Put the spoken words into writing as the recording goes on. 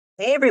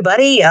Hey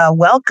everybody,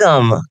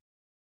 welcome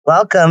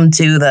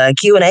to the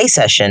Q&A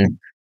session.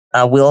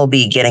 We'll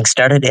be getting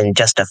started in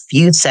just a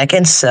few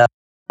seconds.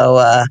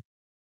 Hang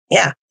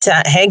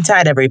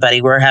tight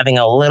everybody. We're having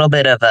a little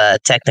bit of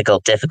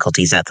technical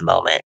difficulties at the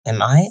moment.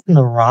 Am I in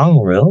the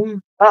wrong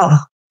room? Oh,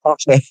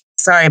 okay.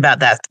 Sorry about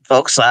that,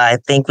 folks. I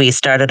think we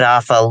started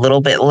off a little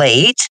bit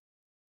late,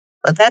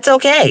 but that's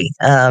okay.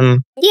 Yeah,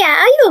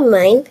 I don't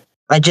mind.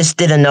 I just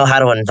didn't know how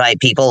to invite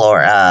people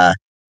or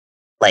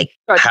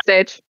Start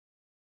stage.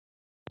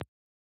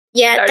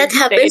 Yeah, Sorry, that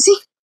happens.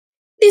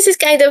 This is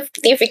kind of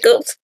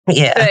difficult.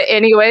 Yeah. But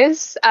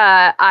anyways,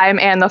 I'm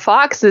Anne the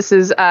Fox. This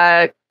is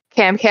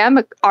Cam Cam,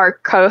 our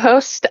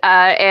co-host,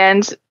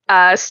 and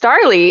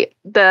Starly,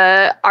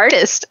 the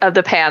artist of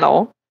the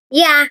panel.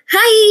 Yeah,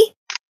 hi.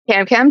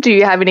 Cam Cam, do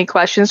you have any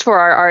questions for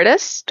our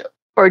artist?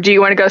 Or do you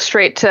want to go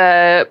straight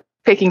to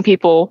picking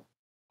people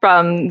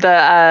from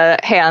the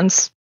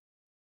hands?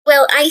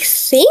 Well, I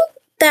think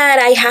that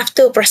I have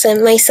to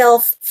present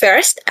myself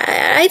first.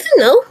 I don't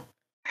know.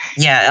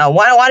 Yeah,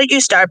 why don't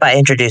you start by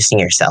introducing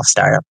yourself,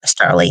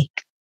 Starly?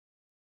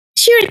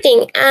 Sure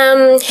thing.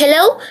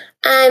 Hello,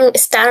 I'm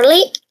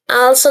Starly,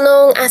 also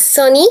known as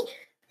Soni.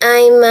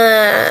 I'm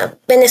a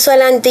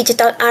Venezuelan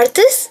digital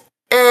artist,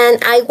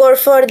 and I work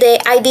for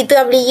the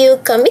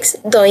IDW Comics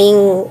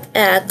doing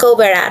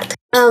cover art.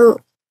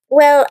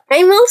 Well,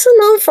 I'm also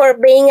known for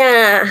being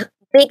a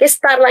big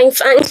Starline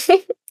fan.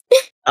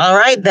 All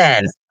right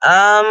then.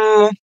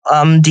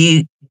 Do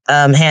you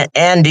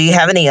Anne, do you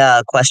have any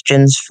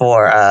questions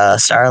for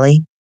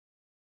Starly?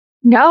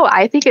 No,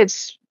 I think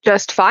it's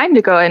just fine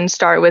to go ahead and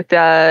start with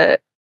the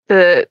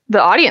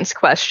audience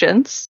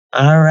questions.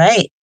 All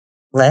right.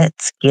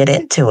 Let's get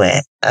into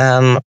it.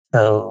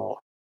 So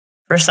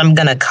first I'm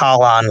gonna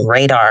call on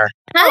Radar.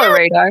 Hello,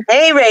 Radar.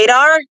 Hey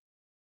Radar.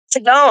 How's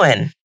it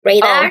going?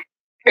 Radar,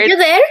 are you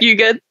there? You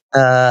good?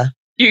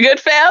 You good,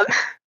 fam?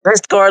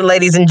 Discord,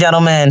 ladies and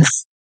gentlemen.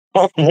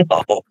 Oh no.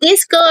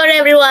 Discord,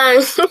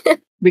 everyone.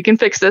 We can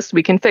fix this.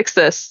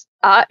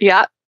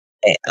 Yeah.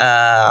 Okay,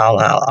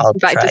 I'll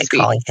Invite to try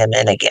speak. calling him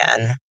in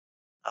again.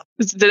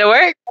 Did it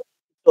work?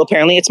 Well,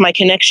 apparently it's my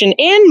connection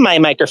and my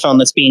microphone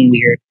that's being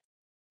weird.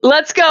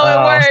 Let's go. It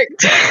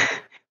worked.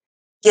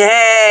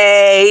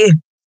 Yay!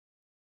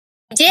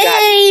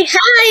 Yay!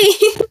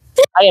 Hi.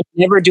 I am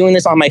never doing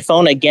this on my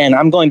phone again.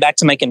 I'm going back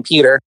to my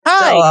computer.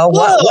 Hi.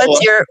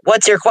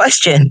 What's your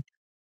question?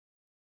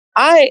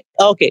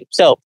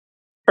 So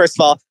first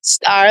of all,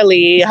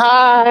 Starly,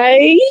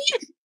 hi.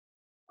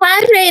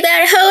 Hi,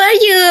 Radar. How are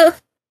you?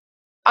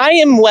 I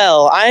am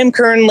well. I am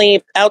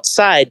currently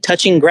outside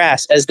touching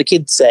grass, as the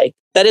kids say.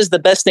 That is the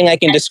best thing I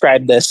can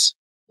describe this.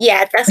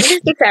 Yeah, that's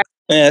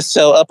good.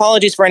 So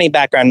apologies for any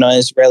background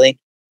noise, really.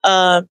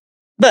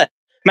 But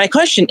my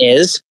question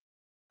is,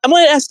 I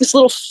want to ask this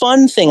little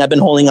fun thing I've been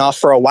holding off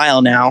for a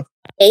while now.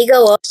 There you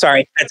go.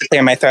 Sorry, I had to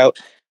clear my throat.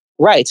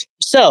 Right.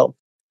 So,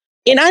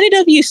 in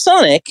IDW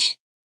Sonic,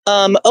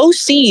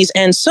 OCs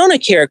and Sona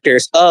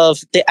characters of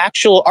the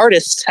actual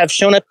artists have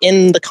shown up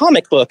in the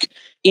comic book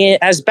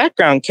as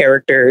background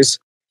characters.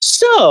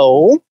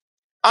 So,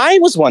 I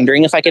was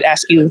wondering if I could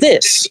ask you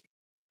this.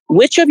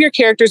 Which of your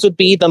characters would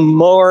be the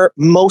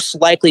most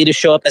likely to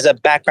show up as a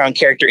background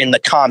character in the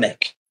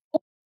comic?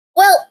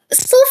 Well,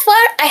 so far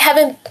I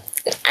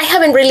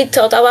haven't really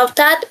thought about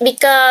that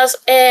because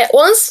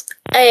once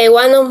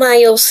one of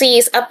my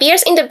OCs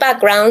appears in the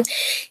background,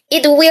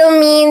 it will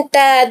mean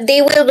that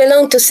they will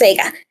belong to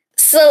Sega.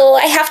 So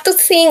I have to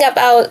think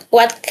about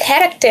what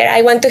character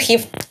I want to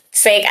give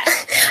Sega.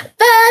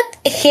 But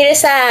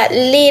here's a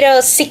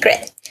little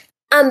secret.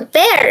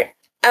 Ampere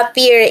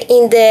appeared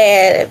in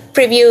the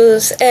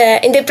previous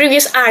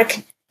arc.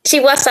 She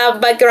was a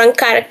background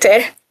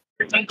character.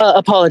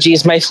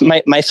 Apologies,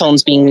 my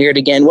phone's being weird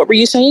again. What were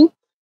you saying?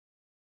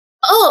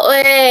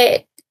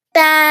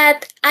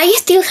 That I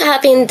still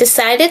haven't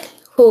decided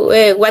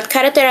what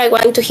character I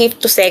want to give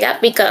to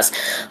Sega, because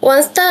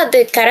once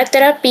the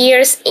character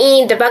appears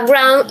in the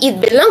background,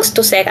 it belongs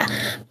to Sega.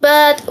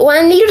 But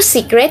one little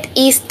secret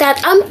is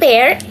that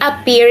Ampere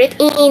appeared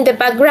in the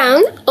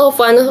background of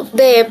one of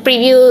the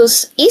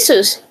previous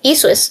issues.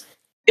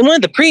 In one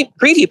of the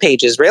preview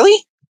pages,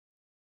 really?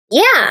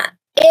 Yeah.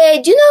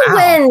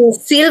 When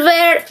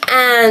Silver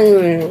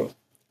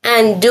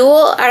and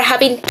Duo are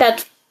having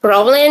that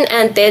problem,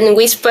 and then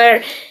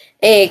Whisper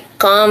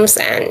comes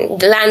and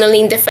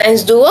Lanolin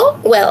defends Duo?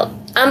 Well,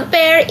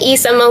 Ampere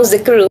is amongst the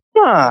crew.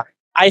 Huh.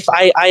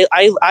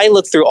 I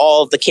looked through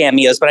all of the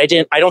cameos, but I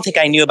don't think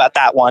I knew about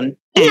that one.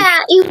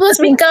 Yeah, it was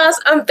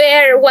because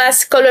Ampere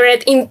was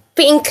colored in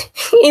pink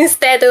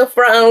instead of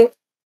brown.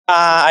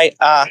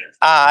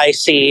 I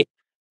see.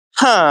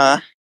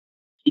 Huh.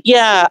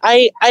 Yeah,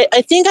 I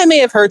think I may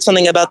have heard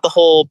something about the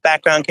whole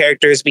background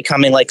characters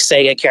becoming like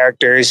Sega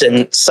characters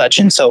and such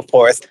and so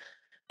forth.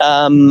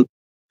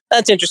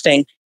 That's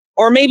interesting.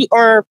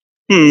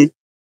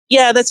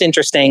 Yeah, that's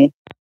interesting.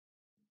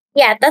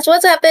 Yeah, that's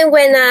what happened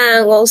when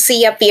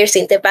OC appears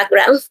in the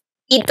background.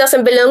 It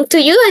doesn't belong to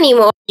you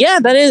anymore. Yeah,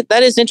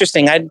 that is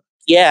interesting.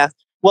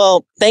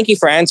 Well, thank you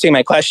for answering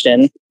my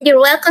question. You're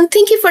welcome.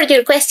 Thank you for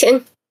your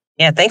question.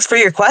 Yeah, thanks for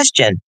your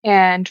question.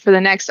 And for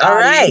the next All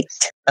right.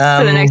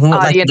 audience, Who would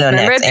like to go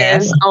remember next? Anne?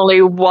 there's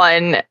only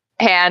one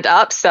hand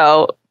up,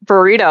 so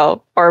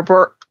burrito or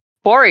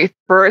Burrito.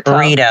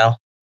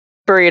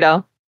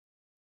 Burrito.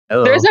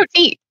 Hello. There's no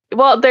T.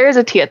 Well, there is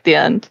a T at the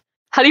end.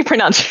 How do you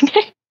pronounce your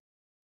name?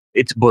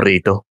 It's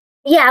burrito.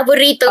 Yeah,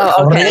 burrito.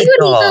 Oh, okay.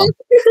 Burrito.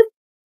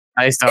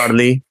 Hi,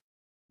 Starly.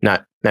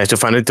 Nice to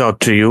finally talk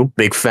to you.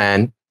 Big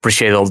fan.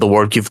 Appreciate all the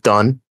work you've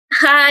done.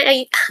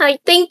 Hi,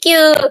 thank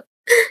you.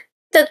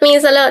 That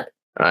means a lot.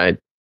 All right.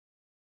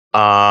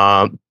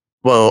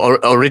 Well,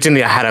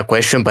 originally I had a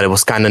question, but it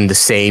was kind of in the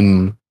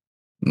same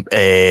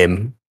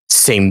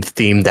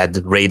theme that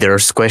the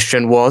Raiders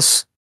question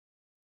was.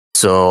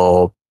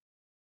 So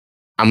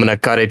I'm gonna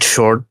cut it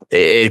short.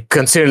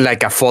 Consider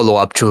like a follow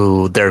up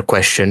to their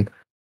question.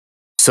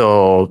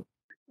 So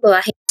Go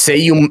ahead. say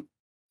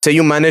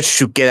you manage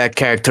to get a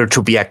character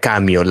to be a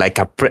cameo,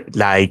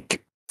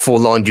 like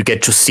full on. You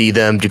get to see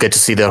them. You get to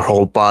see their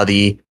whole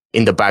body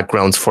in the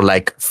backgrounds for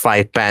like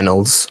 5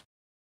 panels.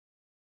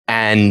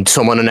 And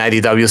someone on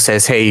IDW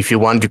says, "Hey, if you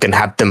want, you can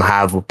have them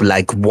have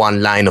like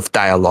 1 line of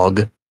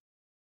dialogue."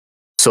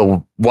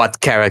 So,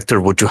 what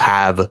character would you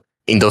have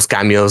in those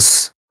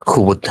cameos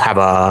who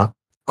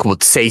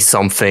would say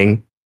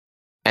something,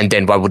 and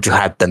then what would you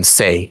have them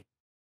say?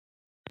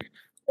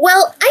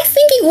 Well, I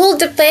think it will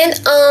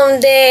depend on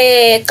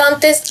the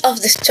context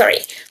of the story.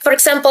 For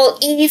example,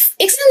 if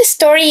it's a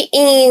story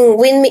in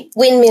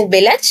Windmill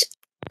Village,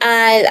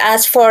 I'll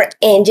ask for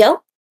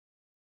Angel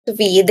to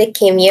be the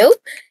cameo.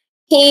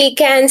 He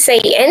can say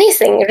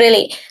anything,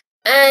 really.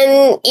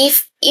 And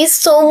if it's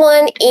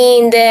someone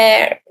in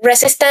the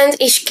Resistance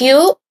HQ,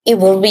 it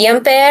will be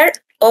Ampere,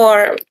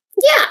 or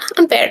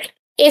Ampere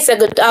is a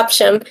good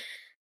option.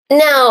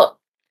 Now,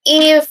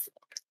 if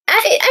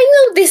I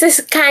know this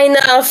is kind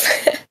of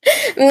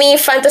me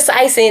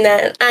fantasizing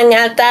and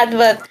all that,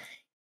 but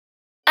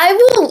I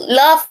would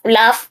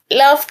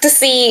love to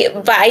see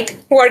Byte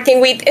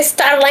working with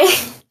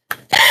Starline.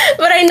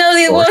 But I know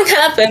it won't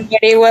happen,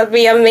 but it will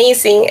be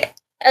amazing.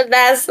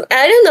 That's,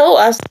 I don't know,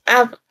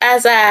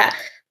 as a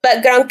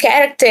background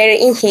character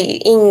in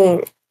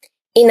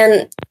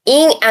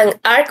an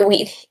arc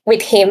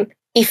with him,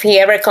 if he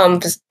ever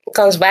comes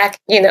back,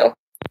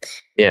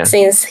 Yeah.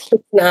 since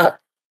he's not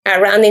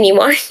around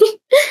anymore.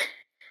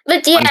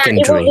 But yeah,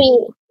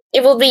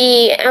 it will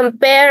be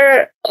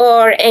Ampere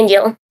or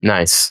Angel.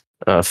 Nice.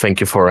 Thank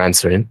you for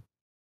answering.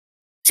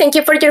 Thank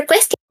you for your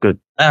question. Good.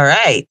 All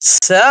right.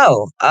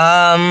 So,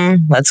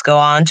 let's go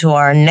on to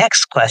our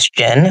next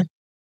question.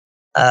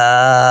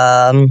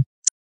 Hannah,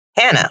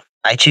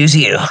 I choose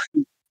you.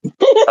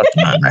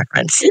 Pokemon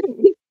reference.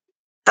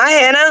 Hi,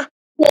 Hannah.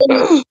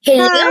 Hello.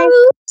 Hi.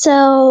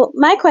 So,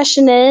 my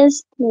question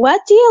is,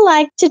 what do you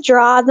like to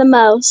draw the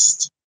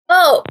most?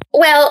 Oh,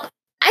 well,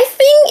 I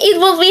think it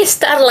will be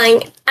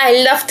Starline.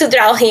 I love to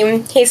draw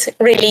him. He's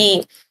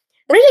really,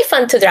 really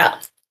fun to draw.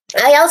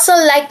 I also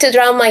like to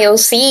draw my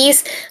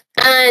OCs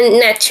and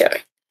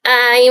nature.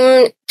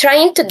 I'm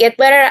trying to get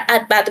better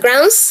at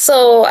backgrounds,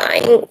 so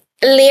I'm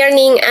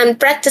learning and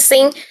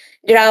practicing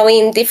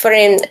drawing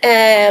different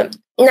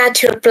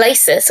natural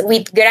places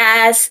with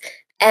grass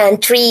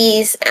and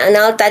trees and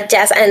all that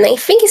jazz, and I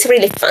think it's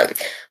really fun.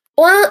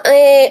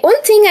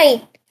 One thing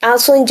I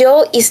also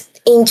enjoy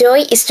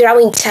is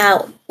drawing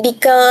Chao,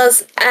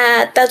 because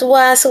that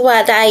was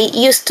what I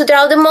used to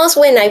draw the most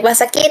when I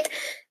was a kid.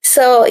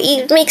 So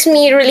it makes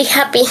me really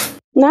happy.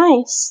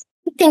 Nice.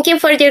 Thank you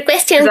for your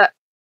question.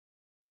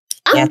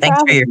 Yeah,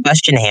 thanks for your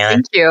question,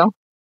 Hannah. Thank you.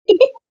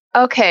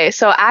 Okay,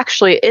 so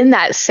actually, in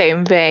that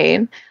same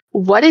vein,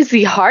 what is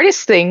the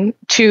hardest thing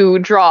to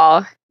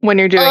draw when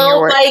you're doing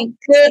your work? Oh my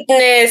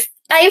goodness.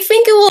 I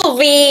think it will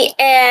be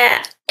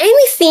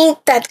anything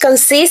that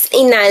consists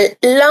in a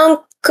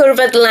long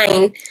curved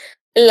line,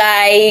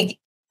 like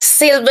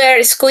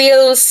silver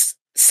squills,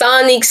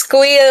 sonic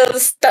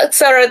squills, that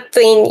sort of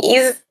thing.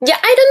 I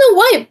don't know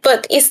why,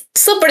 but it's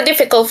super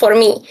difficult for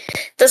me.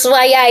 That's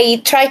why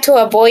I try to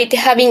avoid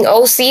having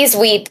OCs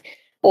with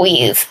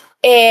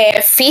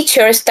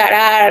features that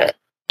are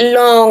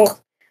long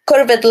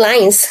curved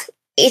lines.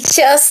 It's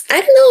just,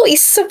 I don't know,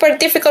 it's super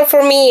difficult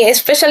for me,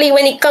 especially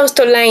when it comes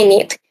to line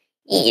it.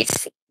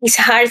 It's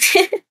hard.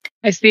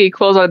 I see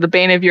equals are the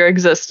bane of your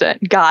existence.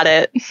 Got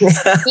it.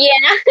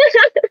 Yeah.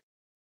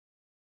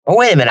 Oh,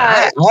 wait a minute.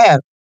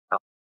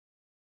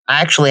 I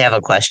actually have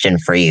a question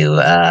for you,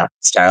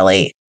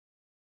 Starlight.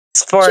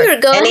 Sure,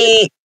 go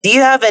ahead. Do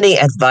you have any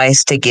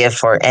advice to give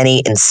for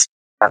any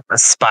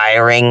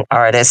aspiring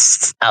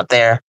artists out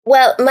there?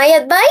 Well, my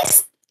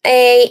advice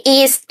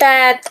is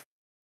that,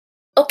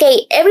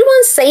 okay,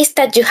 everyone says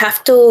that you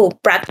have to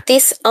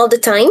practice all the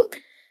time,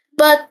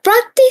 but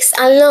practice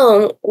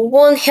alone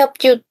won't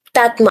help you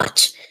that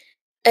much,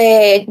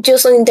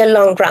 just in the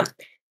long run.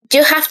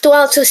 You have to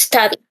also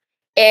study.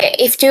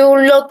 If you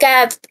look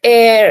at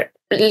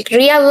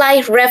real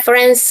life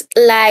reference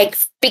like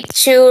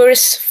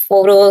pictures,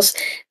 photos,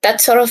 that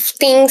sort of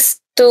things,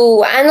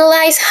 to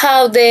analyze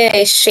how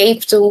the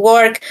shapes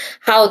work,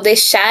 how the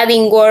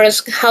shading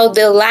works, how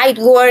the light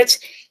works,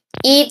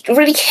 it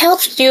really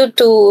helps you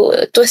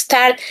to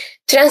start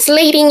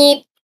translating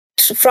it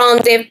from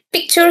the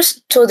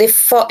pictures to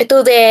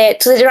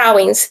the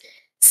drawings.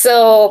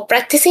 So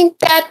practicing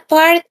that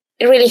part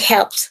really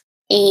helps.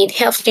 It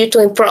helps you to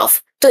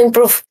improve.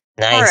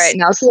 Nice. All right,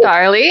 now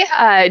Starly,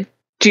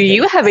 do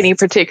you have any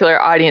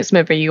particular audience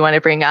member you want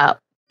to bring up?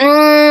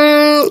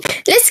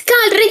 Let's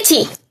call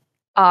Richie.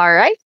 All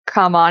right,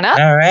 come on up.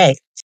 All right.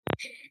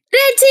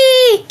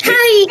 Richie,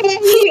 hi.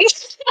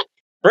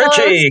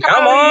 Richie,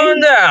 come on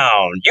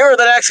down. You're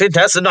the next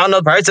contestant on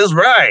The Price is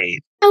Right.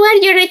 How are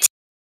you,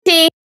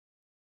 Richie?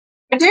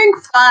 I'm doing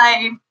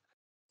fine.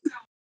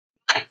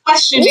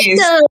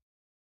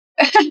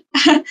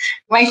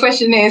 My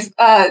question is,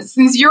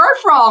 since you're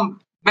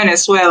from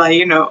Venezuela,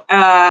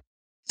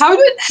 how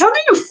do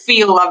you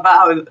feel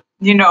about,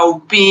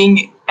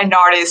 being an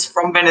artist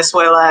from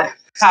Venezuela,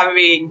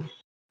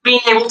 being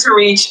able to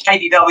reach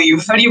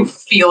IDW? How do you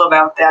feel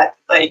about that?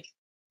 Like,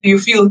 do you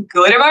feel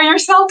good about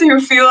yourself? Do you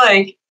feel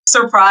like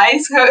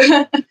surprised?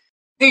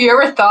 Do you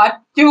ever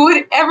thought you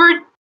would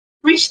ever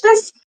reach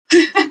this?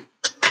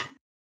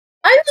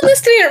 I'm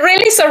honestly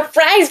really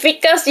surprised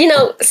because,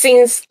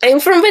 since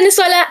I'm from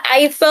Venezuela,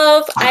 I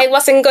thought I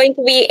wasn't going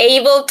to be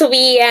able to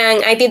be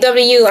an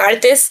IDW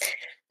artist,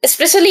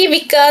 especially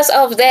because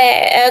of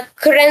the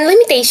current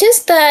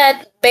limitations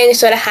that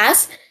Venezuela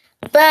has.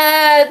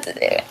 But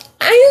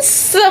I'm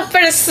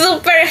super,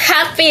 super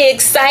happy,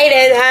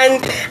 excited,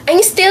 and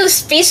I'm still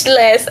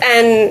speechless,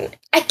 and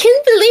I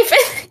can't believe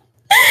it.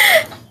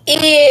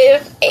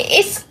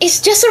 It's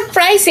just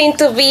surprising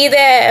to be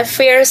the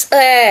first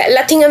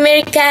Latin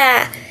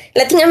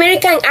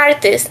American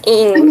artist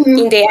in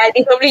the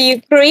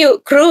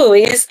IDW crew.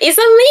 It's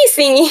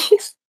amazing.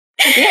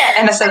 Yeah,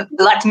 and as a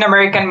Latin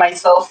American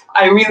myself,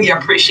 I really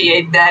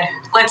appreciate that.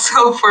 Let's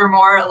hope for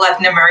more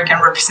Latin American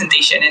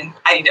representation in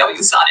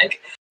IDW Sonic.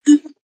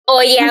 Oh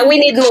yeah, we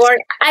need more.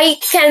 I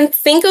can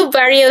think of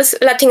various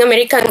Latin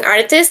American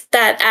artists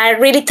that are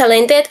really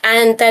talented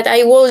and that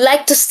I would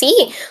like to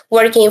see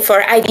working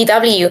for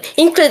IDW,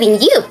 including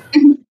you.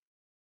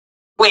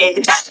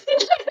 Wait.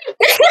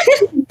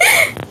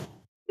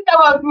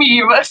 About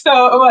me,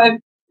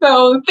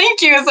 so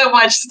thank you so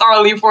much,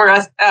 Starly, for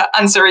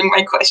answering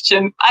my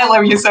question. I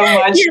love you so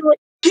much.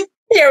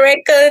 You're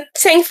welcome.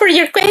 Thanks for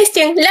your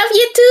question. Love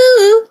you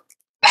too.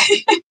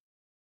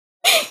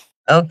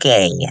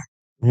 Okay.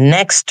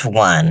 Next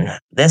one.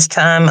 This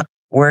time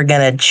we're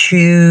gonna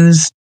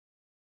choose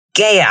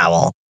Gay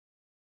Owl.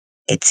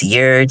 It's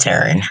your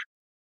turn.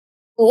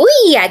 Ooh,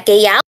 yeah,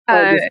 Gay Owl.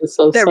 This is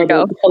so there we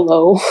subtle. go.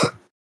 Hello.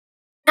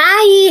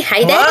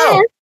 Hi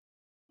there.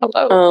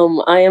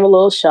 Hello. I am a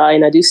little shy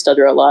and I do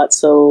stutter a lot,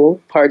 so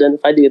pardon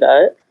if I do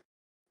that.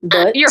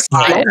 But You're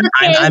fine.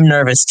 I'm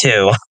nervous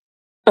too.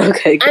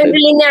 okay, good. I'm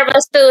really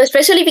nervous too,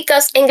 especially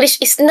because English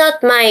is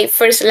not my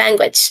first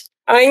language.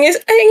 I'm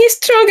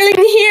struggling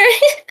here.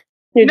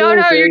 You're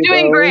You're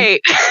doing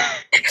great.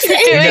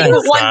 You're doing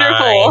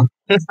wonderful.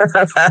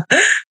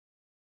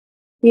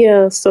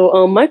 Yeah,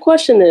 so my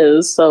question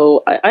is,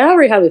 so I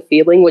already have a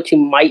feeling what you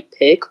might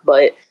pick,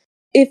 but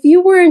if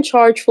you were in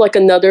charge for like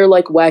another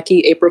like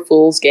wacky April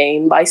Fool's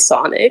game by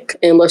Sonic,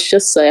 and let's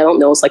just say, I don't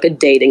know, it's like a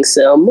dating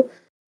sim,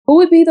 who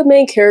would be the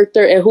main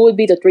character and who would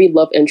be the 3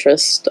 love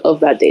interests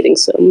of that dating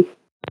sim?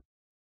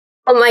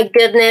 Oh my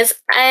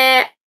goodness.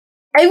 I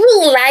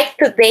would like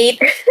to date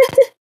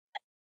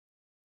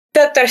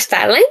Dr.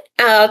 Starling,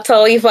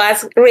 although it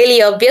was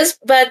really obvious,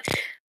 but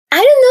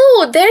I don't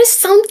know, there's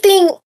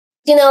something,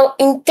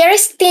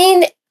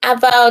 interesting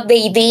about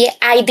the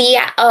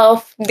idea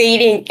of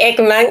dating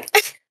Eggman.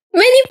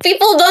 Many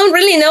people don't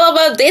really know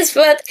about this,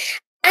 but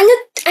I'm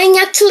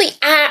actually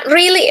a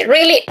really,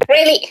 really,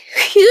 really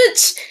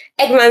huge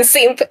Eggman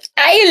simp.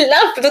 I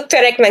love Dr.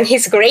 Eggman,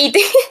 he's great.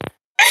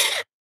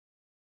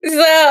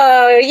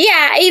 So,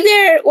 yeah,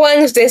 either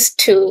one of these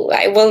two,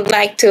 I would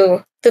like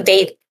to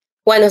date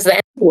one of them.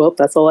 Well,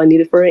 that's all I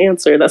needed for an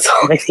answer. That's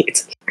all I need.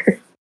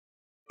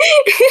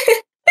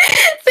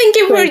 Thank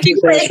you for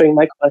answering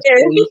my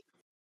question.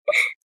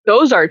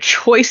 Those are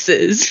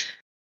choices.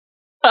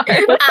 Let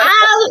Those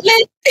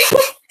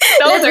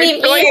are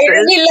me be. I choices.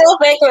 really love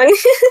Eggman.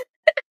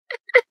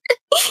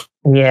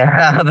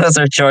 Yeah, those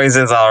are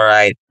choices, all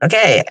right.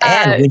 Okay,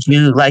 and would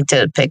you like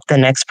to pick the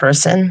next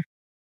person?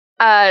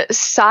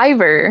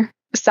 Salver.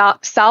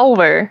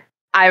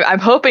 I'm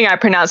hoping I'm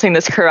pronouncing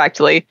this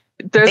correctly.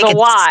 There's a it's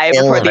Y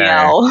before the Silver.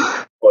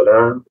 L.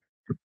 Hola.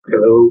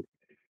 Hello.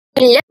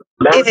 Hey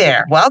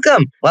there,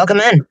 welcome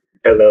in.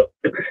 Hello.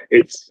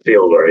 It's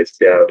Silver. It's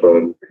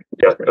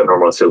just a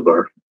normal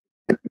Silver.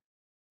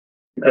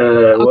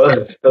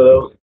 Well,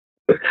 hello.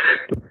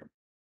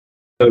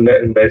 So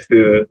nice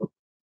to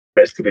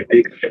be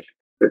picked.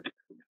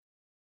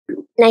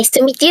 Nice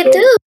to meet you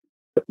too.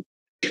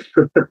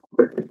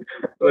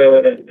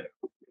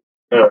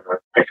 I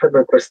have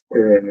a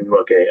question.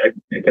 Okay, I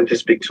can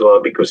just speak to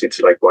all because it's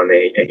like 1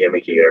 a.m.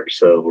 here.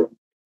 So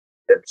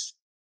that's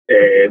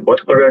what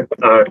other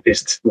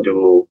artists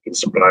do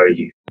inspire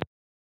you?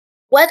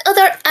 What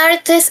other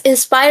artists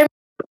inspire me?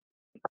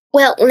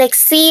 Well, let's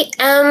see.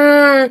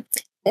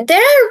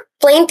 there are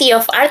plenty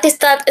of artists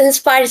that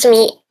inspires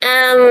me.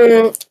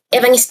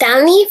 Evan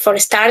Stanley, for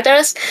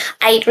starters.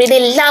 I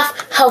really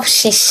love how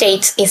she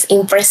shades is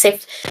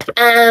impressive.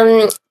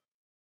 Um,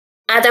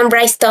 Adam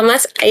Bryce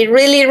Thomas, I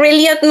really,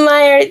 really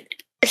admire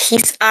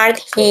his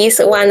art. He is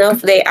one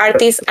of the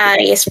artists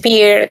I,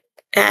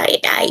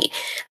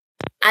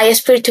 I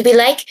aspire to be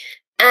like.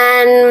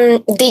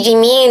 And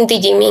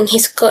Digimin,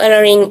 his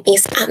coloring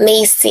is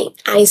amazing.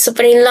 I'm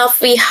super in love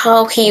with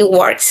how he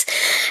works.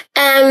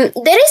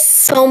 There is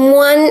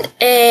someone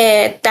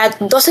that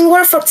doesn't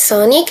work for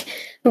Sonic,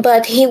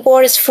 but he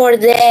works for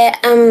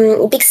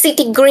the Big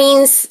City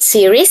Greens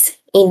series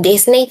in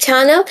Disney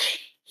Channel.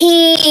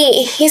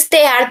 He's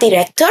the art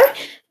director,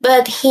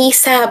 but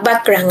he's a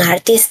background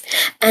artist.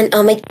 And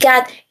oh my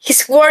god,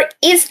 his work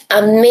is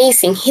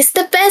amazing. He's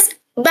the best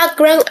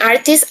background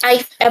artist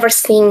I've ever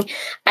seen.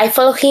 I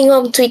follow him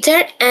on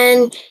Twitter,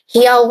 and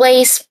he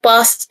always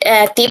posts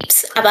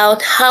tips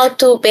about how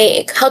to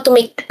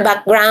make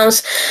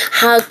backgrounds,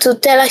 how to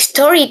tell a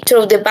story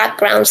through the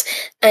backgrounds.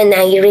 And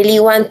I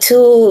really want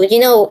to,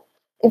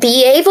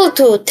 be able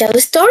to tell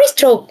stories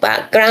through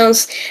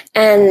backgrounds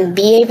and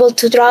be able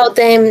to draw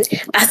them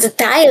as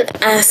detailed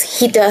as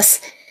he does.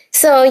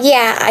 So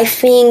yeah, I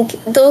think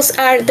those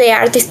are the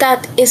artists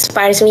that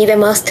inspires me the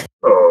most.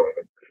 Oh,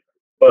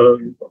 well,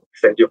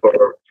 thank you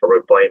for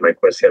replying my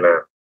question.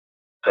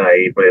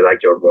 I really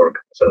like your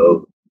work,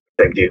 so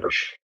thank you.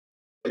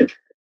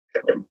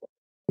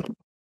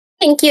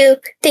 Thank you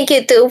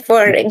too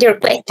for your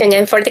question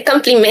and for the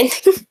compliment.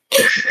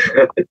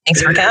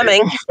 Thanks for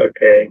coming.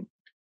 Okay,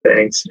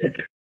 thanks.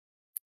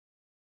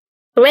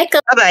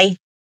 Welcome. Bye-bye.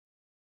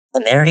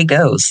 And there he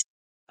goes.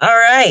 All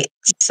right.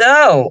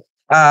 So,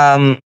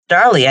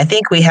 Darlie, I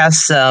think we have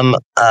some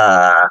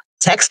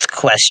text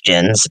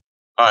questions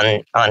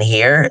on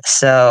here.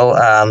 So,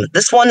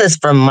 this one is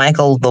from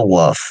Michael the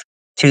Wolf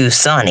to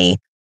Soni.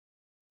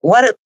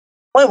 What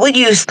would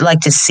you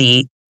like to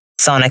see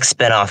Sonic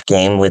spin-off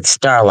game with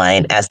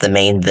Starline as the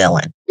main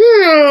villain?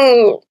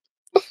 I'm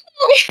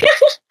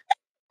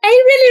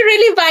really,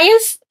 really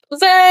biased,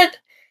 but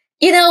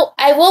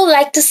I would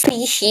like to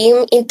see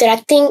him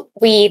interacting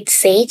with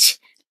Sage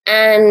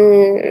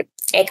and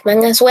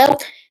Eggman as well.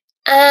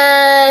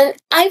 And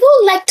I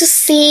would like to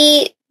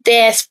see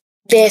the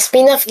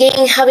spin-off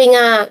game having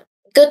a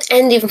good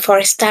ending for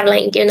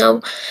Starline,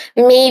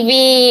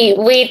 maybe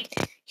with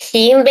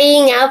him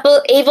being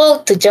able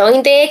to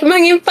join the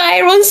Eggman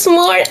Empire once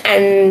more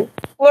and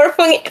work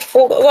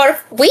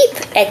with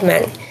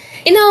Eggman.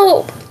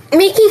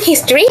 Making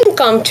his dream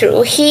come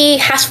true. He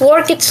has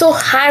worked so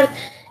hard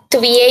to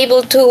be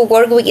able to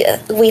work with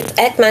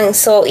Eggman,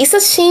 so it's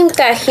a shame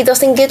that he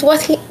doesn't get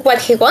what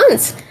he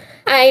wants.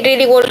 I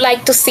really would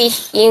like to see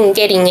him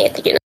getting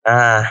it.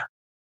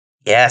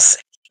 Yes.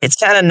 It's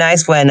kind of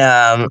nice when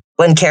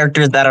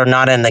characters that are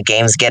not in the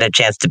games get a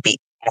chance to be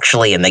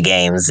actually in the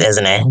games,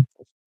 isn't it?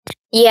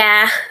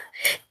 Yeah.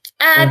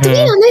 To be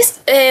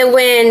honest,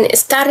 when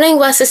Starline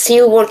was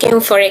still working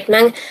for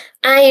Eggman,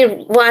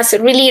 I was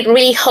really,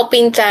 really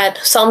hoping that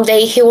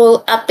someday he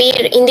will appear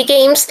in the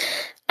games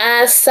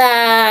as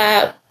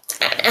an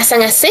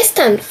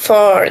assistant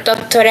for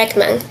Dr.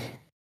 Eggman.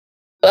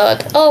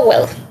 But oh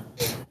well.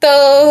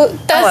 So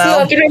that's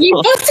not really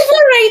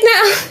possible right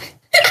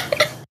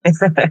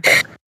now.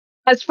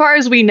 As far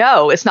as we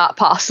know, it's not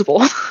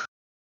possible.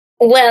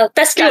 Well,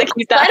 that's true. As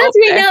far as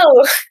we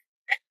know.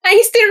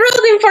 I'm still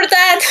rooting for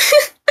that.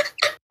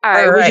 All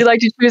right. Would you like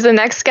to choose the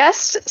next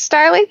guest,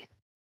 Starly?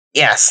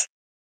 Yes.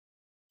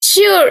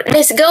 Sure.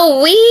 Let's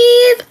go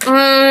with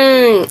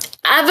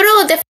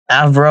Avro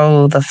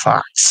the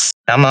Fox.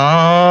 Come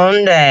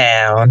on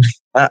down.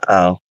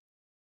 Uh-oh.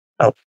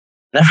 Oh.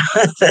 I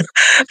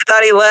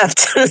thought he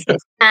left.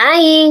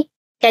 Hi.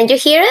 Can you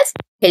hear us?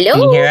 Hello?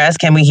 Can you hear us?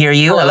 Can we hear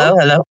you? Hello?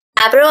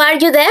 Avro, are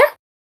you there?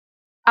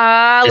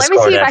 Let me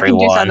see if I can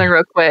do something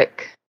real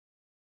quick.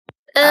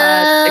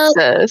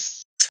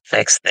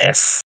 Fix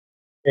this.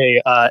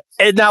 Okay,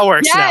 it now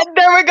works. Yeah, now.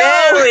 there we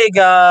go. There we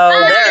go.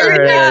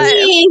 There it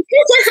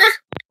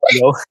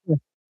is.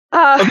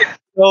 Okay,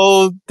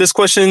 so this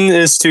question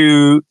is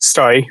to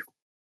Starry.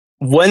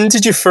 When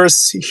did you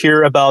first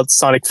hear about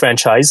Sonic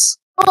franchise?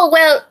 Oh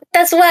well,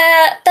 that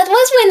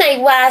was when I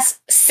was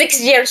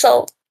 6 years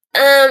old.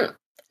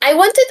 I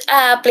wanted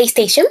a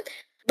PlayStation,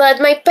 but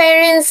my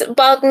parents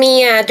bought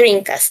me a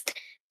Dreamcast.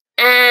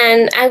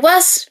 And I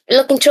was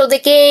looking through the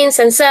games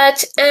and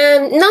such,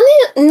 and none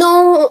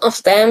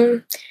of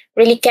them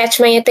really catch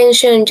my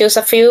attention, just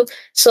a few.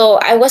 So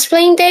I was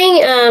playing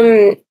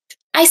them.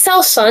 I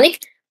saw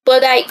Sonic,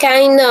 but I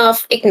kind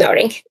of ignored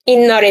it.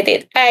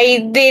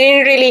 It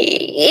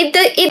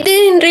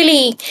didn't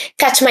really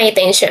catch my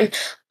attention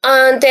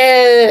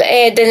until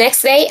the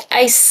next day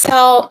I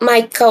saw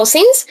my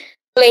cousins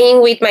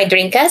playing with my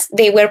Dreamcast.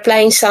 They were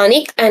playing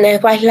Sonic, and I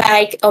was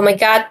like, oh my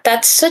god,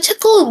 that's such a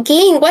cool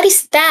game. What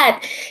is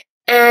that?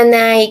 And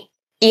I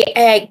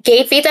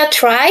gave it a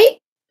try.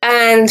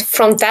 And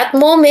from that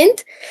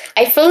moment,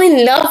 I fell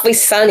in love with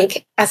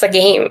Sonic as a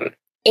game.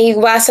 It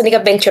was Sonic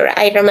Adventure,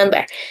 I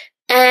remember.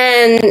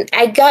 and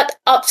I got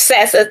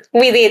obsessed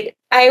with it.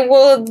 I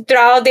would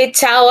draw the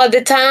Chow all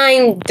the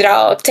time,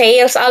 draw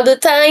Tails all the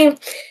time,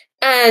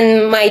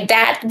 and my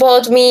dad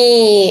bought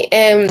me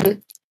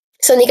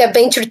Sonic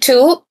Adventure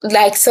 2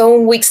 like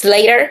some weeks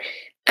later,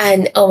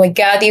 and oh my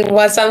god, it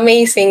was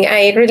amazing.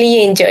 I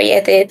really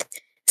enjoyed it.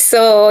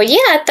 So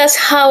yeah, that's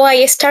how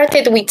I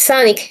started with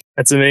Sonic.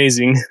 That's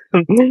amazing.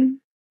 All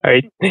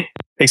right.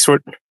 Thanks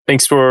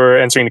for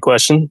answering the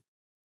question.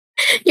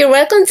 You're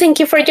welcome. Thank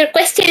you for your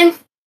question.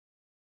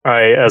 All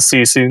right. I'll see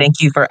you soon.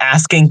 Thank you for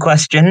asking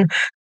question.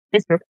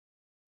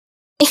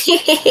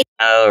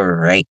 All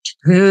right.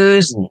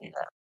 Who's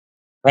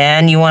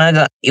man? You want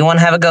to go? You want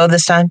to have a go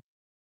this time?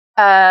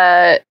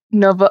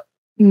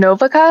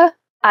 Novaka?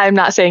 I'm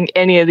not saying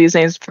any of these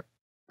names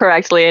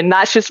correctly, and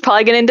that's just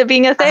probably going to end up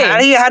being a thing.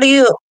 How do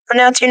you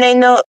pronounce your name?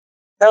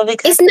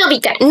 Novika? It's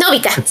Novika.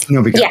 Novika. It's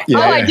Novika. Yeah.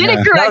 I did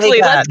it correctly.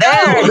 Novika. Let's go.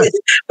 There it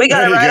is. We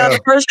got it right on the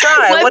first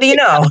try. What do you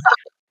know?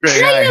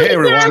 Great. Hi, hey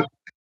everyone.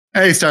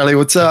 Hey Starly,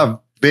 what's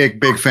up?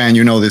 Big fan.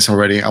 You know this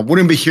already. I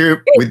wouldn't be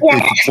here if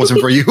it wasn't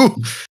for you.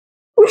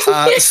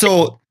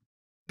 So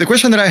the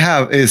question that I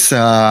have is,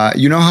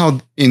 you know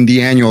how in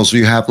the annuals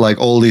you have like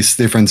all these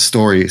different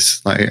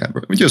stories, like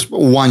just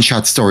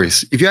one-shot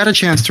stories. If you had a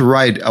chance to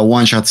write a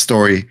one-shot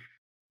story,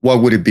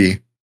 what would it be?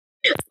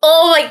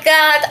 Oh my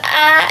god.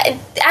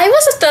 I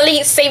was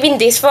totally saving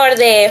this for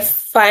the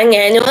fan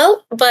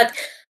annual, but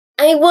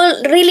I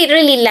would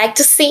really like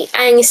to see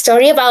a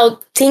story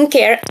about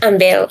Tinker and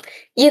Bell.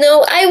 You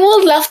know, I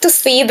would love to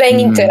see them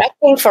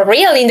interacting for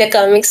real in the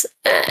comics.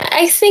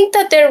 I think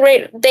that their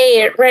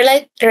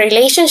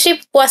relationship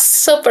was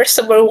super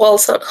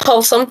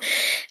wholesome,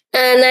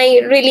 and I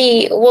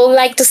really would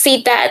like to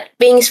see that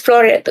being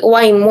explored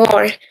way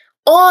more.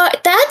 Or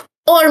that,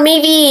 or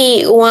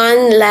maybe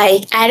one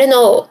like, I don't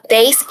know,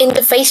 Days in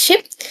the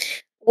Spaceship,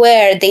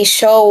 where they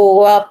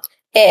show up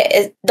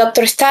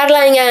Dr.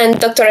 Starline and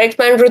Dr.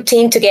 Eggman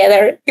routine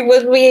together. It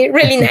would be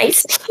really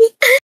nice.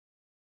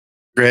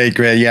 Great.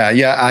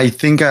 Yeah. I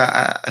think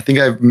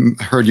I've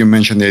heard you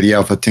mention the idea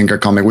of a Tinker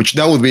comic, which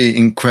that would be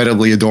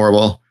incredibly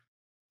adorable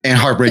and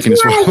heartbreaking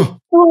as well. It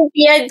would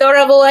be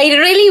adorable. I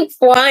really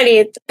want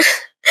it.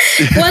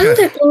 One of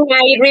the things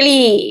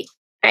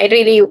I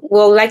really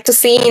would like to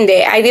see in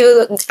the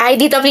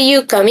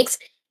IDW comics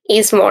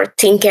is more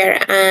Tinker,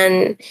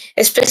 and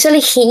especially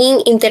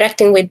him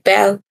interacting with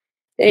Belle.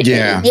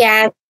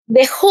 Yeah.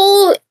 The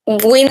whole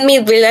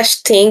Windmill Village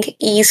thing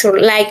is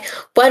like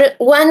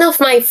one of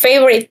my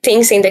favorite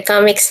things in the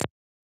comics.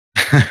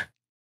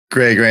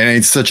 Great. And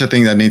it's such a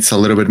thing that needs a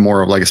little bit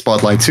more of like a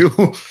spotlight too.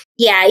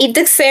 Yeah, it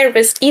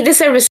deserves.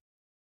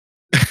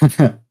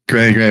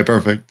 Great.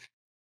 Perfect.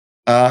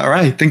 All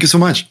right. Thank you so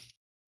much.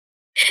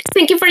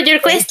 Thank you for your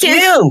question.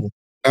 Thank you.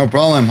 No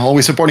problem.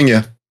 Always supporting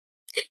you.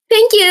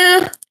 Thank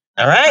you.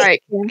 All right.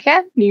 All right,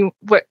 Cam,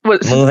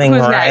 Moving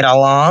who's right next?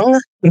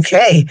 along.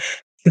 Okay.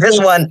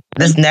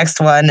 This next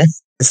one is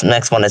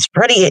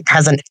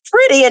has a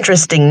pretty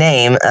interesting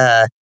name.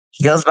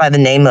 He goes by the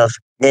name of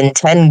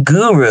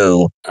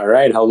Nintenguru. All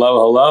right.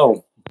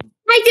 Hello.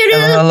 Hi,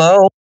 Guru.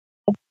 Hello.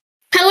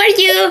 How are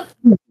you?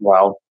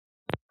 Well,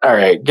 all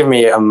right. Give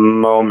me a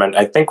moment.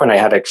 I think when I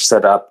had it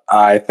set up,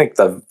 I think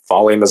the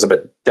volume is a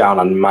bit down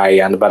on my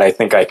end, but I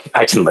think I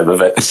can live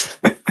with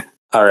it.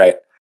 All right.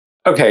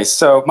 Okay.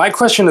 So my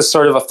question is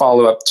sort of a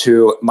follow-up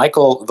to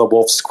Michael the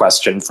Wolf's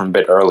question from a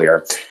bit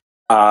earlier.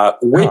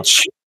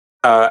 Which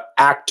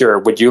actor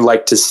would you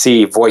like to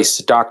see voice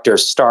Dr.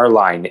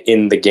 Starline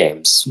in the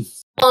games?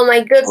 Oh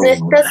my goodness,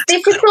 that's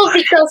difficult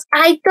because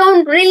I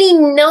don't really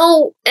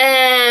know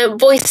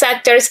voice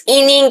actors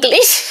in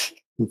English.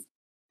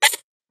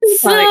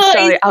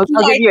 Sorry, I'll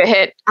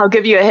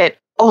give you a hit.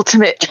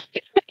 Ultimate.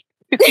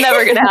 It's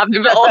never gonna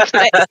happen, but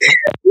Ultimate.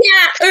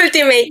 Yeah,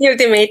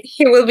 Ultimate.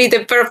 He will be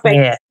the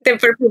perfect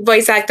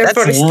voice actor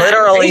for That's Starline.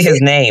 literally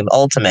his name,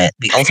 Ultimate,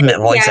 the ultimate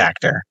voice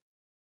actor.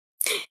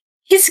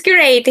 He's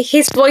great.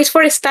 His voice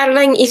for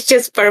Starline is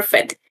just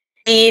perfect.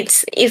 It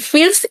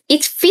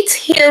fits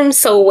him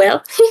so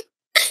well.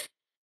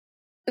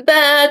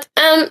 But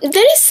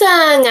there is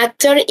an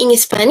actor in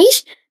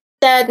Spanish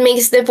that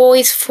makes the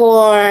voice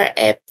for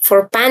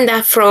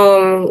Panda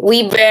from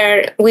We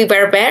Bear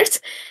Birds,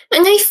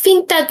 and I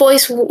think that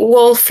voice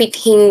will fit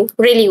him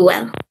really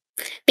well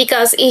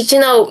because it's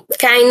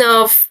kind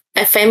of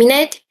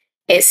effeminate.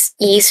 Is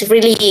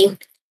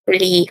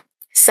really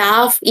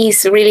soft.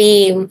 Is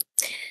really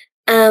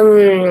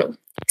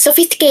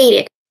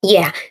sophisticated.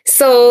 Yeah,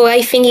 so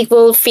I think it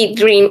will fit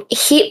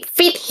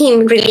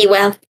him really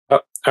well.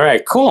 Oh, all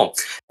right, cool.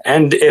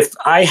 And if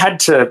I had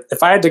to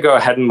go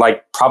ahead and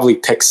probably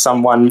pick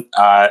someone,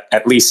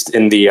 at least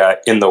in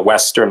the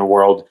Western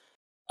world,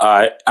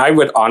 I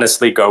would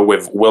honestly go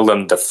with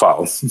Willem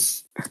Dafoe.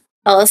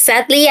 Oh,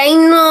 sadly,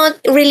 I'm not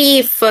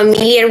really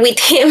familiar with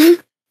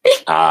him.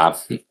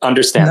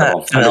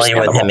 Understandable. Not familiar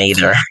with him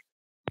either.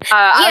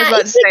 I was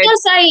about to say,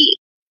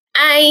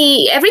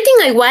 because everything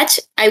I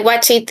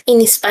watch it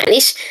in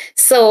Spanish,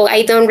 so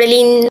I don't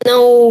really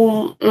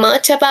know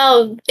much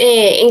about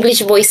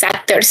English voice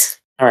actors.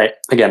 All right,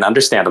 again,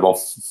 understandable.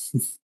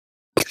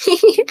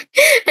 I'm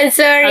I was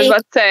sorry.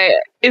 about to say,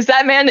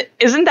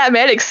 isn't that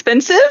man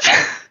expensive?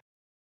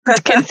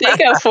 Can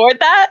Seika afford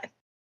that?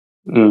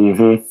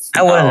 Mm-hmm.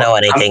 I wouldn't know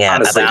anything I'm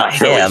honestly about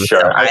not really him,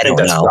 sure. so I I think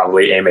don't that's know.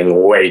 probably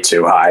aiming way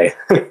too high.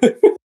 Way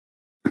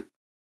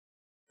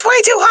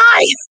too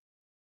high!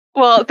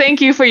 Well,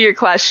 thank you for your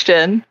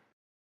question.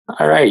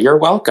 All right, you're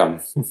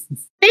welcome.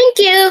 Thank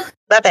you.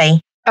 Bye-bye.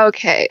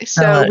 Okay,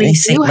 so Let we me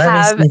see do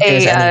have if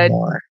there's any a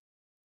more.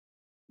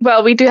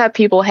 well, we do have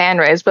people hand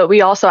raised, but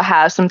we also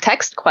have some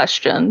text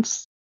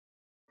questions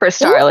for Ooh,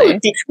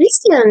 Starly. the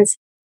Christians.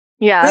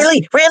 Yeah.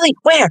 Really? Really?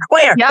 Where?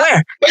 Yeah.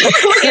 Where?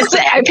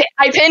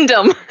 I pinned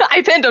them.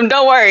 I pinned them.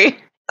 Don't worry.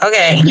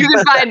 Okay. You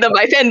can find them.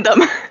 I pinned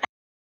them.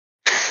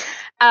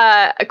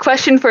 A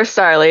question for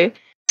Starly.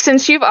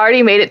 Since you've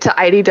already made it to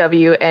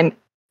IDW and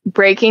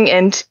breaking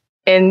into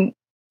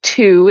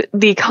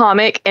the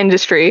comic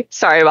industry,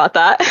 sorry about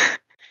that.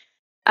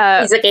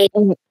 It's okay.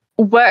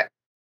 What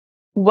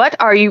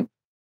are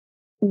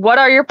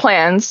your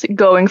plans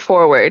going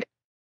forward?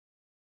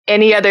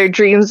 Any other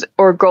dreams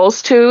or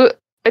goals to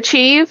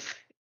achieve?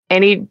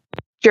 Any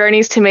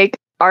journeys to make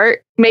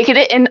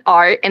it in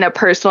art in a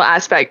personal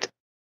aspect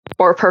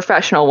or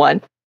professional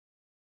one?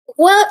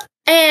 Well,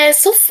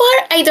 so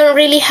far I don't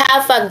really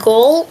have a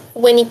goal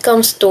when it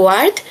comes to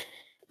art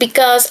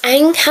because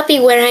I'm happy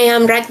where I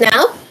am right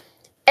now.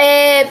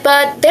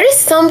 But there is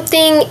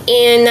something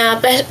in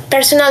a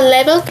personal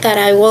level that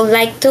I would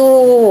like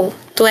to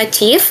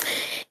achieve.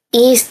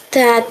 Is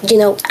that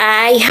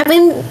I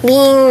haven't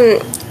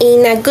been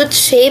in a good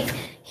shape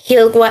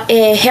health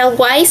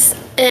wise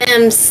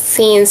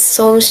since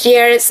some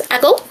years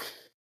ago,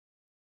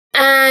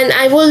 and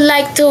I would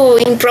like to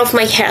improve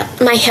my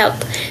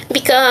health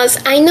because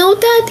I know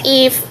that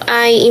if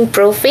I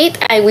improve it,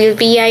 I will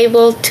be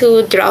able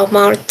to draw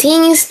more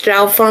things,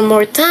 draw for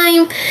more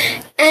time,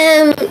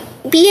 and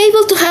be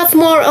able to have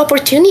more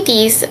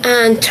opportunities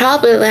and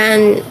travel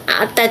and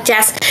that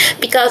jazz.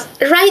 Because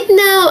right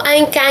now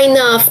I'm kind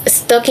of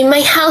stuck in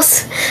my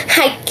house.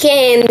 I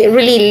can't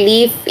really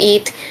leave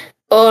it,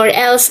 or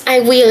else I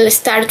will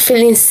start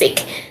feeling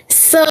sick.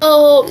 So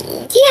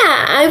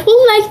yeah, I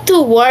would like to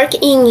work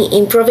in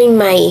improving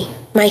my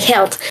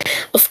health.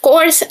 Of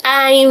course,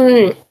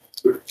 I'm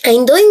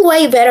doing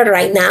way better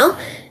right now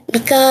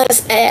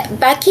because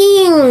back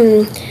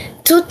in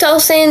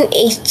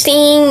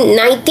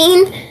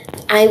 2018-19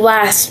 I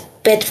was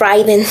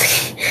bedridden,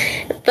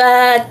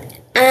 but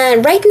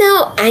right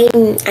now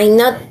I'm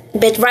not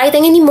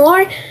bedridden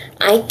anymore.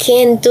 I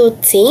can do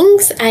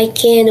things. I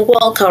can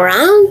walk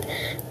around.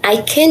 I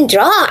can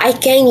draw. I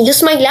can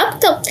use my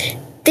laptop.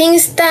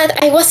 Things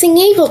that I wasn't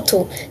able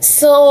to.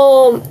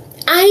 So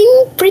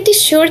I'm pretty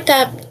sure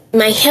that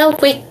my health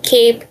will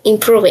keep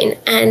improving,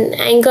 and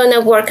I'm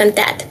gonna work on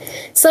that.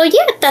 So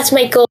yeah, that's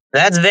my goal.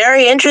 That's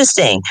very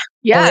interesting.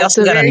 Yeah, we it's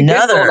also a got very good goal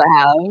another. to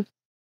have.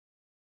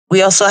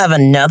 We also have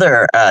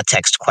another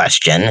text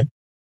question.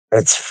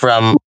 It's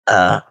from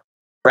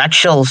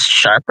Rachel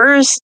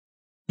Sharpers.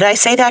 Did I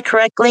say that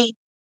correctly?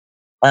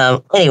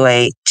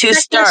 Anyway, to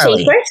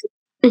Starly.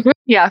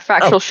 Yeah,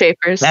 fractal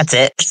shapers. That's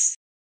it.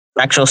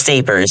 Fractal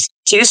shapers.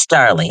 To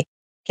Starly.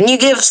 Can you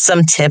give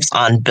some tips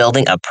on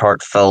building a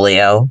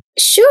portfolio?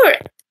 Sure.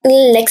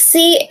 Let's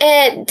see.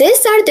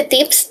 These are the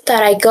tips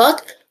that I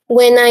got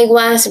when I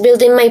was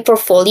building my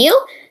portfolio.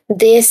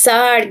 These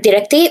are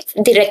directly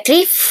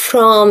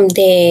from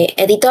the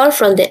editor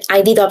from the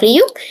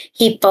IDW.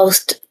 He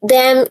posted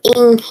them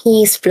in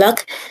his blog.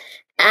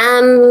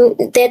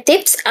 The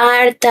tips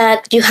are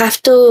that you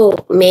have to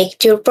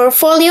make your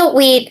portfolio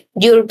with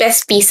your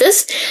best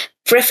pieces,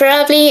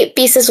 preferably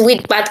pieces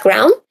with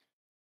background.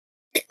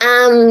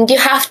 You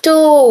have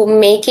to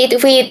make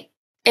it with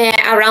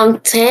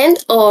around 10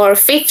 or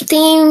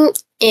 15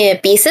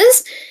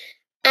 pieces,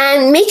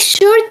 and make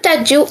sure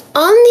that you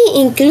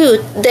only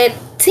include the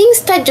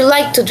things that you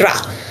like to draw,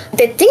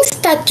 the things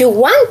that you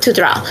want to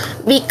draw,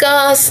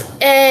 because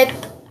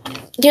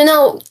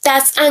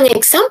that's an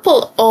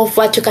example of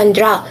what you can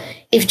draw.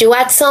 If you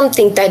add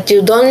something that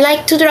you don't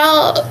like to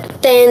draw,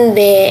 then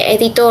the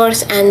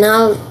editors and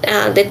all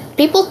the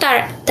people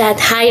that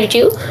hire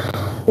you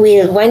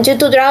will want you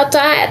to draw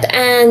that,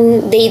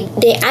 and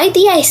the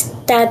idea is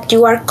that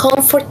you are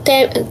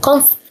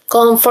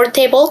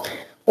comfortable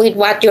with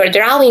what you're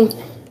drawing.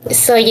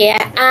 So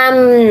yeah,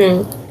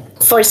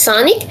 for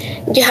Sonic,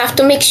 you have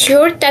to make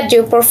sure that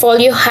your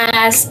portfolio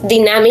has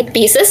dynamic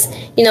pieces,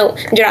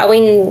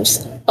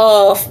 drawings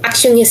of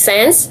action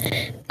scenes,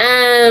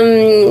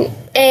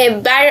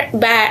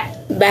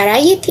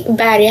 variety.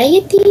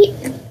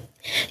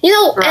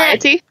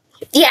 Variety?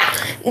 Yeah,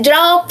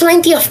 draw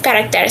plenty of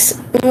characters.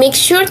 Make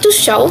sure to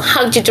show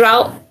how you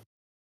draw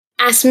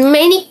as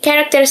many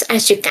characters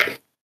as you can.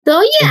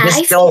 So yeah,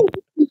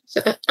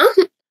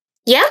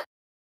 yeah.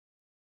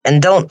 And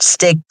don't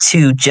stick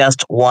to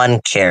just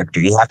one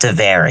character. You have to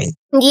vary.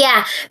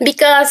 Yeah,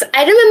 because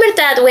I remember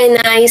that when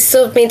I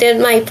submitted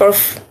my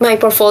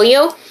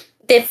portfolio,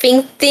 the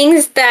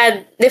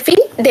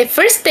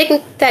first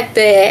thing that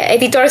the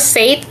editor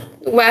said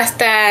was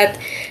that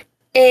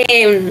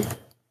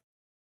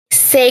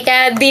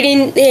Sega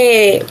didn't.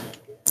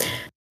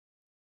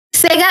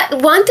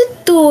 Sega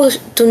wanted to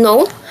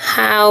know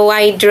how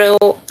I drew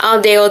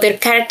all the other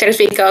characters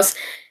because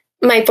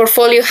my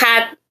portfolio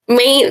had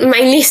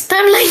mainly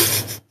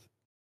Starline.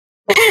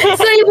 So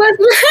it was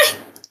like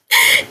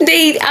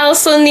they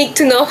also need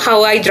to know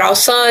how I draw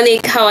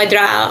Sonic, how I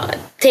draw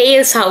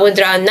Tails, how I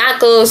draw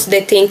Knuckles,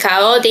 the Teen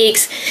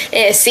Chaotix,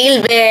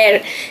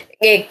 Silver,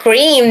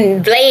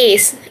 Cream,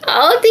 Blaze,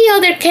 all the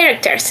other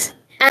characters,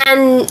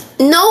 and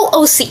no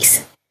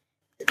OCs.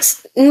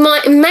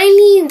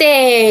 Mainly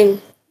the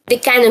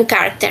canon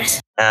characters.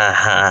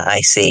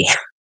 I see.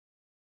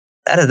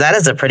 That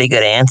is a pretty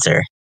good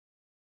answer.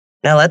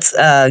 Now let's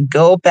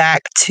go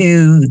back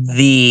to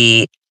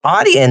the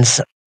audience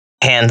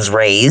hands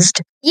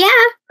raised. Yeah.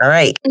 All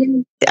right.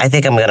 I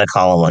think I'm gonna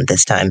call on one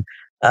this time.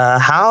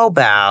 How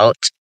about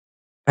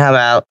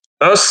a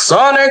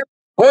Sonic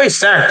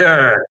voice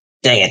actor?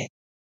 Dang it!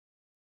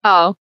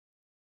 Oh.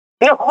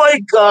 Oh my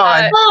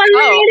god!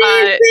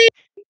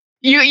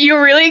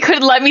 You really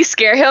could let me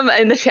scare him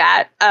in the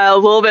chat a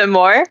little bit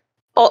more.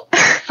 Oh,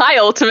 hi,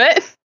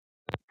 Ultimate.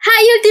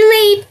 Hi,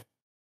 Ultimate.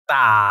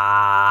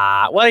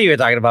 What are you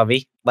talking about,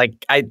 me?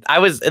 Like I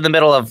was in the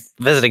middle of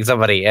visiting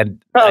somebody,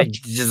 and I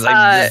just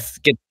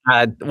get.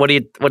 What are you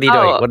doing? Why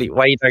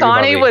are you talking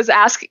about me? Soni was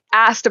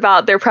asked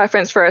about their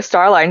preference for a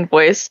Starline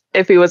voice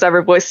if he was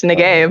ever voiced in a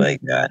game. Oh my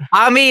god!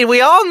 I mean,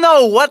 we all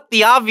know what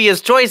the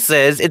obvious choice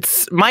is.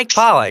 It's Mike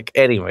Pollock.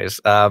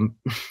 Anyways, I'm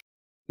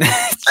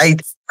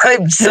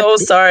so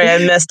sorry I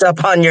messed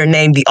up on your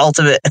name, the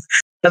Ultimate.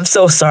 I'm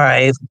so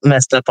sorry I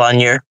messed up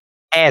on your.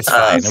 It's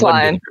fine. It's it wouldn't be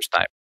fine. the first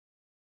time.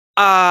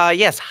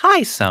 Yes.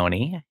 Hi,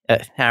 Soni.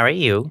 How are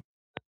you?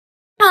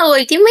 Oh,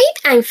 Ultimate,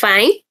 I'm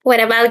fine. What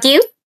about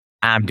you?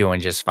 I'm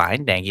doing just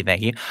fine. Thank you.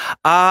 Thank you.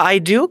 I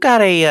do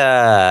got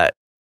a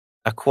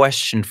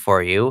question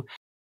for you.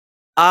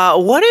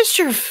 What is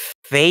your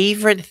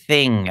favorite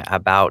thing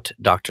about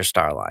Dr.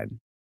 Starline?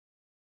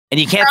 And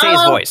you can't say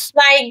his voice.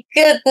 My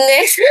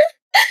goodness.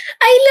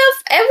 I love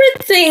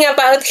everything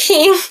about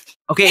him.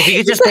 Okay, if you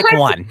could just pick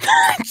one.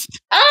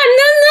 Oh,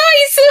 no,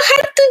 it's so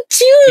hard to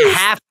choose.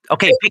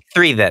 Okay, pick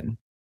three then.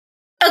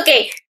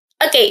 Okay,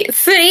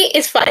 3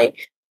 is fine.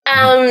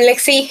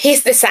 Let's see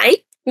his design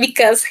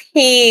because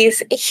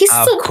he's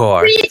so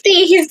pretty.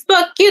 He's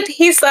so cute.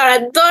 He's so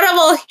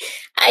adorable.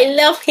 I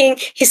love him.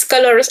 His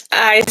colors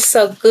are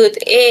so good.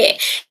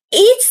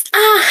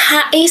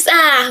 It's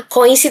a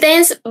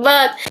coincidence,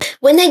 but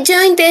when I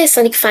joined the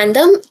Sonic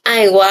fandom,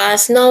 I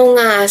was known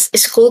as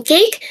Skull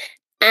Cake,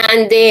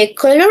 and the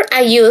color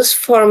I used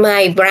for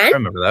my brand. I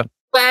remember that.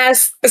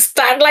 Was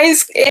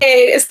Starline's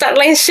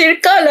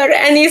shirt color,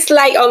 and it's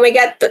like, oh my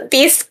god,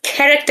 this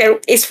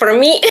character is for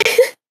me.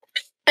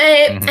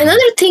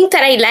 Another thing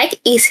that I like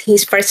is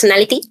his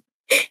personality.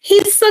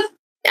 He's so,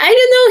 I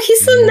don't know,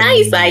 he's so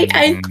nice.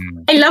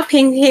 I love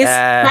him. He's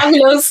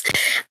fabulous.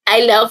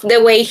 I love the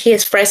way he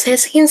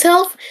expresses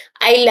himself.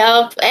 I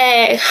love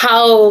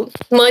how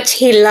much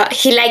he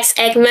likes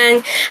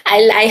Eggman.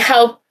 I like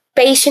how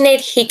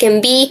passionate he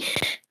can be.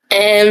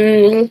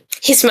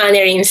 His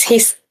mannerings.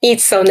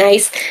 It's so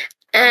nice.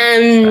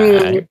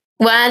 What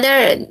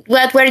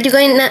were you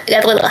going?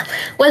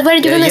 What were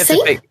you gonna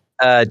say?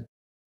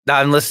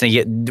 I'm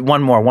listening.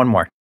 One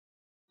more.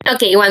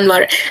 Okay, one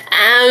more.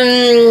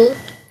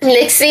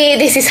 Let's see.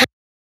 This is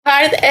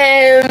hard.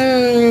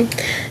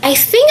 I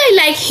think I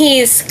like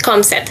his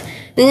concept.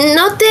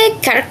 Not the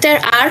character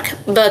arc,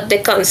 but the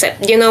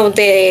concept. You know,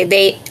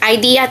 the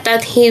idea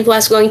that he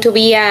was going to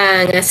be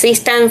an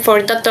assistant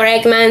for Dr.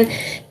 Eggman,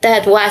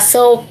 that was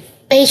so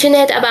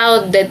passionate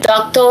about the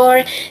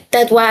doctor,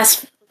 that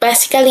was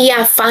basically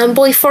a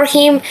fanboy for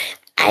him.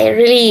 I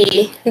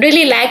really,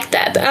 really like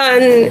that.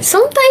 And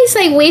sometimes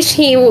I wish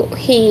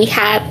he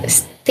had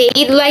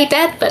stayed like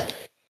that, but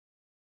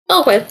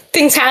oh well,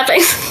 things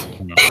happen.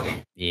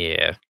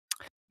 Yeah.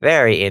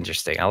 Very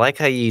interesting. I like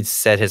how you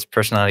said his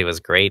personality was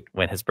great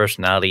when his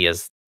personality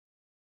is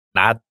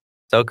not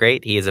so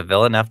great. He is a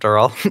villain after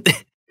all.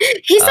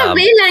 He's a villain,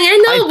 I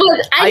know,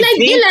 but I like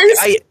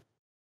villains.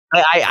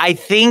 I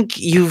think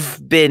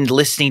you've been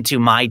listening to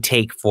my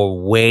take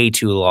for way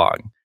too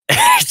long.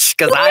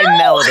 Because I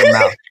mellowed him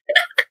out.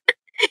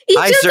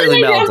 I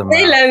certainly mellowed him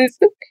villains.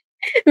 Out.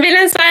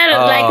 Villains are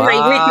like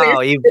my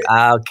weakness.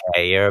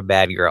 Okay, you're a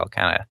bad girl,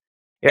 kind of.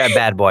 You're a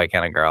bad boy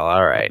kind of girl.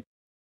 All right.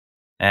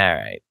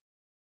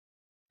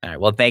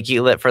 Well, thank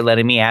you for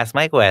letting me ask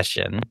my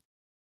question.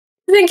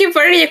 Thank you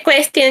for your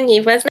question.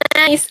 It was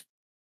nice.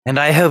 And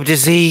I hope to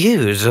see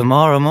you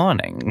tomorrow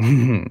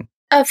morning.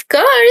 Of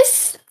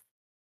course.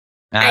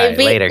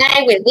 Later.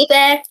 I will be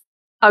there.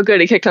 Oh,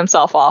 good. He kicked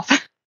himself off.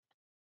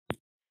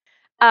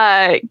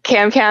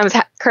 Cam Cam's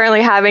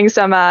currently having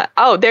some.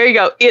 Oh, there you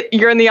go.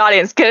 You're in the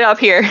audience. Get up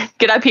here.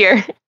 Get up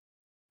here.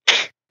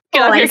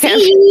 Get up here, Cam.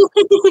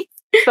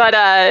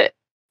 But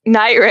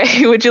Night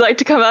Ray, would you like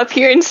to come up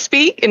here and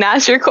speak and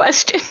ask your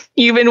question?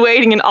 You've been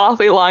waiting an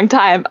awfully long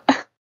time.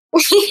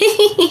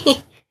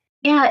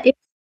 Yeah, it's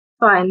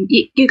fun.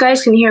 You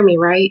guys can hear me,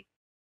 right?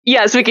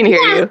 Yes, we can hear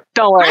you.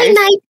 Don't worry. Hi,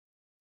 Night.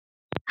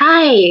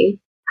 Hi.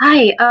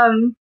 Hi,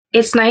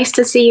 it's nice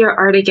to see your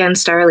art again,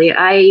 Starly.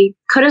 I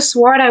could have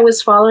sworn I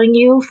was following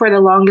you for the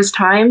longest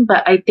time,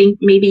 but I think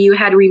maybe you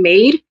had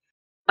remade.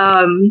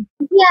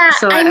 Yeah,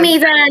 So I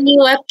made a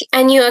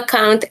new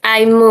account.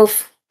 I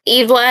moved.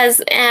 It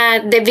was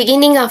at the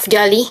beginning of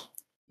Jolly.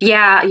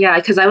 Yeah,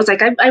 because I was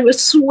like, I would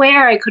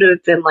swear I could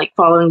have been like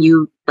following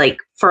you like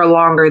for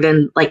longer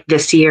than like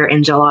this year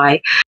in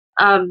July.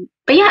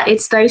 But yeah,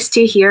 it's nice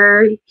to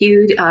hear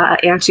you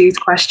answer these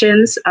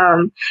questions.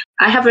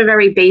 I have a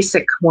very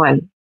basic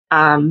one.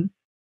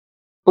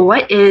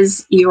 What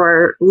is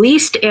your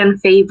least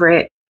and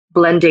favorite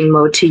blending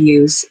mode to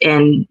use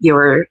in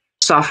your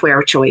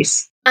software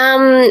choice?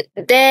 The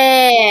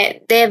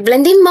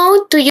blending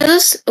mode to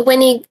use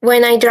when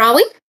I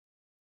drawing.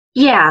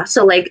 Yeah,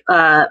 so like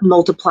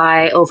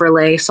multiply,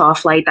 overlay,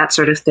 soft light, that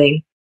sort of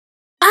thing.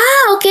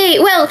 Ah, okay.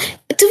 Well,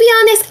 to be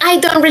honest, I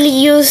don't really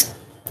use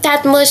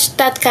that much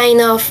that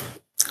kind of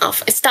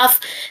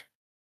stuff.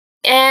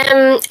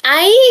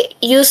 I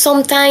use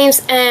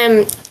sometimes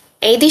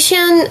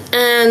addition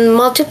and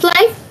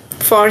multiply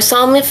for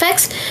some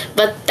effects,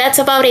 but that's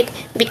about it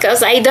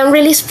because I don't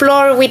really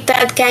explore with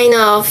that kind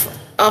of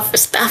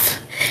stuff.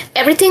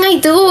 Everything I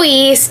do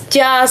is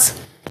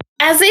just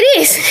as it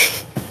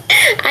is.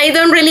 I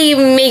don't really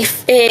make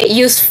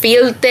use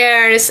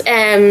filters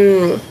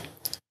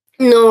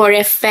nor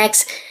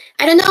effects.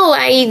 I don't know.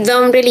 I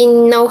don't really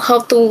know how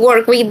to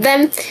work with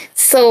them,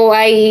 so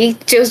I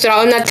just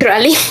draw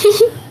naturally.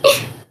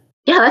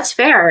 Yeah, that's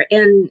fair,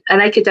 and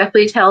I could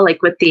definitely tell,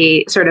 like with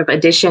the sort of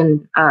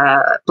addition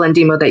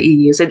blending mode that you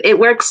use, it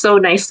works so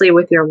nicely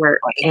with your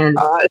work, and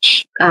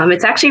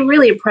it's actually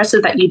really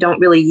impressive that you don't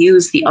really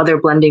use the other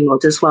blending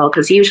modes as well,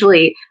 because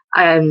usually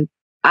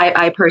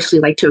I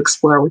personally like to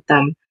explore with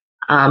them,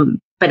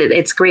 but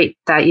it's great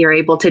that you're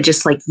able to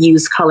just like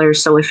use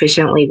colors so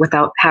efficiently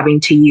without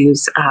having to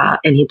use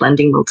any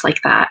blending modes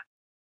like that,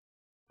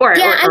 or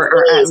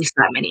at least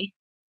that many.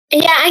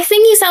 Yeah, I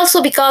think it's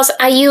also because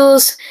I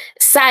use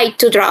site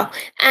to draw,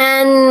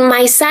 and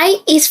my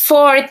site is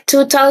for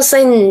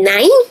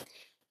 2009.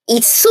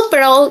 It's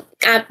super old,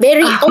 a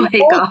very old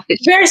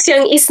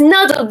version. It's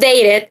not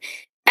updated,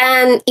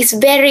 and it's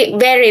very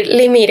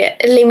limited.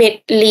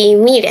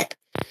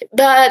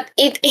 But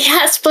it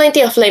has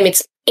plenty of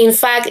limits. In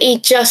fact,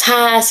 it just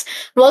has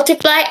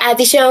multiply,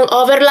 addition,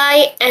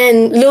 overlay,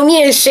 and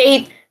Lumiere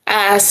shade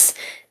as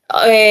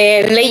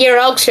layer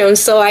options,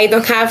 so I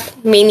don't have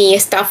many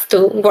stuff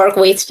to work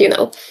with,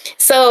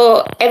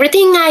 So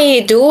everything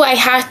I do, I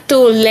have to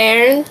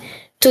learn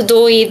to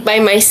do it by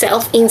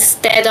myself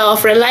instead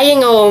of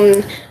relying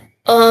on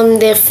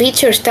the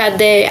features that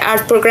the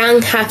art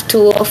program have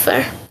to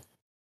offer.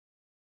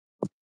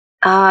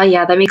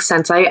 Yeah, that makes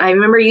sense. I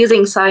remember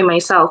using Psy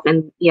myself,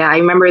 and yeah, I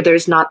remember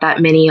there's not that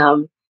many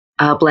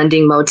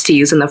blending modes to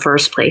use in the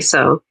first place.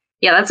 So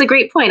yeah, that's a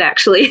great point,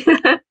 actually.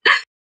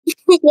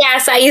 Yeah,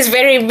 Psy is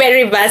very,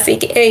 very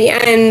basic,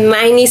 and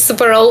mine is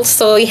super old,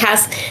 so it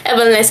has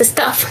even less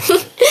stuff.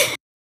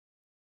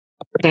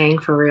 Dang,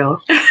 for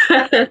real.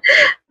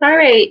 All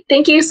right.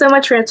 Thank you so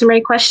much for answering my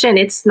question.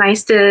 It's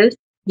nice to,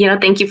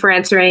 thank you for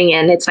answering,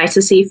 and it's nice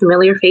to see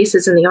familiar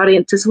faces in the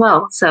audience as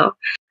well. So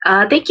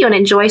thank you, and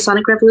enjoy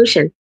Sonic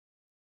Revolution.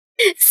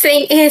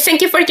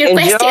 Thank you for your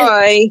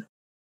question.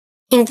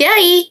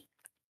 Enjoy.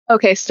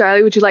 Okay,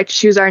 Starly, would you like to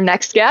choose our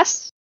next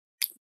guest?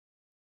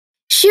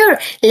 Sure.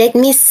 Let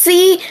me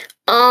see.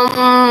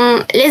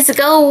 Let's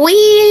go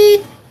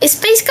with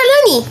Space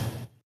Colony.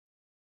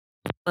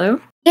 Hello.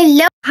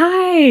 Hello.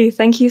 Hi.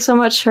 Thank you so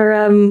much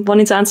for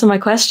wanting to answer my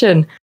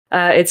question.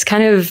 It's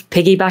kind of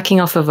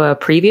piggybacking off of a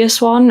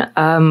previous one,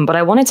 but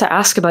I wanted to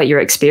ask about your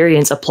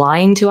experience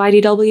applying to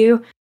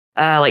IDW,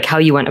 like how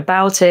you went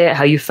about it,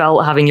 how you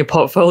felt having your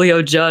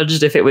portfolio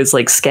judged, if it was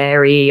like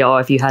scary,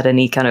 or if you had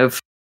any kind of,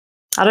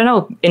 I don't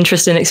know,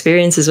 interesting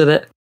experiences with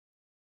it.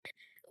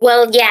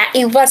 Well, yeah,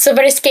 it was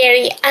super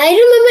scary. I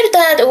remember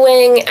that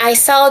when I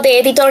saw the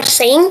editor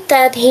saying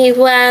that he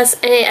was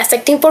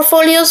accepting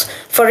portfolios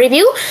for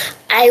review,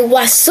 I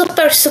was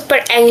super, super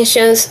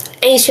anxious,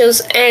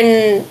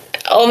 and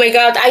oh my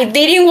god, I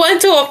didn't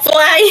want to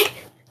apply.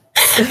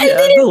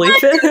 I believe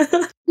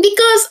it.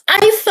 Because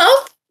I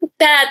thought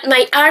that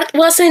my art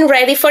wasn't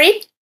ready for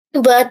it,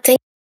 but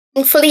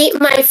thankfully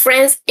my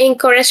friends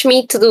encouraged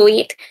me to do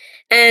it.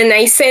 And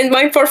I sent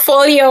my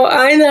portfolio,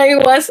 and I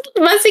was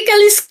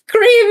basically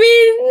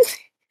screaming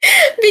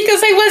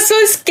because I was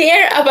so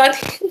scared about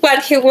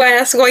what he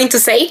was going to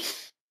say.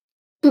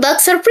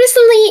 But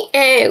surprisingly,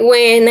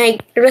 when I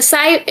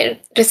received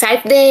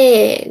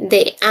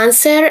the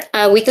answer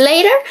a week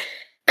later,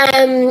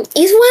 it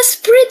was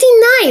pretty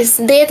nice.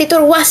 The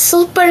editor was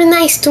super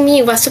nice to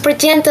me, was super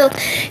gentle,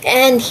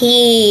 and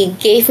he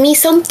gave me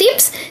some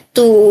tips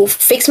to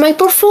fix my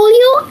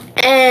portfolio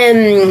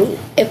and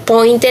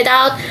pointed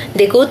out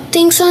the good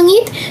things on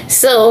it.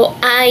 So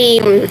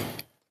I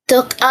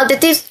took all the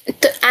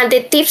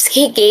tips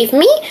he gave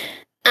me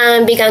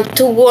and began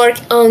to work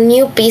on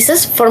new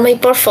pieces for my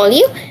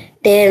portfolio,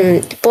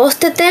 then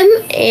posted them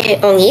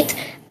on it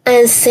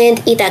and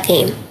sent it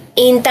again.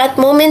 In that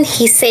moment,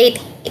 he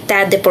said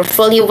that the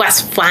portfolio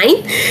was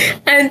fine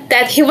and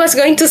that he was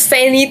going to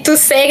send it to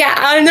Sega.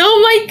 And oh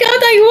my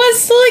god, I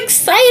was so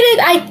excited.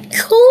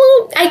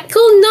 I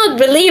could not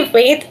believe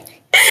it.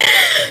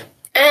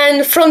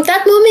 And from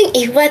that moment,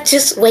 it was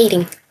just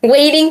waiting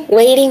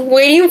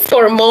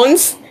for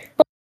months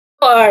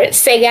for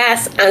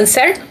Sega's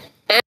answer.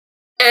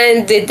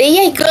 And the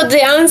day I got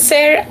the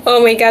answer,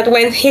 oh my god,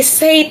 when he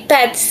said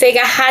that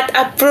Sega had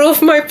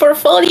approved my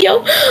portfolio,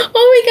 oh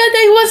my god,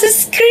 I was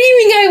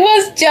screaming, I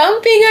was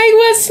jumping, I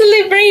was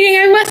celebrating,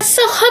 I was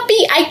so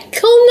happy, I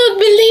could not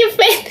believe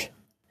it.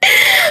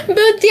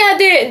 But yeah,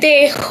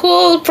 the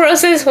whole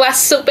process was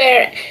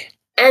super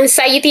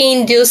anxiety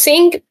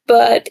inducing,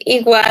 but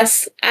it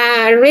was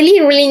a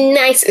really, really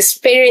nice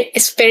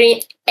experience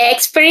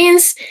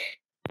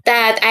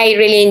that I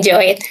really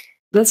enjoyed.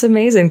 That's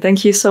amazing.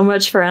 Thank you so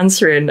much for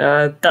answering.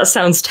 That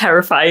sounds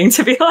terrifying,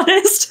 to be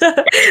honest.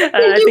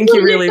 I think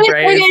you're really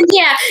brave.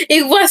 Yeah,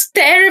 it was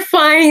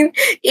terrifying.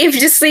 If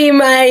you see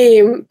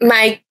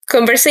my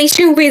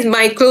conversation with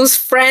my close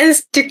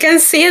friends, you can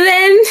see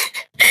them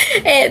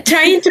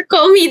trying to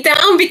calm me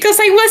down because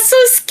I was so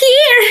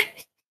scared.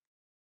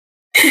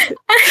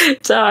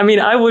 So, I mean,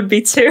 I would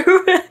be too.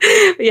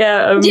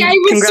 Yeah, it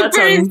was super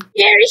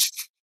scary.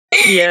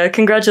 Yeah,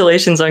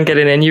 congratulations on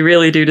getting in. You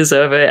really do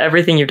deserve it.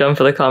 Everything you've done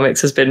for the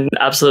comics has been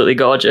absolutely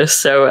gorgeous.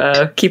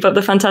 So keep up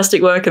the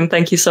fantastic work, and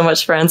thank you so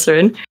much for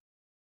answering.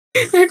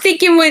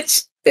 Thank you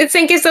much.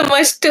 Thank you so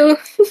much too.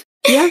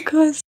 Yeah, of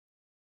course.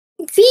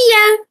 See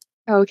ya.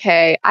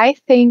 Okay, I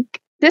think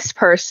this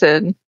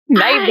person,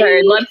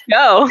 Nightbird, let's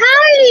go.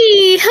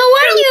 Hi, how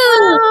are you?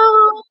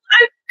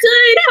 I'm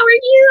good. How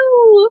are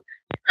you?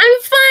 I'm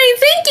fine,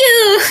 thank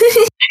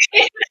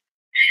you.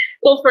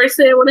 Well,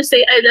 firstly, I want to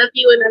say I love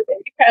you and I'm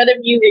very proud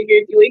of you and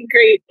you're doing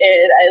great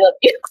and I love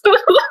you.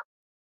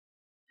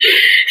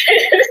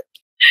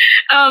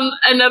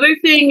 Another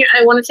thing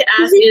I wanted to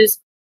ask is,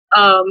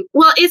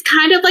 well, it's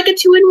kind of like a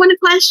 2-in-1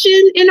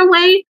 question in a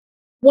way.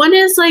 One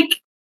is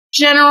like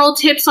general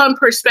tips on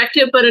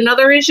perspective, but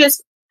another is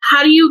just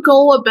how do you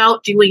go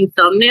about doing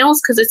thumbnails?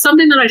 Because it's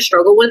something that I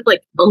struggle with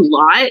like a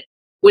lot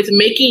with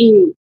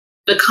making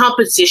the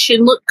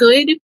composition look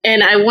good.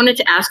 And I wanted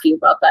to ask you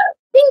about that.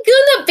 I'm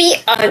gonna be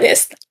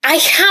honest. I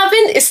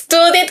haven't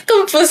studied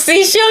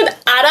composition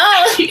at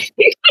all. I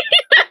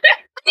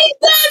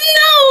don't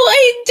know.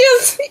 It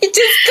just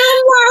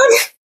comes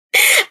out.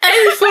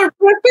 And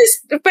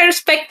for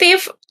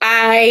perspective,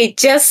 I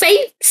just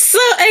say so.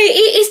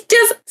 It's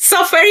just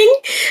suffering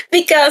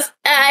because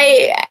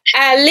a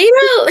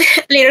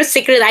little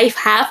secret I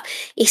have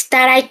is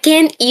that I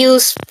can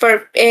use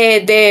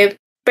the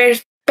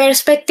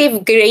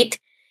perspective grid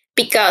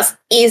because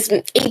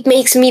it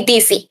makes me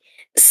dizzy.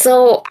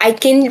 So I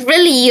can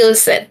really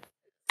use it.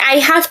 I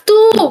have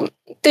to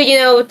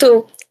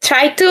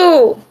try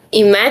to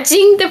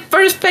imagine the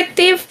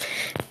perspective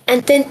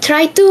and then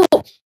try to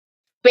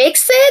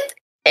fix it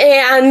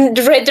and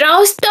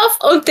redraw stuff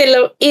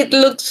until it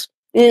looks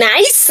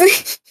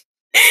nice.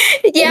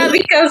 Yeah,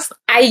 because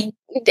I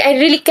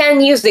really can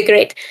use the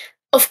grid.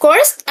 Of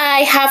course,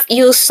 I have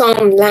used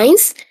some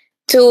lines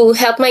to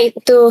help me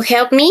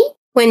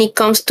when it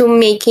comes to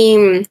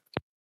making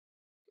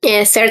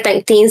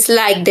certain things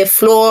like the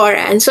floor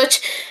and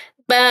such,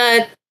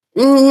 but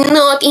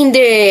not in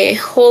the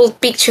whole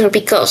picture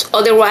because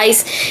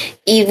otherwise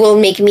it will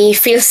make me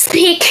feel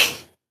sick.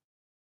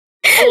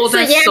 Oh,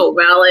 that's so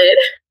valid.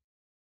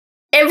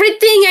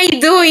 Everything I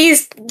do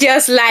is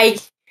just like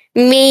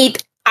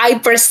made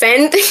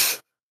I%.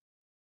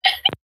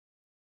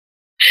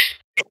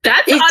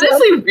 That's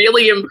honestly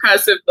really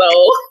impressive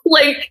though.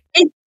 Like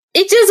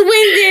it just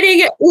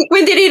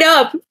when did it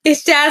up.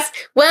 It's just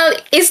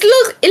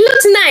it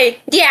looks nice.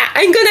 Yeah,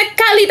 I'm gonna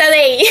call it a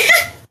day.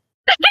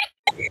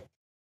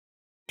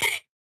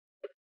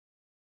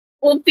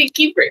 Well, thank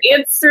you for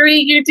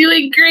answering. You're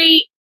doing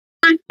great.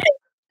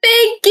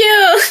 Thank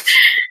you.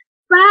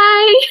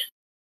 Bye.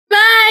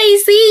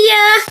 Bye. See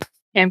ya.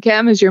 Cam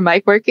Cam, is your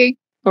mic working?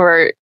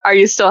 Or are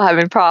you still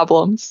having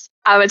problems?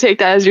 I'm gonna take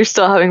that as you're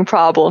still having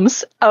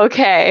problems.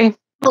 Okay.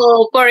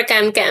 Oh, poor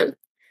Cam Cam.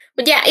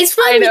 But yeah, it's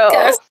fun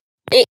because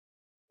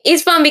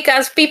it's fun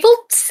because people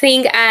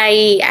think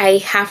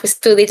I have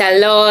studied a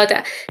lot,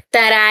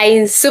 that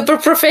I'm super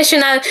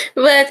professional,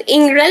 but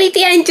in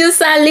reality I'm just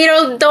a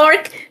little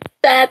dork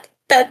that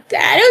I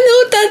don't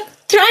know, that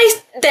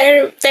tries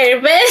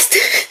their best.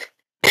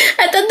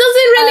 And that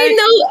doesn't really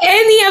know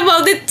any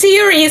about the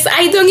theories.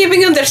 I don't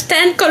even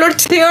understand color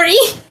theory.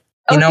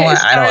 You know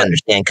what? I don't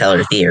understand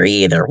color theory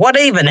either. What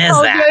even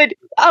is that? Good.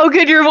 Oh,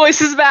 good. Your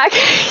voice is back.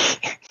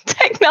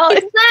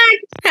 Technology.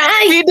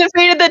 Hi. You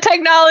defeated the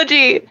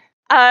technology.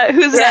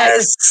 Who's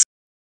next?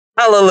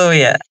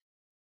 Hallelujah.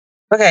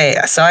 Okay,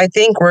 so I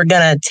think we're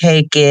gonna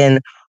take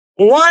in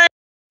one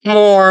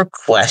more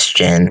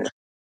question.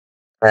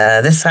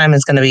 This time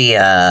it's gonna be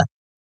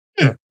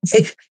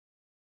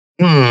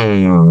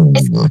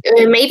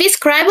maybe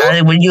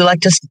Scribble. Would you like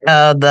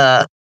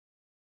to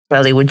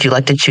Riley, would you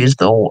like to choose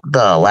the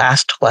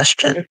last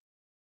question?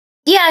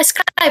 Yeah,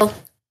 Scribble.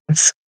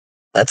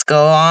 Let's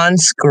go on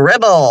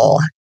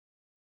Scribble.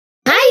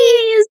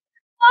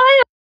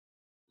 Hi.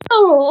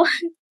 Oh,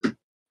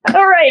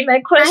 all right. My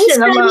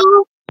question.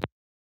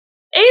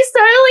 Hey,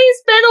 Starly,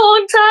 it's been a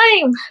long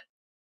time.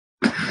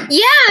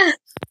 Yeah.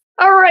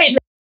 All right.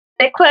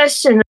 My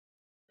question.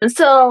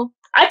 So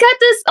I got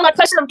this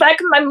question in the back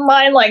of my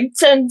mind, like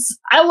since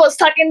I was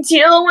talking to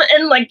you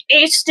in like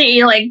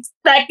HD, like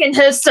back in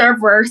his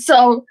server.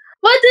 So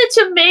what did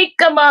you make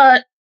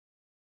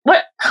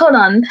what? Hold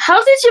on.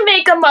 How did you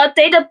make a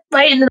data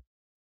byte in the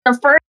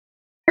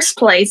first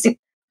place?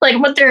 Like,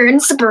 what their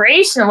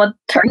inspiration? What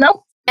her?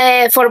 No.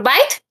 For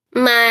Byte,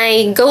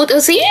 my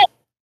go-to. Yeah.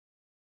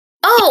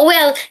 Oh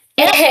well.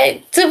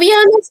 To be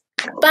honest,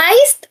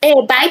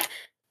 Byte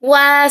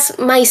was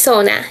my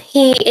Sona.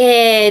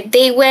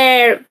 They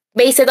were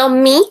based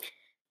on me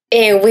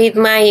with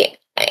my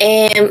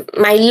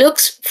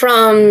looks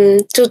from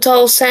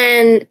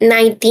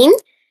 2019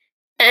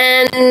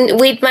 and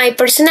with my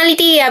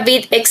personality a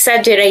bit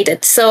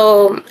exaggerated.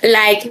 So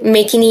like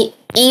making it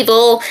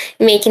evil,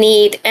 making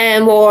it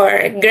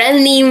more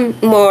grinding,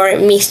 more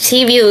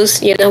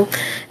mischievous, yeah,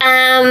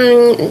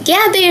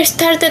 they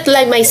started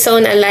like my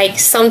son, like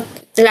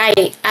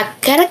a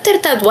character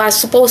that was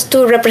supposed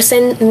to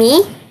represent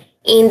me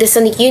in the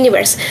Sonic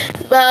universe.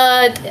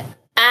 But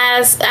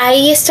as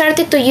I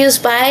started to use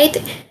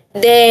Byte,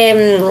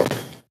 the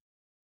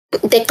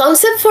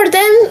concept for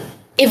them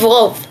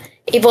evolved.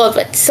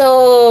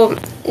 So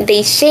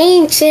they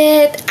changed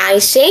it, I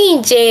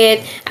changed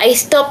it, I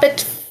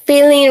stopped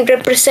feeling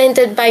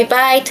represented by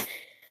Byte,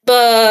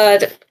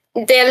 but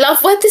the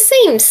love was the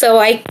same, so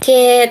I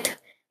kept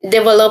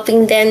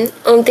developing them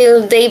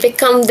until they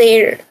become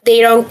their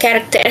own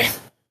character.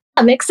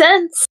 That makes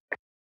sense.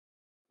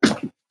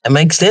 That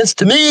makes sense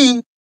to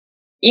me.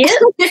 Yeah.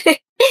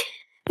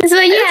 So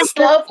yeah, it's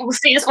love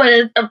sees when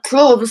it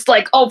improves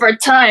like over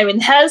time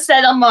and has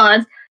that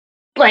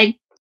like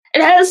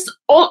it has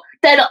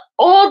that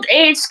old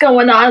age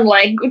going on.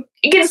 Like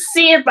you can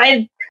see it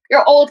by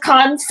your old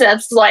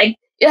concepts. Like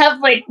you have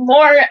like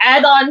more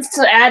add-ons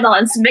to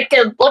add-ons to make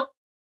it look.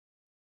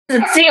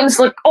 It seems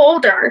look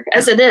older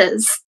as it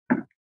is.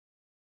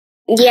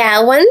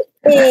 Yeah, one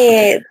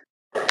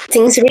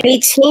things really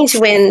change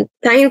when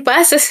time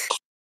passes.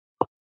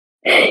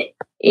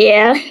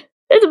 Yeah,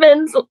 it's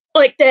been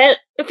like that.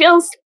 It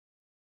feels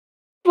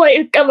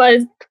like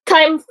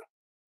time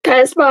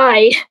passed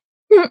by.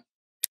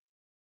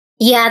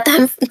 Yeah,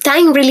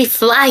 time really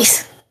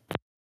flies.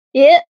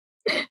 Yeah.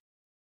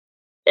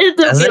 It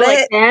does Doesn't feel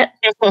like that.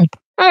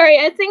 Alright,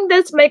 I think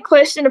that's my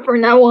question for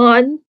now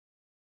on.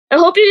 I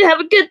hope you have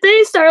a good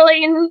day,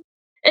 Starling,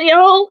 and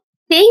y'all.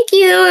 Thank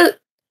you.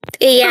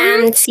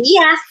 See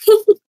ya.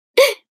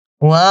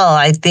 Well,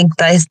 I think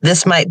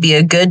this might be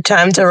a good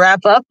time to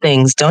wrap up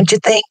things, don't you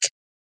think?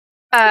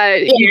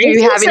 Do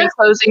you have any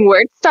closing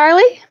words,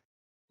 Starly?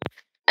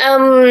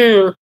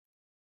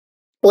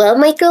 Well,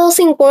 my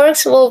closing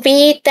words will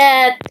be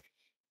that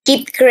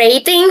keep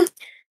creating,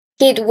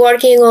 keep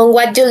working on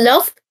what you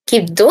love,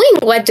 keep doing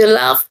what you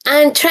love,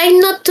 and try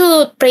not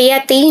to pay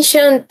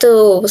attention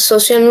to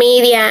social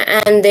media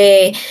and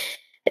the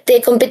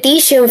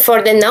competition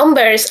for the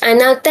numbers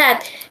and all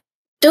that.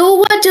 Do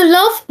what you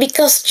love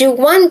because you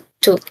want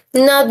to,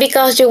 not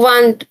because you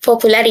want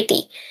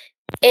popularity.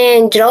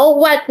 And draw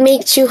what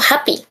makes you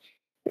happy.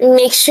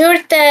 Make sure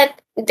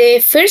that the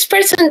first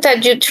person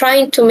that you're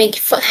trying to make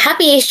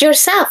happy is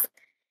yourself.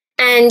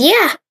 And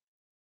yeah,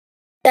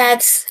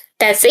 that's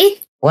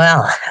it.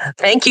 Well,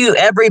 thank you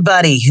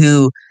everybody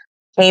who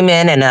came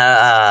in and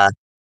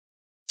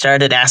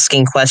started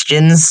asking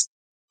questions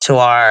to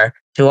our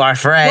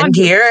friend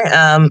here.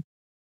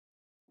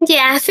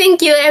 Yeah,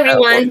 thank you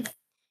everyone.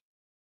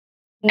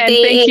 And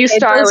thank you,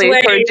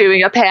 Starly, for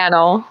doing a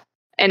panel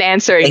and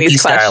answering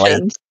these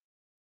questions.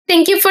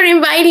 Thank you for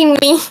inviting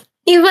me.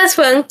 It was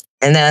fun.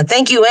 And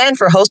thank you, Anne,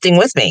 for hosting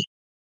with me.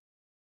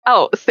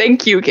 Oh,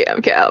 thank you,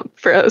 Cam Cam,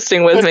 for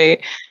hosting with me.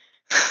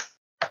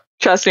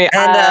 Trust me.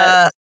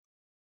 And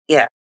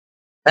yeah,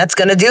 that's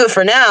going to do it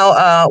for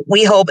now.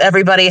 We hope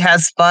everybody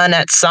has fun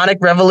at Sonic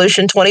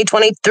Revolution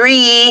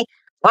 2023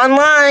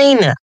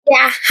 online.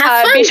 Yeah,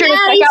 have fun, be sure to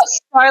check out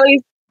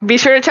Starly's. Be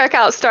sure to check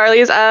out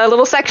Starly's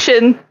little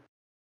section.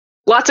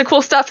 Lots of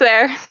cool stuff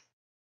there.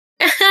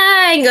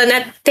 I'm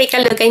gonna take a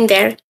look in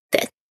there.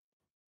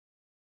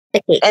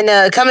 Okay.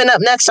 And coming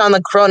up next on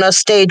the Chrono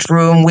Stage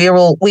Room, we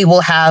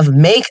will have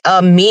Make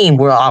a Meme,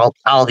 where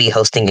I'll be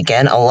hosting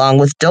again along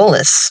with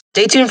Dolius.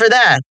 Stay tuned for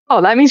that.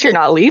 Oh, that means you're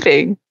not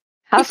leaving.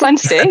 Have fun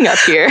staying up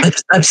here.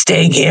 I'm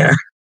staying here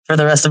for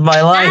the rest of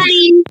my life.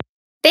 Bye.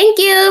 Thank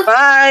you.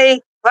 Bye.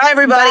 Bye,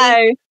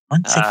 everybody.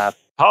 Bye.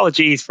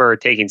 Apologies for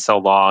taking so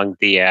long.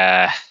 The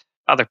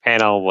other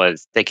panel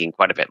was taking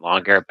quite a bit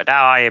longer, but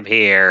now I am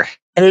here.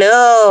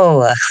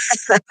 Hello.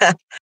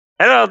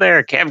 Hello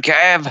there, Cam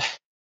Cam.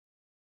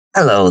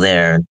 Hello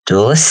there,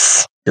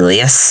 Dolius.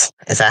 Dolius.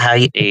 Is that how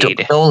you...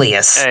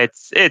 Dolius.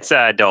 It's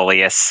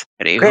Dolius.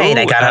 Great,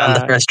 I got it on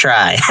the first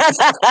try.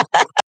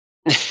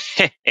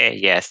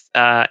 Yes.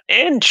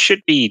 And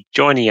should be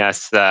joining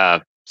us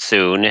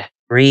soon.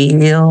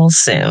 Real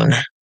soon.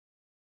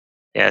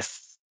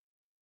 Yes.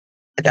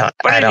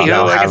 I don't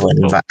know how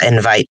to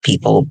invite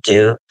people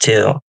to.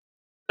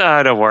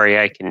 Oh, don't worry,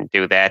 I can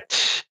do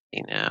that.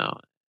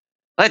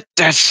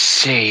 Let's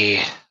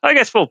see. I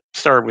guess we'll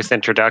start with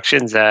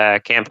introductions.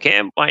 Cam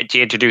Cam, why don't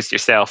you introduce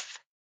yourself?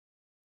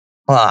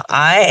 Well,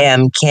 I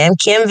am Cam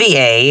Cam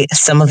VA.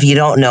 Some of you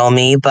don't know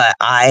me, but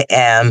I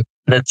am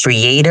the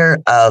creator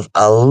of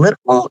a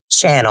little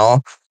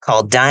channel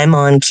called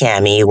Diamond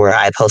Cammy, where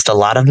I post a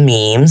lot of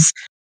memes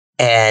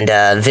and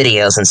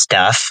videos and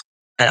stuff,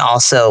 and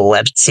also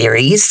web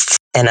series.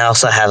 And I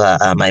also have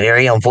my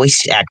very own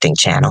voice acting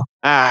channel,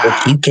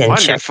 which you can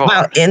check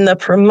out in the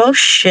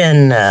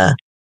promotion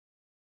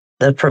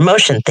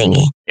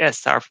thingy.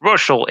 Yes, our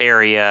promotional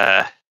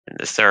area in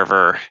the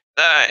server.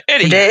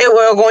 Today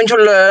we're going to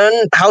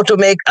learn how to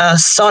make a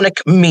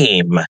Sonic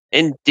meme.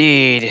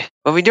 Indeed.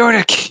 We'll be doing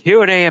a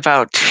Q&A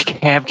about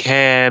Cam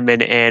Cam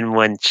and Ann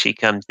when she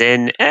comes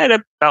in,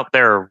 and about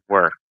their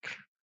work.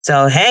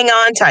 So hang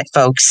on tight,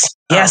 folks.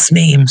 Yes,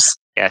 memes.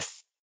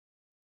 Yes.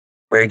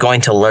 We're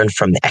going to learn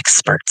from the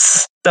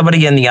experts.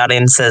 Somebody in the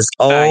audience says,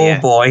 oh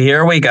boy,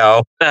 here we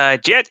go.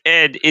 Jehtt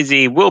and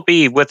Izzy will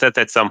be with us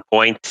at some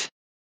point.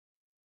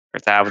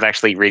 I was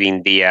actually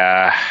reading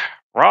the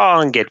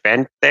wrong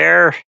event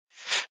there.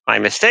 My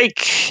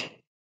mistake.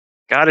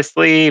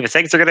 Honestly,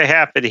 mistakes are going to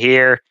happen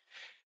here.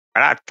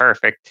 We're not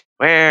perfect.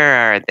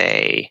 Where are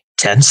they?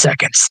 10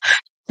 seconds.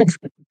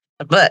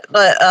 but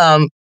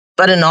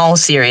in all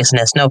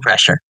seriousness, no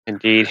pressure.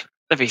 Indeed.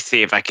 Let me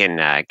see if I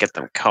can get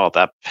them called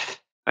up.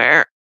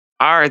 Where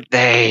are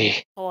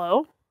they?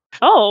 Hello?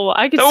 Oh,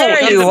 I can see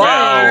there you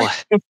are.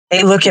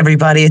 Hey, look,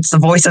 everybody. It's the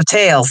voice of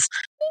Tails.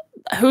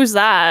 Who's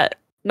that?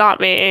 Not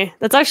me.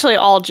 That's actually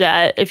all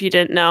Jehtt, if you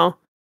didn't know.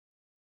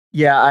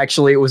 Yeah,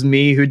 actually, it was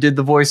me who did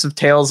the voice of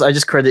Tails. I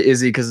just credit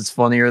Izzy because it's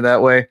funnier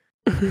that way.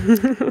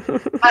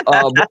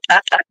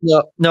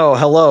 No,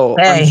 hello.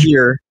 Hey. I'm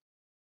here.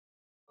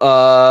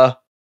 I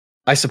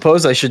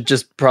suppose I should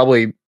just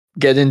probably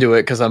get into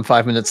it because I'm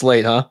 5 minutes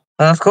late, huh?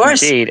 Of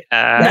course. Indeed. No,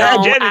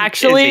 Jehtt and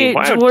actually, Izzy,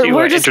 why don't you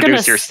we're just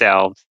introduce gonna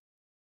yourselves?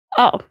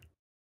 Oh.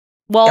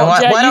 Well,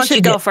 why Jehtt, you don't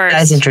should go first.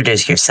 guys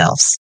introduce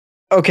yourselves?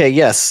 Okay,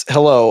 yes.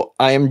 Hello,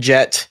 I am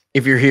Jehtt.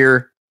 If you're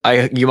here,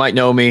 you might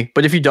know me,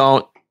 but if you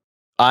don't,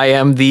 I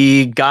am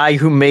the guy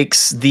who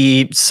makes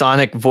the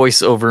Sonic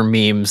voiceover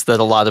memes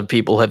that a lot of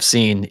people have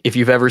seen. If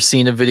you've ever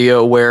seen a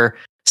video where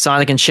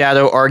Sonic and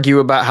Shadow argue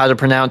about how to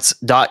pronounce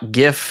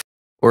 .gif,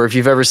 or if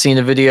you've ever seen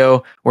a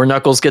video where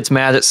Knuckles gets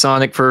mad at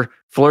Sonic for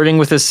flirting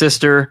with his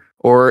sister,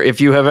 or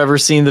if you have ever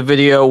seen the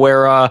video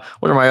where,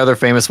 what are my other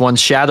famous ones?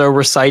 Shadow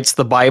recites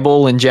the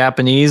Bible in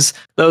Japanese.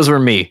 Those were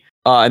me.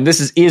 And this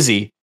is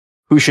Izzy,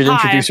 who should Hi.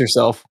 introduce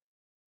herself.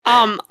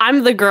 I'm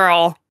the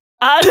girl.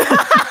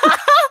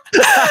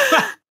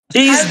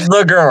 She's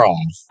the girl.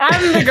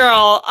 I'm the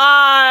girl.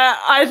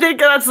 I think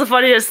that's the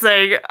funniest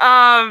thing.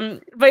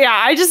 But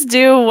yeah, I just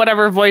do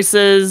whatever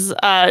voices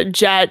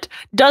Jehtt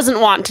doesn't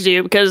want to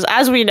do because,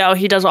 as we know,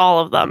 he does all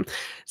of them.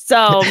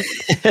 So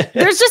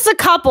there's just a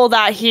couple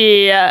that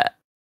he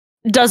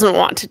doesn't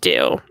want to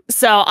do.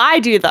 So I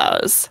do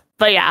those.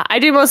 But yeah, I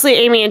do mostly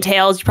Amy and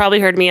Tails. You probably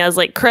heard me as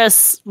like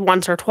Chris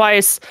once or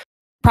twice,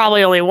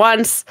 probably only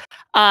once,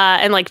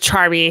 and like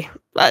Charmy.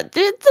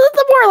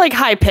 The more like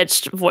high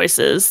pitched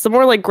voices, the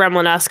more like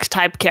Gremlin-esque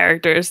type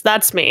characters.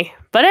 That's me.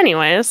 But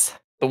anyways,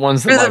 the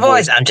ones that the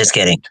voice. I'm just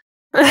kidding.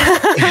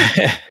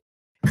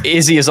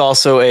 Izzy is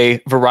also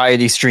a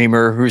variety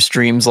streamer who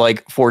streams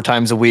like 4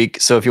 times a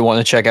week. So if you want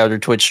to check out her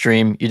Twitch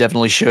stream, you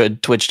definitely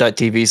should.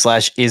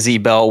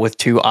 Twitch.tv/IzzyBell with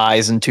 2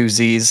 I's and 2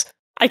 Z's.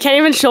 I can't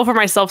even chill for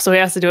myself, so he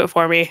has to do it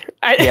for me.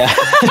 Yeah.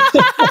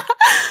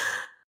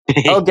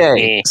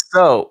 Okay,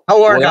 so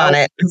I'll work on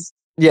it.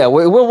 Yeah,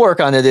 we'll work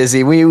on it, Izzy.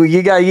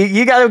 You got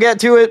to get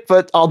to it,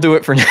 but I'll do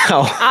it for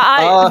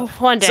now.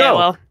 One day I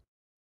will.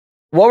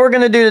 What we're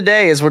going to do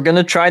today is we're going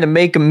to try to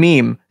make a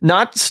meme,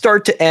 not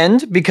start to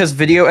end, because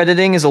video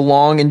editing is a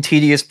long and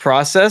tedious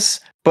process,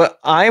 but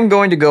I'm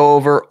going to go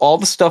over all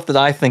the stuff that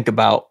I think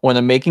about when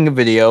I'm making a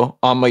video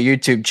on my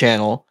YouTube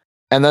channel,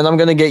 and then I'm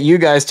going to get you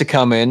guys to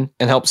come in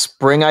and help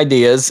spring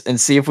ideas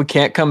and see if we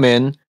can't come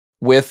in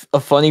with a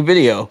funny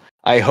video.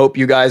 I hope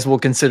you guys will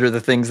consider the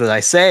things that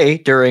I say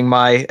during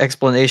my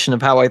explanation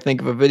of how I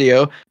think of a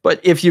video, but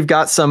if you've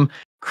got some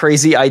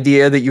crazy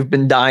idea that you've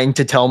been dying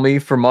to tell me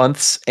for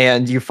months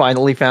and you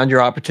finally found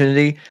your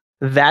opportunity,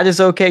 that is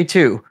okay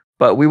too.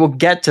 But we will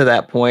get to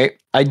that point.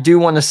 I do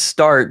want to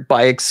start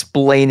by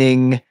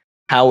explaining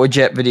how a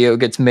Jehtt video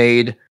gets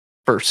made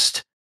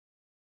first.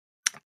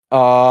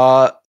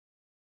 So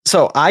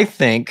I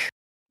think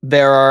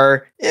there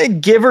are,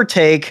 give or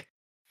take,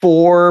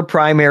 4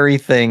 primary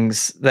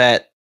things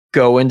that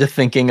go into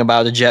thinking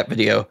about a Jehtt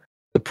video.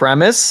 The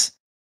premise,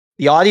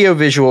 the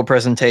audio-visual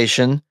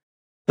presentation,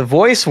 the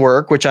voice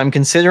work, which I'm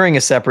considering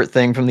a separate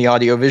thing from the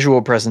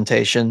audio-visual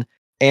presentation,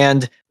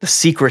 and the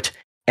secret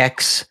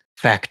X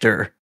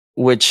factor,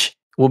 which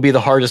will be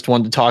the hardest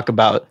one to talk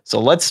about. So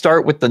let's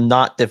start with the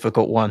not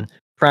difficult one,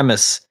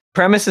 premise.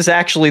 Premise is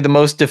actually the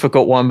most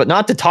difficult one, but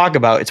not to talk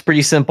about. It's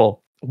pretty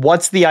simple.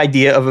 What's the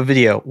idea of a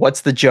video?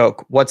 What's the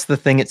joke? What's the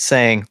thing it's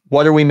saying?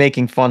 What are we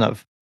making fun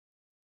of?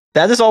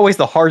 That is always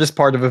the hardest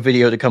part of a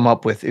video to come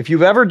up with. If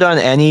you've ever done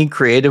any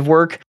creative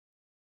work,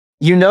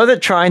 you know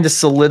that trying to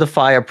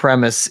solidify a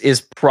premise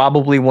is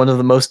probably one of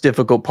the most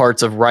difficult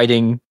parts of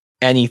writing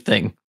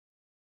anything.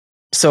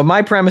 So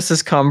my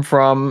premises come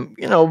from,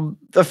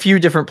 a few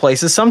different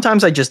places.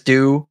 Sometimes I just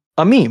do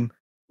a meme.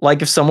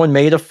 Like if someone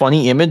made a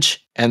funny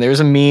image and there's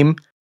a meme,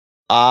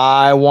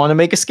 I want to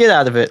make a skit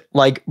out of it.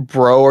 Like,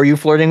 bro, are you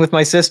flirting with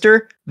my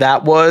sister?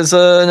 That was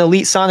an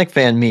Elite Sonic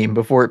fan meme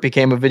before it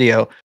became a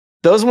video.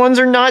 Those ones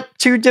are not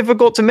too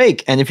difficult to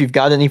make. And if you've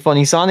got any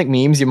funny Sonic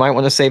memes, you might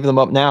want to save them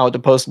up now to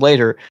post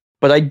later.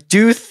 But I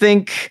do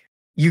think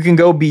you can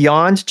go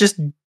beyond just,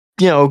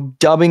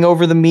 dubbing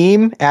over the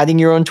meme, adding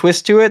your own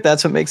twist to it.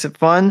 That's what makes it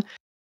fun.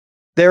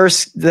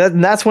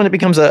 That's when it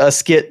becomes a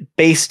skit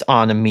based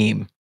on a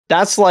meme.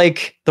 That's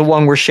like the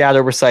one where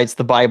Shadow recites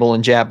the Bible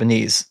in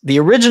Japanese. The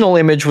original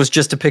image was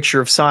just a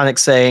picture of Sonic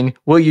saying,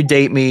 "Will you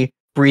date me?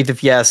 Breathe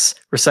if yes.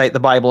 Recite the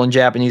Bible in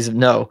Japanese if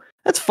no."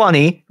 That's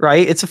funny,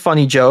 right? It's a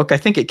funny joke. I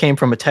think it came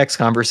from a text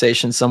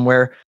conversation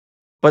somewhere.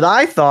 But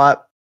I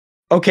thought,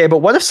 okay, but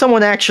what if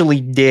someone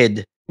actually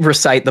did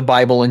recite the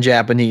Bible in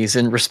Japanese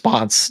in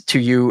response to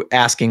you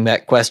asking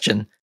that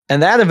question?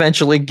 And that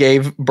eventually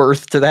gave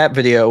birth to that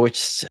video,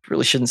 which I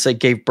really shouldn't say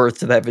gave birth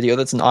to that video.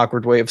 That's an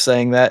awkward way of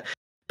saying that.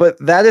 But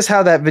that is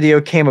how that video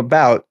came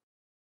about.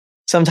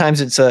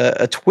 Sometimes it's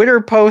a Twitter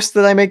post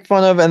that I make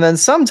fun of, and then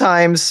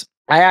sometimes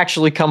I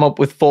actually come up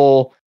with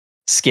full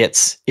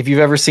skits. If you've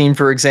ever seen,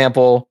 for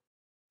example,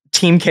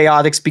 Team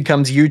Chaotix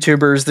becomes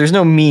YouTubers, there's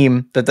no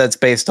meme that's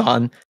based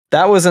on.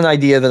 That was an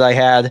idea that I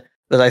had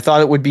that I thought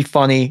it would be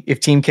funny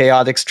if Team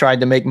Chaotix tried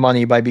to make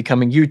money by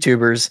becoming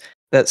YouTubers.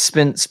 That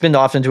spinned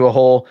off into a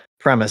whole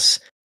premise.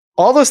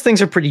 All those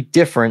things are pretty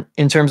different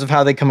in terms of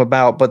how they come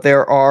about, but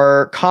there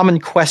are common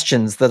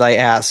questions that I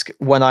ask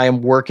when I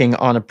am working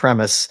on a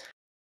premise.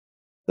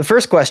 The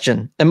first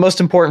question, and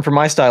most important for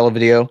my style of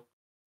video,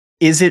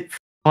 is it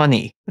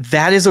funny?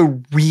 That is a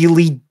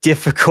really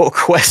difficult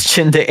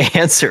question to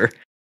answer.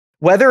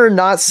 Whether or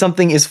not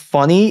something is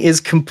funny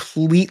is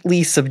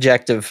completely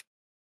subjective.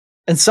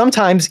 And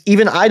sometimes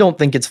even I don't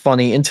think it's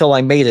funny until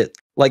I made it.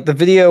 Like the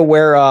video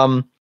where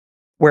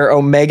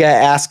Omega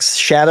asks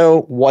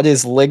Shadow, "What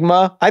is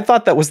Ligma?" I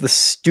thought that was the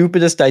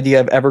stupidest idea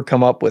I've ever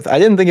come up with. I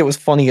didn't think it was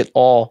funny at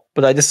all,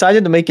 but I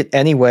decided to make it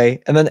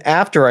anyway. And then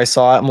after I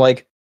saw it, I'm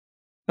like,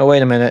 oh,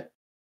 wait a minute.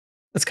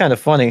 That's kind of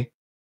funny.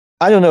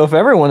 I don't know if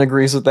everyone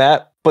agrees with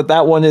that, but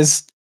that one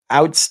is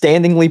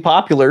outstandingly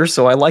popular,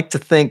 so I like to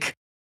think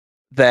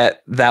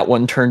that that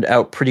one turned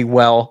out pretty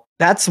well.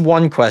 That's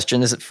one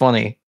question. Is it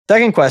funny?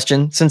 Second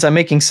question, since I'm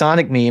making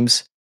Sonic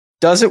memes,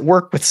 does it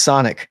work with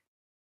Sonic?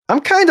 I'm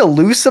kind of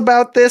loose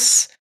about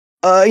this.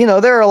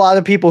 There are a lot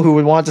of people who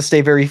would want to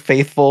stay very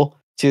faithful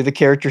to the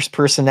characters'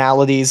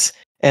 personalities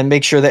and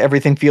make sure that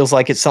everything feels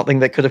like it's something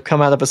that could have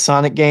come out of a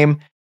Sonic game.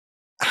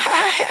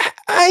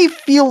 I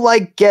feel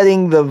like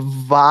getting the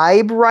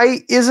vibe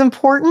right is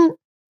important.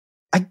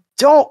 I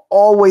don't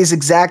always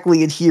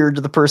exactly adhere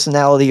to the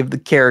personality of the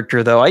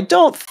character, though. I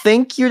don't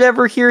think you'd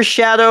ever hear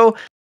Shadow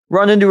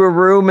run into a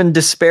room and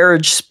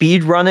disparage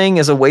speedrunning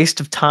as a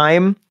waste of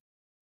time.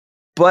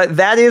 But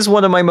that is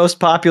one of my most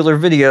popular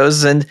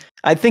videos, and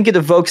I think it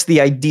evokes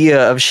the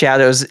idea of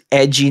Shadow's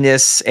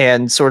edginess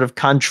and sort of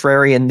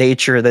contrarian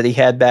nature that he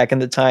had back in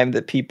the time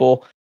that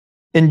people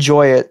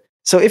enjoy it.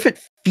 So if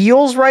it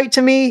feels right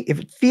to me, if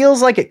it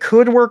feels like it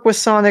could work with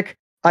Sonic,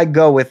 I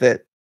go with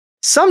it.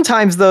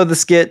 Sometimes, though, the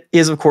skit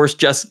is, of course,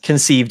 just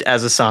conceived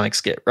as a Sonic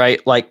skit,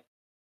 right? Like,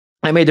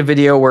 I made a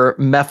video where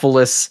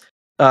Mephiles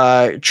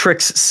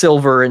tricks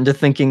Silver into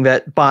thinking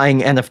that buying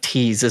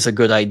NFTs is a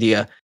good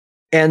idea.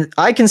 And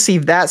I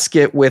conceived that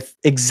skit with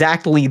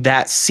exactly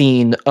that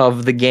scene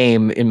of the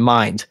game in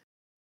mind.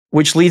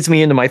 Which leads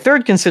me into my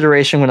third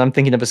consideration when I'm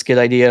thinking of a skit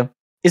idea.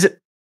 Is it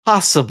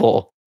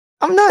possible?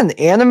 I'm not an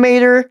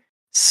animator,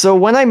 so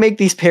when I make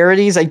these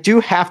parodies, I do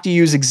have to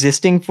use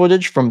existing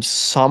footage from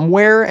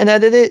somewhere and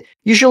edit it.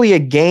 Usually a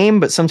game,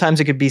 but sometimes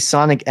it could be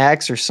Sonic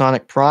X or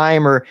Sonic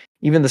Prime or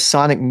even the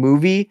Sonic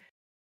movie.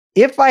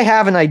 If I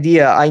have an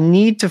idea, I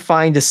need to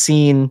find a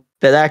scene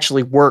that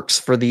actually works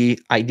for the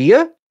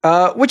idea.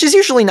 Which is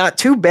usually not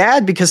too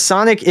bad because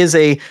Sonic is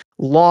a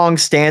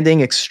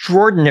long-standing,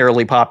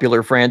 extraordinarily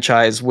popular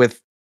franchise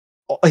with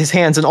his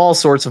hands in all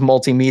sorts of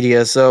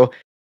multimedia. So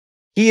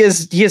he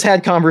has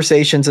had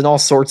conversations in all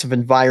sorts of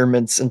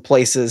environments and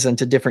places and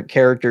to different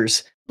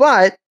characters.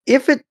 But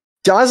if it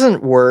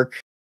doesn't work,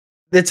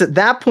 it's at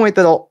that point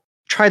that I'll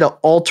try to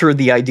alter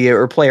the idea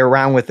or play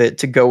around with it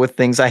to go with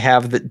things I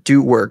have that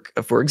do work.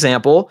 For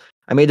example,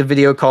 I made a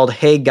video called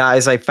 "Hey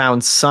Guys, I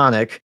Found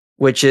Sonic,"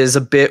 which is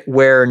a bit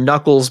where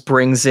Knuckles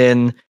brings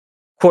in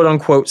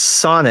quote-unquote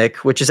Sonic,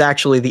 which is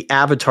actually the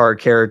Avatar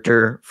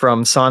character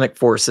from Sonic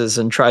Forces,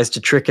 and tries to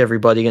trick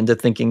everybody into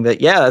thinking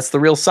that, yeah, that's the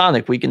real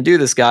Sonic. We can do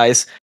this,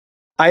 guys.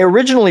 I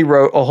originally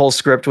wrote a whole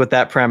script with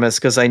that premise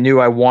because I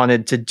knew I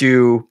wanted to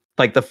do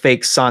like the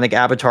fake Sonic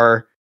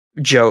Avatar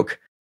joke.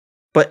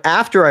 But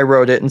after I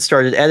wrote it and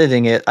started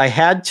editing it, I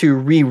had to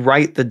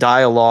rewrite the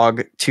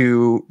dialogue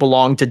to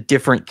belong to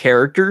different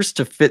characters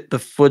to fit the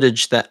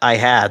footage that I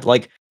had.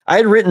 Like, I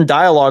had written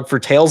dialogue for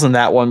Tails in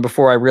that one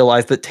before I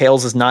realized that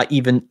Tails is not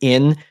even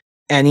in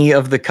any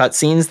of the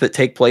cutscenes that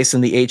take place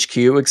in the HQ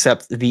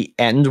except the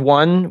end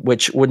one,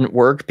 which wouldn't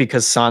work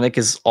because Sonic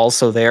is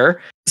also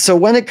there. So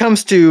when it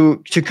comes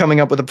to coming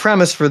up with a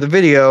premise for the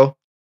video,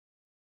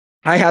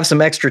 I have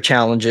some extra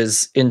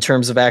challenges in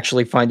terms of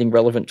actually finding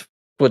relevant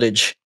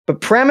footage.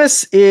 But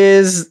premise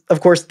is,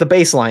 of course, the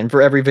baseline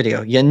for every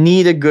video. You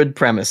need a good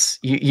premise.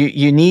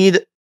 You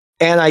need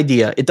an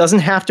idea. It doesn't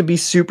have to be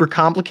super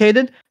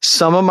complicated.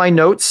 Some of my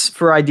notes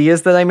for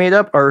ideas that I made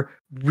up are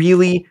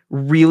really,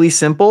 really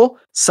simple.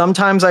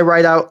 Sometimes I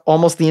write out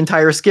almost the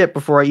entire skit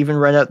before I even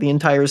write out the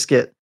entire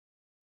skit.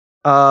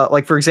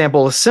 Like, for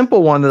example, a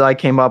simple one that I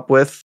came up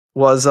with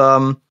was,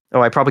 oh,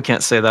 I probably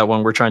can't say that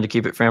one. We're trying to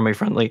keep it family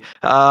friendly.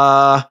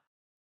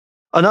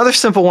 Another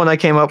simple one I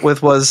came up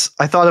with was,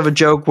 I thought of a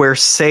joke where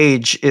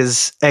Sage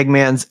is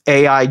Eggman's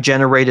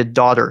AI-generated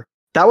daughter.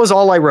 That was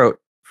all I wrote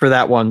for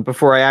that one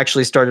before I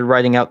actually started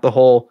writing out the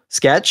whole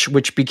sketch,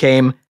 which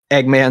became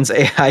Eggman's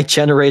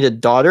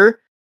AI-generated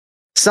daughter.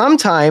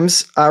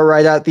 Sometimes I'll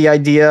write out the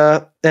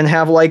idea and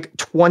have like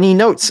 20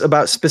 notes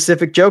about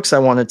specific jokes I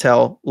want to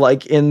tell,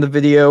 like in the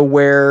video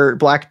where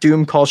Black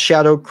Doom calls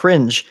Shadow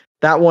cringe.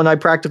 That one I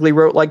practically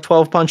wrote like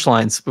 12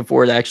 punchlines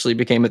before it actually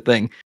became a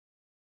thing.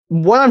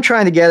 What I'm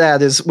trying to get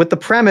at is, with the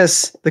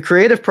premise, the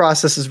creative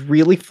process is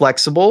really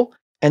flexible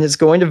and it's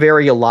going to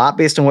vary a lot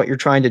based on what you're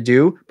trying to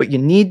do, but you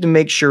need to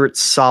make sure it's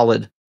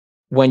solid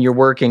when you're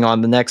working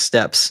on the next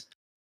steps.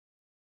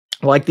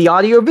 Like the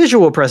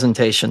audio-visual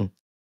presentation.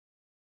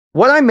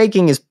 What I'm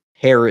making is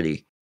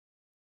parody.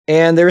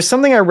 And there's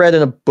something I read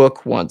in a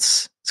book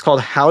once. It's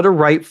called How to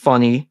Write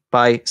Funny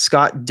by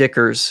Scott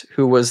Dickers,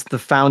 who was the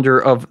founder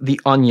of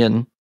The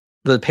Onion,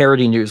 the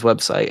parody news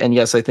website. And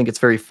yes, I think it's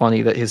very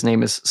funny that his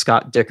name is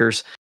Scott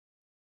Dickers.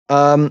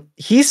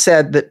 He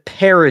said that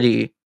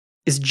parody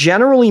is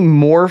generally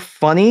more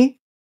funny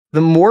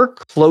the more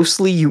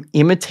closely you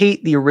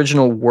imitate the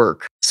original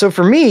work. So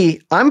for me,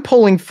 I'm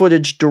pulling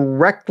footage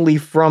directly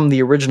from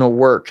the original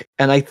work.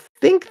 And I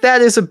think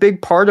that is a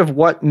big part of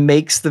what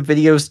makes the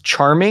videos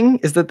charming,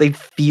 is that they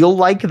feel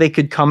like they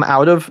could come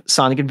out of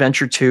Sonic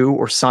Adventure 2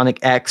 or Sonic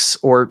X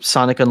or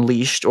Sonic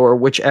Unleashed or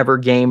whichever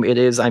game it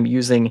is I'm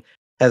using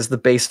as the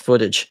base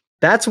footage.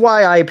 That's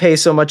why I pay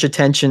so much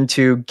attention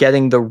to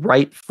getting the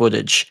right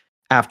footage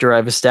after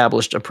I've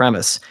established a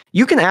premise.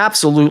 You can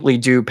absolutely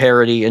do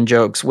parody and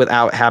jokes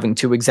without having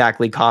to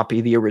exactly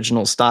copy the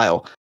original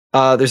style.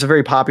 There's a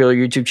very popular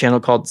YouTube channel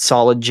called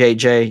Solid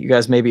JJ. You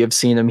guys maybe have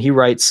seen him. He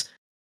writes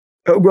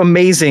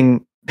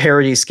amazing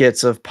parody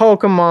skits of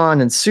Pokemon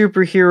and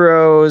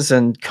superheroes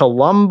and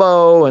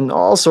Columbo and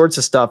all sorts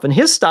of stuff. And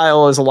his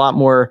style is a lot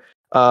more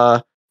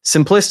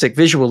simplistic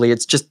visually.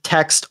 It's just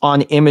text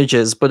on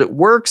images, but it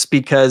works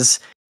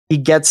because he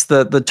gets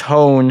the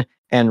tone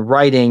and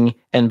writing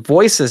and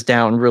voices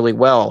down really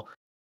well.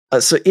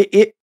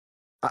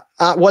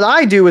 What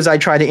I do is I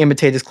try to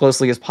imitate as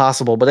closely as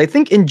possible, but I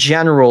think in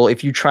general,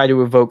 if you try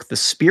to evoke the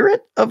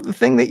spirit of the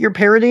thing that you're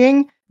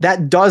parodying,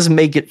 that does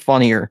make it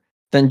funnier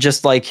than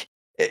just like,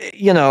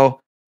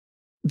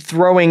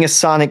 throwing a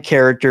Sonic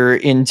character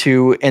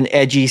into an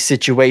edgy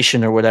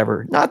situation or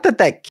whatever. Not that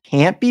that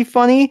can't be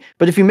funny,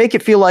 but if you make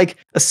it feel like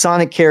a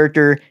Sonic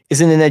character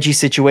is in an edgy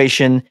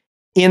situation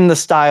in the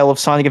style of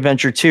Sonic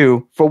Adventure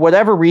 2, for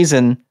whatever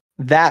reason,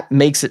 that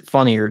makes it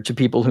funnier to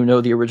people who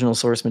know the original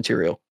source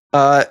material.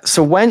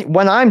 So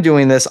when I'm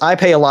doing this, I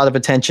pay a lot of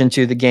attention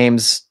to the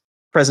game's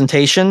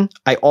presentation.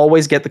 I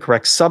always get the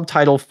correct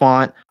subtitle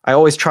font. I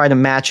always try to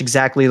match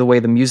exactly the way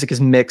the music is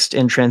mixed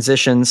in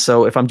transitions.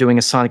 So if I'm doing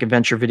a Sonic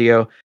Adventure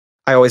video,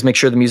 I always make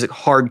sure the music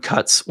hard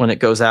cuts when it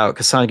goes out,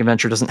 because Sonic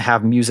Adventure doesn't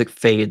have music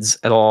fades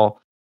at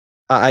all.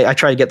 I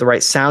try to get the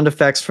right sound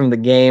effects from the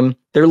game.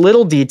 They're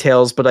little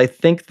details, but I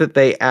think that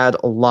they add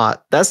a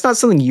lot. That's not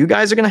something you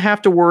guys are going to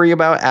have to worry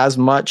about as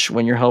much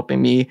when you're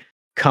helping me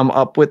come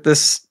up with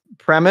this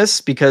premise,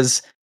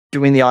 because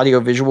doing the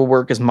audio-visual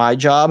work is my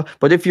job.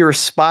 But if you're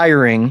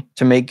aspiring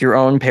to make your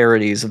own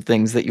parodies of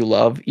things that you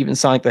love, even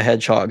Sonic the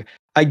Hedgehog,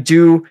 I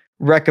do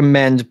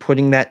recommend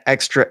putting that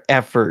extra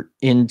effort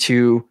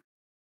into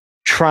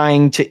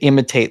trying to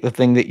imitate the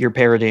thing that you're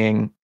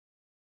parodying,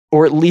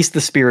 or at least the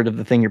spirit of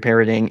the thing you're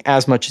parodying,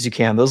 as much as you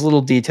can. Those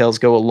little details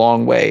go a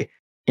long way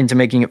into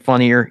making it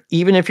funnier,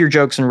 even if your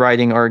jokes and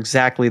writing are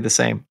exactly the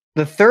same.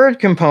 The third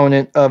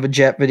component of a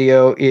Jehtt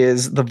video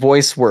is the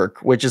voice work,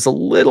 which is a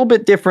little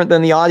bit different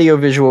than the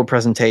audio-visual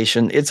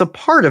presentation. It's a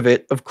part of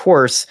it, of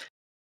course,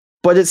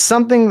 but it's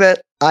something that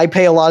I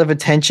pay a lot of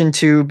attention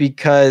to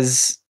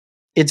because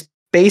it's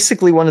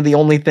basically one of the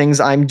only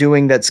things I'm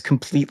doing that's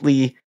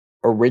completely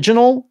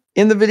original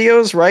in the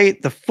videos,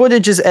 right? The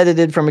footage is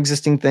edited from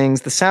existing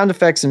things. The sound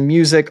effects and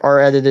music are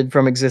edited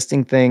from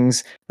existing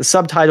things. The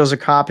subtitles are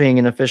copying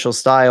an official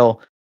style.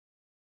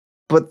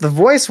 But the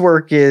voice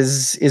work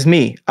is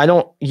me. I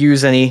don't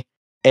use any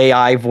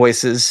AI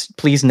voices.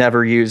 Please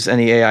never use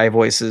any AI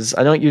voices.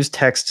 I don't use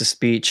text to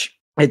speech.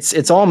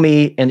 It's all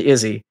me and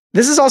Izzy.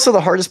 This is also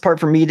the hardest part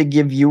for me to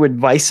give you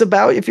advice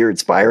about if you're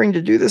aspiring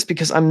to do this,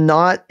 because I'm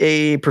not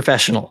a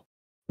professional.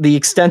 The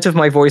extent of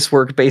my voice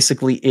work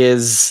basically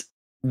is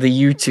the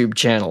YouTube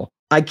channel.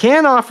 I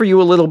can offer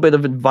you a little bit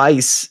of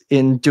advice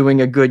in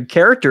doing a good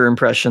character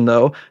impression,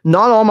 though.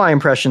 Not all my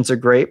impressions are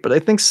great, but I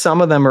think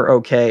some of them are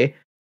okay.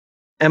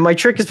 And my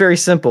trick is very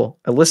simple.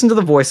 I listen to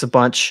the voice a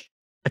bunch.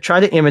 I try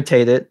to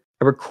imitate it.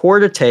 I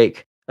record a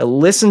take. I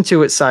listen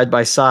to it side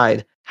by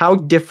side. How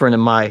different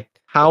am I?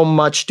 How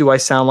much do I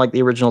sound like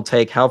the original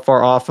take? How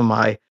far off am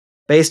I?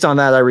 Based on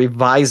that, I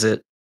revise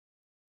it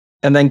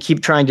and then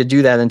keep trying to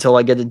do that until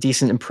I get a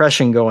decent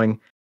impression going.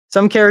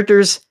 Some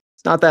characters,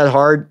 it's not that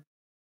hard.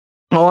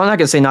 Well, I'm not going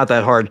to say not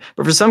that hard,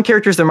 but for some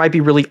characters, there might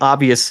be really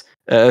obvious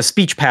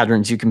speech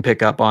patterns you can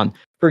pick up on.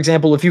 For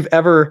example, if you've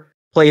ever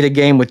played a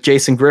game with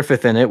Jason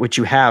Griffith in it, which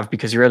you have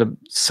because you're at a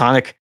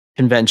Sonic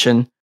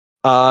convention,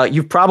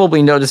 you've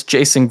probably noticed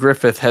Jason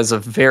Griffith has a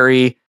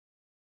very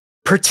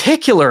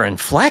particular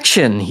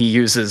inflection he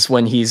uses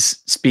when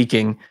he's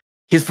speaking.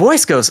 His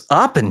voice goes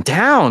up and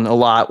down a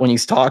lot when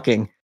he's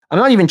talking. I'm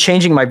not even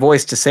changing my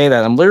voice to say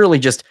that. I'm literally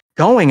just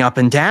going up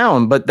and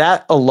down, but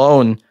that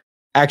alone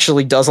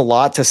actually does a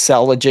lot to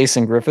sell a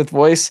Jason Griffith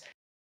voice.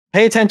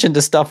 Pay attention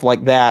to stuff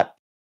like that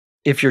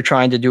if you're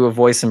trying to do a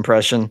voice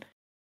impression.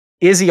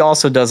 Izzy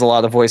also does a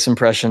lot of voice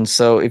impressions,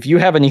 so if you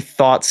have any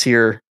thoughts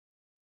here,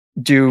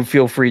 do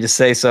feel free to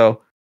say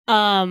so.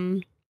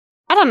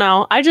 I don't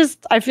know.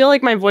 I feel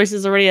like my voice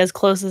is already as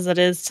close as it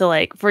is to,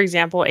 like, for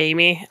example,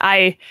 Amy.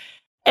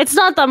 It's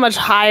not that much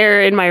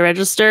higher in my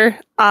register.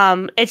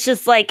 It's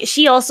just like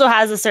she also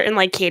has a certain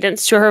like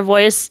cadence to her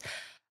voice.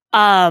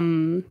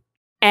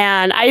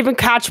 And I even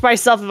catch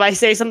myself if I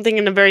say something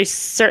in a very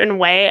certain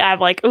way. I'm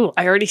like, ooh,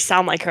 I already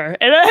sound like her.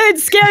 And it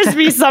scares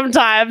me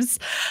sometimes.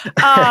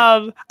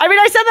 I mean,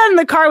 I said that in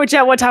the car with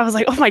Jett one time. I was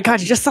like, oh my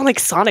God, you just sound like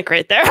Sonic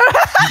right there.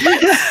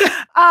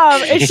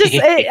 It's just,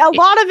 a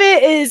lot of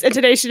it is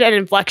intonation and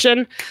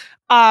inflection.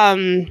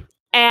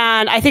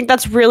 And I think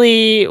that's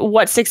really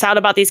what sticks out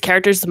about these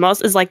characters the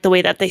most is like the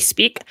way that they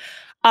speak.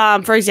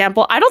 For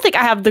example, I don't think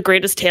I have the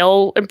greatest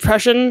tail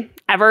impression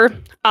ever.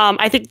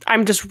 I think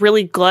I'm just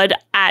really good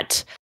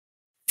at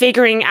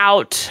figuring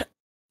out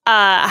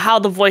how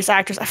the voice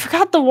actors, I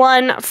forgot the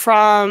one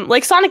from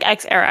like Sonic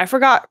X era. I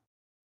forgot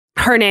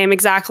her name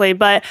exactly,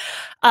 but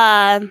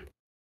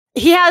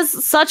he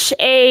has such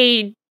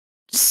a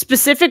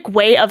specific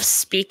way of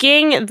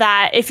speaking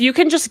that if you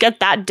can just get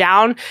that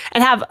down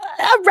and have a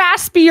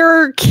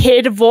raspier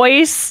kid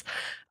voice,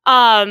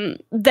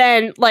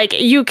 then like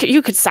you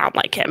could sound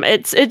like him.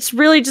 It's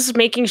really just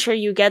making sure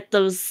you get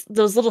those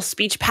little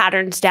speech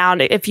patterns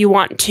down if you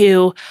want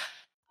to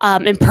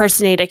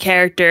impersonate a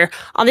character.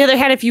 On the other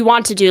hand, if you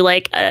want to do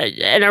like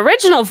an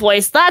original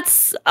voice,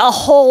 that's a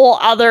whole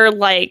other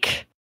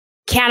like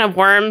can of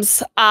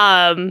worms.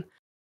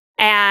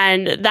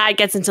 And that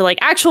gets into like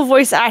actual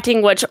voice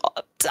acting, which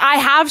I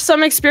have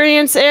some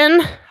experience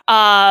in,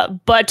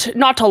 but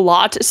not a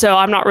lot. So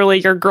I'm not really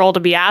your girl to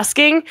be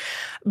asking.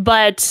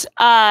 But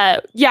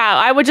yeah,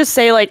 I would just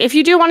say like if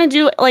you do want to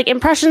do like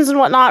impressions and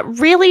whatnot,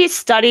 really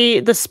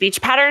study the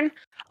speech pattern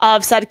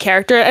of said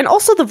character and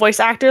also the voice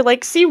actor,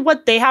 like see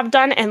what they have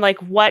done and like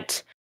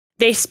what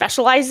they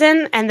specialize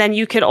in. And then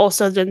you could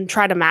also then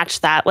try to match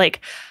that. Like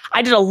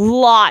I did a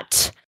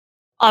lot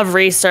of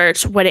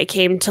research when it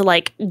came to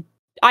like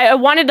I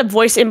wanted a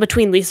voice in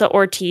between Lisa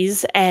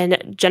Ortiz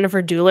and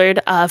Jennifer Doolard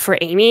for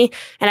Amy.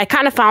 And I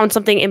kind of found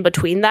something in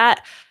between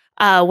that,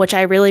 which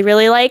I really,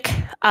 really like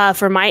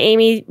for my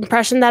Amy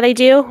impression that I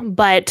do.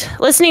 But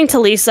listening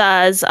to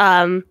Lisa's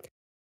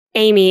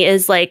Amy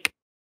is like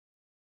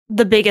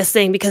the biggest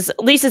thing because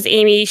Lisa's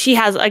Amy, she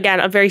has, again,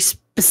 a very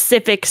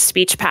specific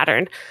speech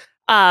pattern.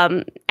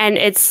 And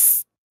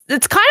it's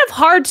kind of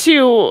hard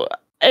to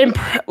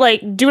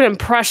do an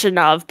impression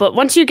of. But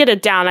once you get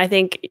it down, I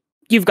think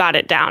you've got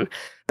it down.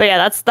 But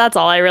yeah, that's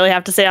all I really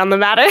have to say on the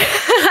matter.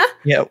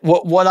 Yeah,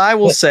 what I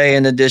will say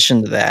in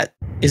addition to that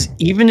is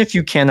even if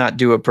you cannot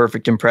do a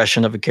perfect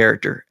impression of a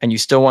character and you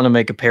still want to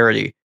make a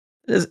parody,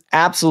 it is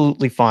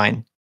absolutely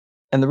fine.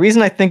 And the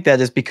reason I think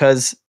that is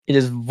because it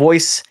is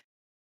voice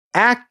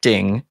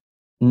acting,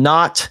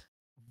 not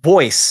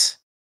voice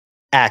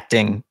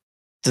acting.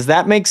 Does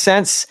that make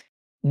sense?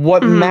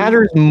 What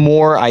matters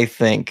more, I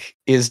think,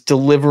 is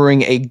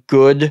delivering a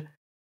good,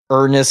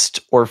 earnest,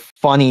 or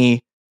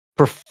funny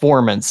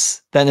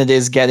performance than it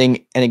is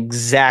getting an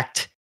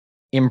exact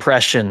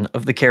impression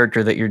of the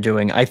character that you're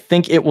doing. I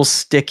think it will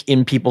stick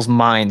in people's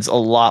minds a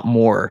lot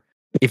more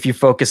if you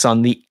focus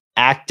on the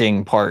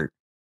acting part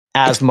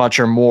as much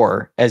or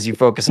more as you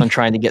focus on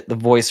trying to get the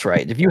voice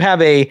right. If you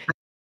have an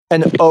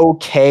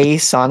okay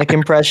Sonic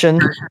impression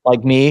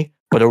like me,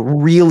 but a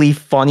really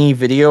funny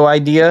video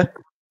idea,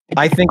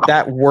 I think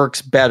that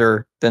works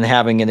better than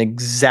having an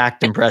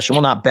exact impression.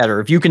 Well, not better.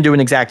 If you can do an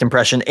exact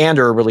impression and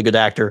are a really good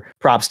actor,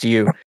 props to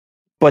you.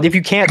 But if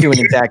you can't do an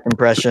exact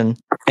impression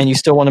and you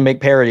still want to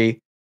make parody,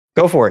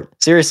 go for it.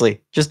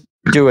 Seriously, just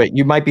do it.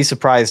 You might be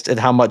surprised at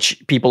how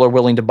much people are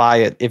willing to buy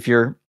it if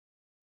you're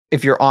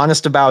if you're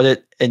honest about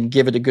it and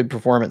give it a good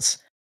performance.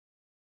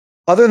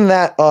 Other than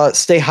that,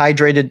 stay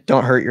hydrated.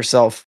 Don't hurt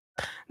yourself.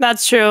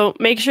 That's true.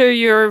 Make sure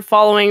you're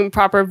following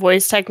proper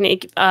voice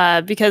technique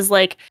because,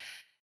 like,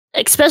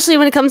 especially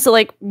when it comes to,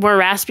 like, more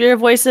raspier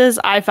voices,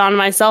 I found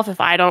myself,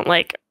 if I don't,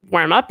 like,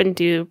 warm up and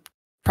do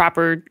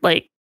proper,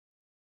 like,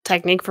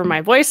 technique for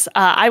my voice,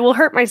 I will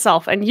hurt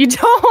myself, and you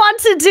don't want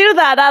to do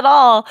that at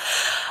all.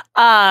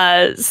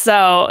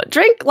 So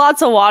drink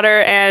lots of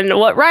water, and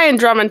what Ryan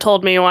Drummond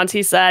told me once,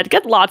 he said,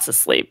 get lots of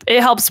sleep. It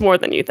helps more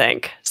than you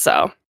think.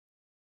 So.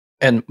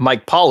 And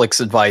Mike Pollock's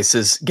advice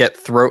is get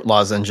throat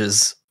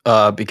lozenges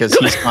because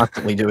he's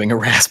constantly doing a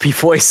raspy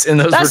voice in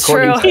those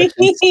recording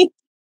sessions.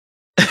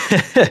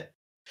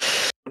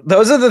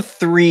 Those are the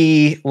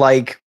three,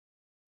 like,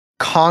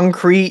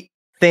 concrete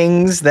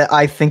things that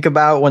I think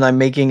about when I'm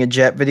making a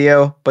Jehtt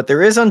video, but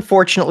there is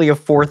unfortunately a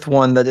fourth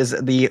one that is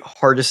the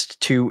hardest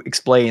to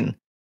explain.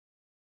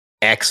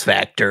 X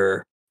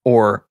factor,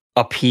 or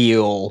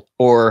appeal,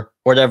 or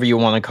whatever you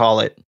want to call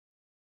it.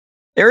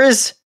 There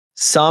is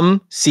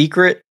some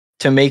secret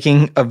to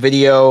making a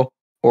video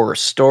or a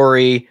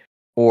story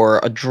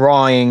or a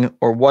drawing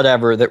or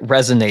whatever that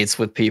resonates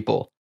with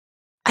people.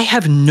 I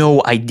have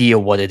no idea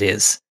what it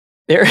is.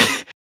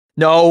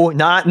 No,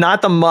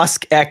 not the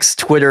Musk X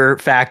Twitter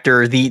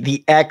factor,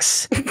 the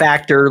X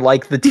factor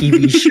like the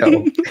TV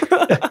show.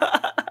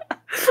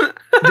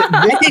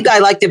 I think I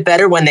liked it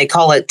better when they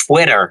call it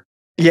Twitter.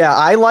 Yeah,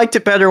 I liked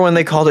it better when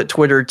they called it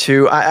Twitter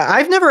too.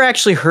 I've never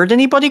actually heard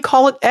anybody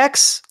call it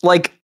X,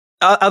 like,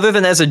 other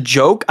than as a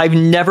joke. I've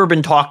never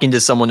been talking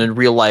to someone in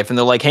real life and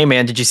they're like, hey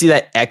man, did you see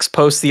that X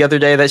post the other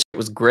day? That shit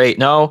was great.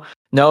 No,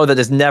 that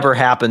has never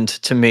happened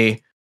to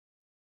me.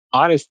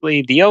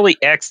 Honestly, the only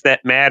X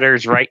that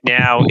matters right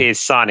now is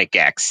Sonic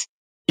X.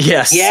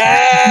 Yes.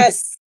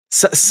 Yes!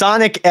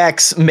 Sonic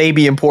X may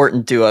be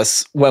important to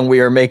us when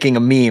we are making a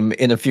meme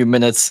in a few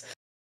minutes.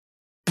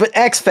 But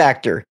X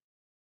Factor,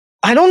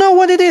 I don't know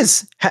what it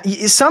is.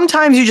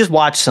 Sometimes you just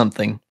watch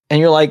something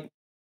and you're like,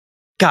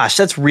 gosh,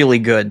 that's really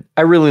good.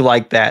 I really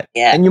like that.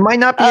 Yeah. And you might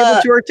not be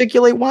able to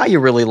articulate why you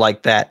really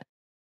like that.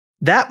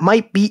 That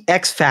might be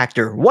X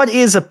Factor. What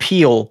is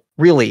appeal,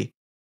 really?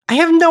 I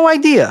have no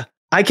idea.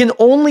 I can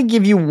only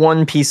give you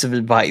one piece of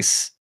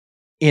advice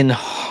in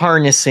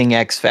harnessing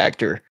X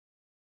Factor,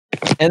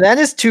 and that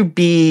is to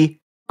be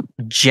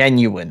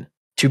genuine,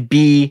 to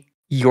be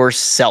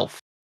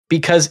yourself.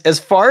 Because as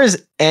far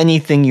as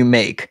anything you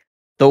make,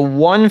 the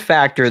one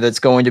factor that's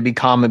going to be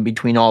common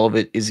between all of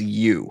it is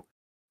you.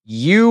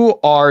 You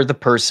are the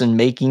person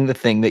making the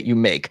thing that you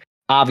make.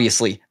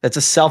 Obviously, that's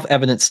a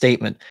self-evident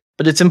statement,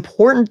 but it's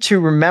important to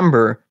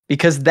remember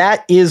because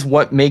that is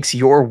what makes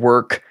your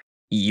work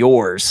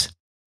yours.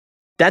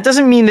 That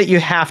doesn't mean that you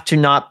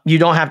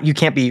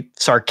can't be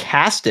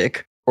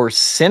sarcastic or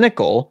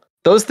cynical.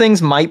 Those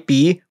things might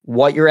be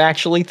what you're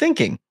actually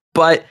thinking.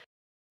 But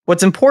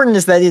what's important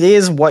is that it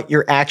is what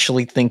you're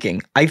actually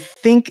thinking. I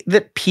think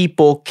that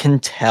people can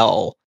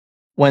tell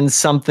when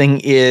something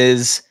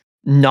is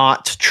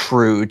not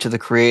true to the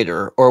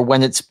creator, or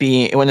when it's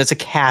a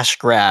cash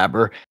grab,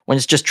 or when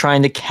it's just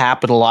trying to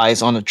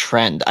capitalize on a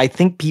trend. I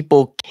think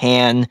people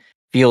can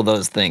feel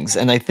those things,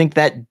 and I think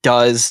that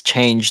does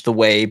change the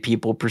way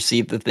people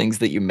perceive the things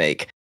that you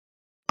make.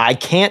 I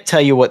can't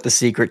tell you what the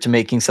secret to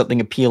making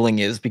something appealing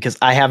is because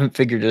I haven't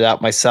figured it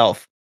out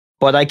myself,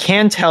 but I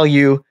can tell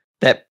you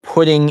that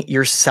putting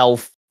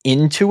yourself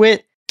into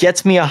it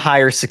gets me a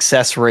higher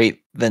success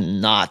rate than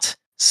not.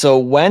 So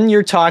when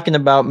you're talking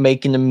about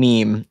making a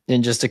meme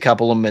in just a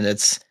couple of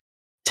minutes,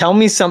 tell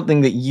me something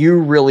that you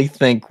really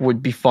think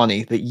would be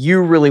funny, that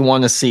you really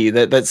want to see,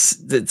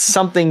 that's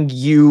something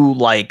you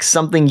like,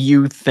 something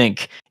you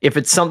think. If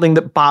it's something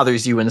that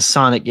bothers you in a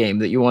Sonic game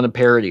that you want to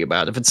parody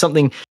about, if it's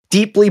something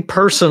deeply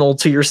personal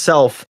to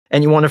yourself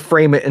and you want to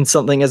frame it in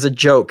something as a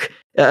joke,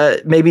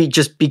 maybe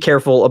just be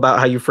careful about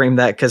how you frame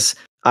that because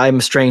I'm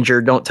a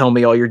stranger. Don't tell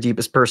me all your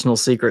deepest personal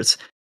secrets.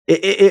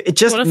 It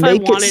just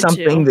make it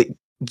something that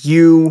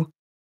you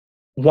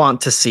want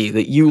to see,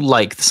 that you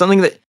like, something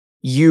that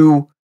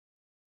you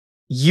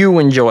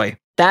enjoy.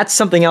 That's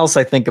something else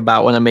I think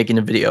about when I'm making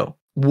a video.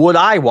 Would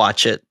I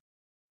watch it?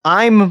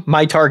 I'm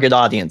my target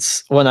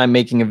audience when I'm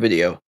making a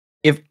video.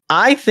 If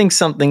I think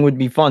something would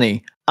be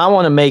funny, I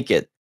want to make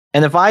it.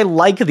 And if I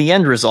like the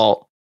end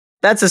result,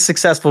 that's a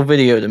successful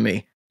video to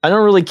me. I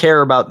don't really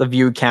care about the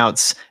view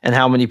counts and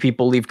how many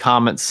people leave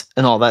comments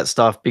and all that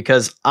stuff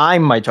because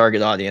I'm my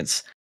target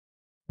audience.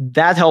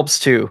 That helps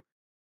too.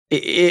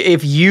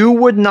 If you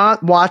would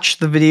not watch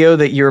the video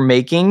that you're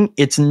making,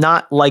 it's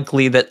not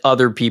likely that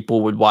other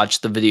people would watch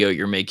the video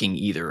you're making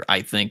either,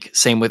 I think.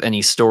 Same with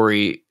any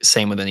story,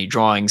 same with any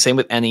drawing, same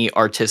with any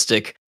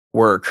artistic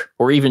work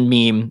or even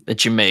meme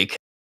that you make.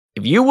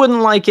 If you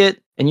wouldn't like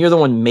it and you're the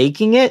one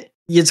making it,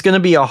 it's going to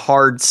be a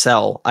hard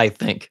sell, I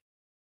think,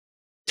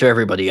 to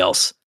everybody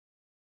else.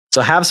 So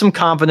have some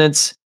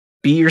confidence,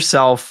 be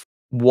yourself,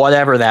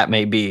 whatever that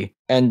may be,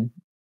 and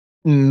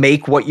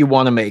make what you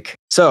want to make.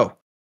 So,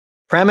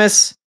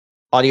 premise,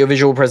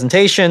 audiovisual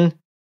presentation,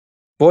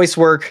 voice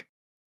work,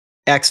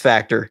 X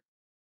Factor.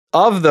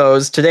 of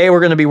those, today we're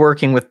going to be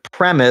working with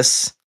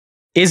premise.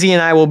 Izzy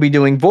and I will be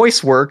doing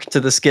voice work to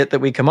the skit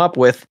that we come up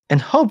with, and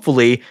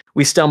hopefully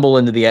we stumble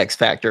into the X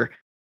Factor.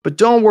 But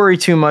don't worry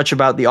too much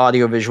about the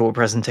audiovisual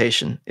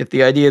presentation. If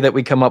the idea that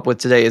we come up with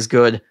today is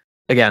good,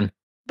 again,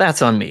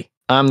 that's on me.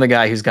 I'm the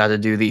guy who's got to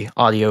do the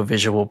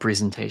audiovisual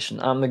presentation.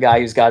 I'm the guy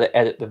who's got to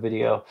edit the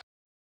video.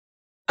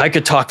 I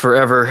could talk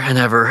forever and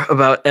ever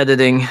about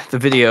editing the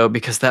video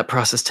because that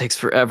process takes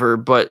forever,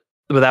 but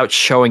without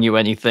showing you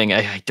anything,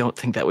 I don't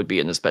think that would be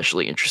an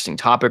especially interesting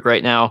topic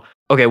right now.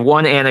 Okay,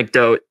 one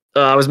anecdote.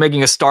 I was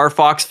making a Star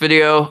Fox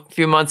video a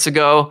few months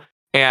ago,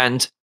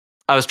 and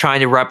I was trying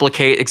to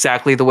replicate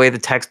exactly the way the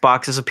text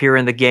boxes appear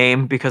in the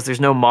game because there's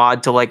no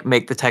mod to like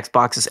make the text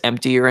boxes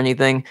empty or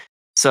anything.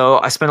 So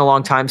I spent a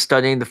long time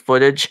studying the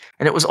footage,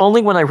 and it was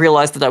only when I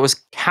realized that I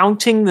was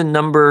counting the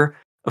number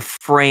of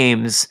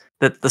frames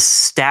that the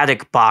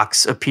static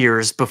box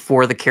appears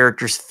before the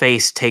character's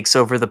face takes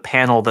over the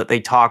panel that they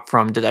talk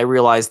from did I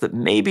realize that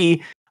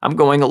maybe I'm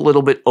going a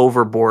little bit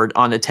overboard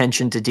on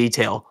attention to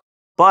detail.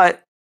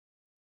 But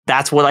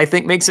that's what I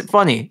think makes it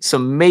funny. So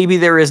maybe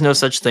there is no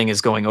such thing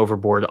as going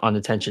overboard on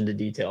attention to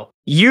detail.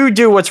 You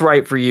do what's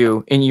right for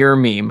you in your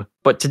meme.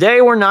 But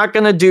today we're not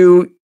going to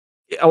do,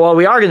 well,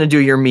 we are going to do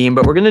your meme,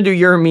 but we're going to do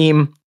your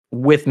meme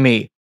with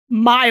me.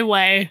 My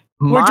way.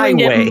 We're My doing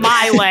way. it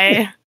my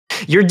way.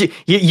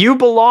 You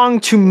belong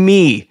to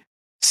me.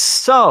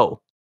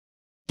 So,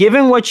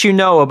 given what you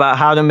know about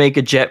how to make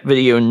a Jehtt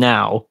video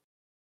now,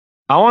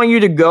 I want you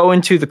to go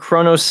into the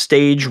Chronos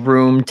Stage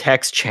Room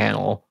text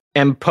channel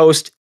and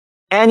post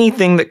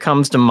anything that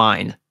comes to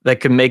mind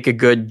that could make a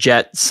good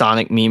Jehtt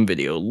Sonic meme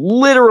video.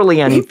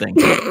 Literally anything.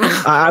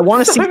 I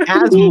want to see as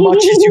much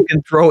as you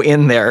can throw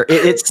in there.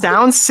 It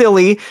sounds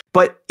silly,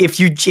 but if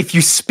you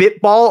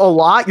spitball a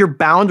lot, you're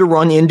bound to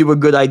run into a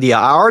good idea.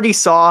 I already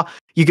saw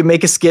you can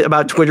make a skit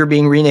about Twitter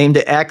being renamed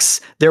to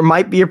X. There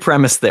might be a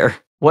premise there.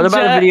 What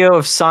about a video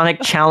of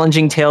Sonic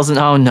challenging Tails and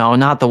oh no,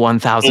 not the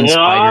 1000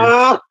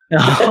 spiders. No,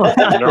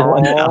 not the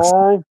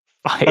 1000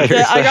 spiders.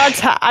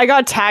 Yeah, I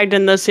got tagged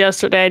in this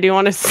yesterday. Do you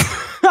want to?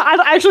 I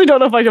actually don't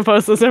know if I can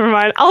post this. Never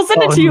mind. I'll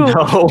send it to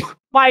you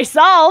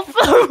myself.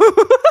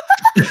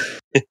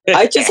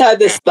 I just had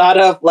this thought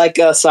of like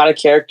Sonic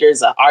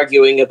characters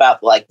arguing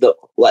about like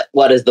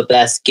what is the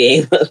best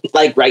game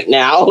like right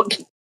now.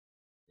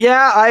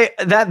 Yeah,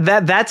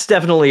 that's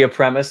definitely a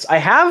premise.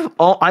 I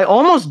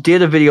almost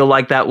did a video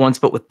like that once,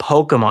 but with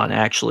Pokemon,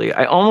 actually.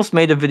 I almost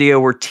made a video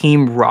where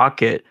Team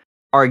Rocket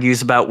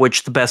argues about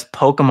which the best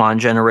Pokemon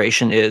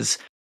generation is.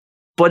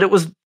 But it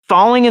was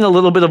falling in a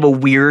little bit of a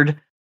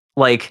weird,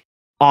 like,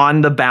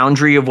 on the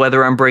boundary of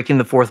whether I'm breaking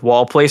the fourth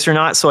wall place or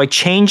not. So I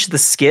changed the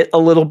skit a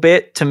little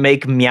bit to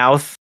make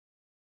Meowth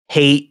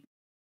hate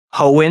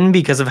Hoenn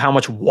because of how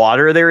much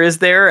water there is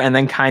there, and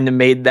then kind of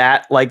made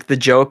that like the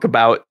joke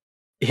about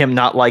him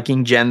not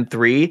liking Gen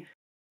 3.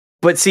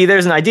 But see,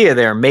 there's an idea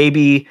there.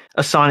 Maybe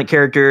a Sonic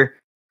character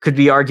could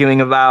be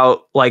arguing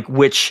about like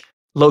which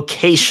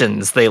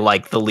locations they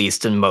like the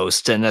least and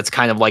most, and that's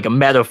kind of like a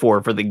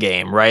metaphor for the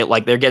game, right?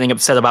 Like they're getting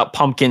upset about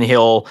Pumpkin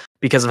Hill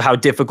because of how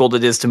difficult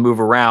it is to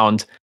move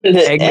around. And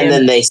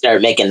then they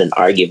start making an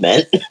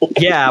argument.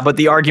 Yeah, but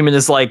the argument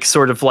is like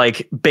sort of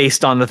like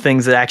based on the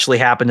things that actually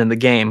happened in the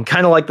game.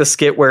 Kind of like the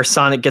skit where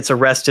Sonic gets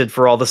arrested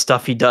for all the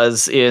stuff he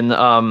does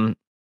in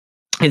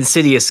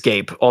City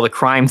Escape, all the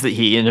crimes that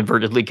he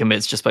inadvertently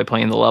commits just by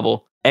playing the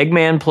level.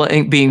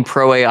 Eggman being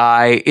pro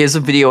AI is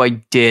a video I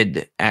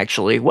did,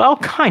 actually. Well,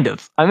 kind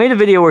of. I made a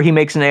video where he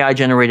makes an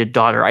AI-generated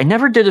daughter. I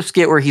never did a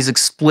skit where he's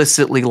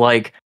explicitly,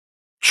 like,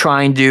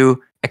 trying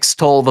to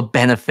extol the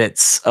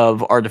benefits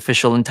of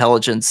artificial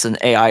intelligence and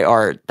AI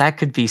art. That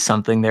could be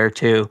something there,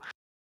 too.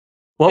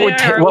 What would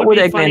be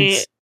Eggman... funny,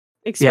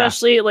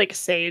 especially, like,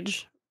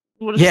 Sage.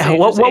 What would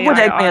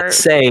Eggman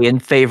say in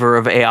favor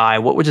of AI?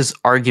 What would his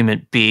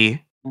argument be?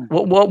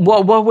 What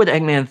would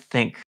Eggman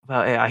think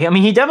about AI? I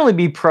mean, he'd definitely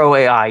be pro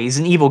AI. He's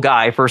an evil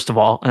guy, first of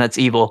all, and that's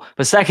evil.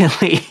 But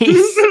secondly, he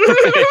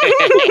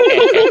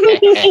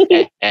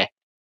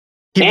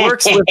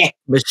works with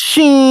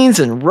machines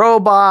and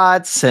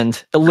robots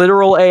and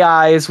literal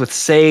AIs with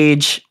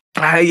Sage.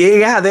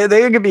 Yeah,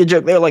 they could be a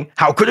joke. They're like,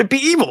 how could it be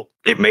evil?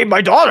 It made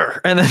my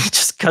daughter. And then it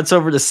just cuts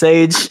over to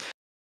Sage.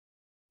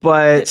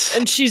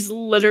 And she's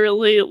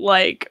literally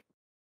like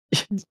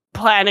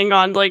planning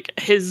on like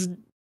his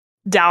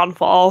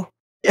downfall.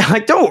 Yeah,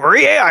 like, don't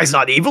worry, AI's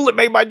not evil, it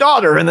made my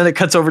daughter. And then it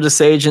cuts over to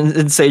Sage,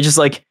 and Sage is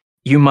like,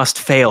 you must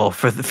fail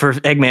for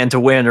Eggman to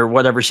win, or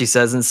whatever she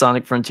says in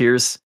Sonic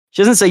Frontiers.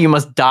 She doesn't say you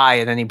must die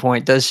at any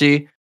point, does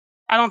she?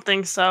 I don't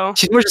think so.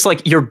 She's more just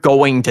like, you're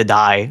going to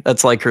die.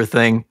 That's like her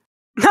thing.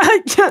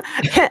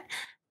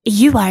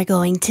 You are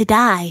going to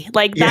die.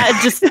 Like that,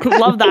 just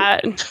love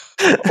that.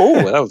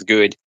 Oh, that was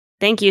good.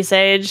 Thank you,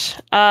 Sage.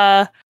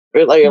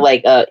 You're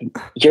like,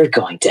 you're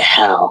going to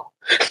hell.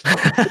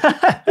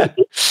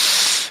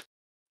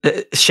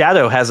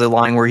 Shadow has a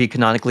line where he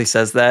canonically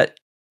says that.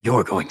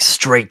 You're going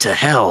straight to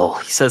hell.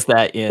 He says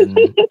that in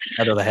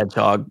Shadow the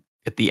Hedgehog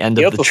at the end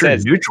of the true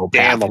neutral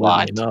path. A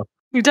lot.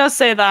 He does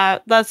say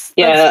that. That's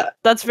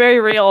very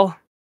real.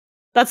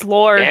 That's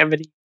lore.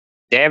 Damnity,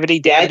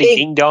 damnity, Yeah, I damnity, think-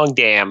 ding dong,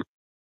 damn.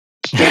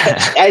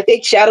 I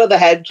think Shadow the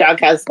Hedgehog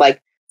has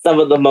like some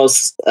of the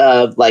most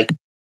like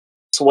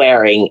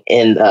swearing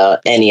in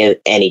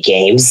any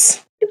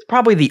games. It's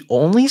probably the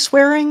only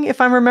swearing, if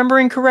I'm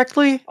remembering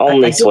correctly.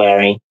 Only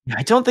swearing.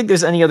 I don't think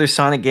there's any other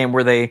Sonic game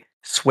where they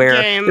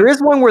swear. Game. There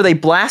is one where they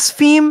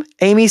blaspheme.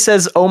 Amy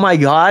says, "Oh my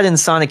god," in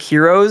Sonic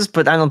Heroes,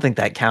 but I don't think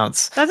that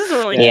counts. That doesn't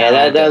really Yeah, count.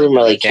 that doesn't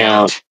really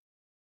count.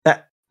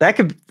 That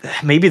could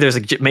maybe there's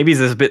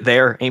a bit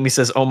there. Amy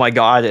says, "Oh my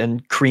god,"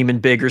 and Cream and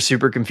Big are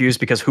super confused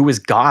because who is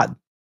God?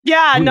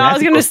 Yeah, Ooh, no, I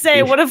was that's gonna supposed to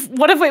say, be-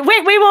 what if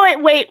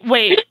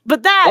wait.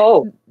 But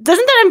that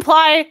doesn't that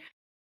imply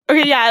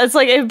okay, yeah, it's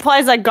like it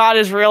implies that God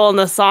is real in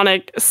the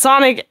Sonic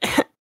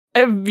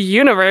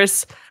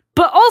universe.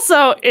 But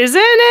also,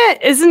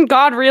 isn't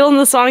God real in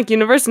the Sonic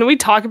universe? And we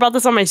talked about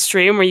this on my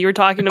stream where you were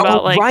talking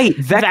about like right,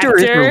 Vector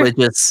is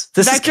religious.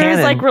 This is Vector canon.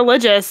 is like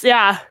religious,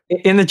 yeah.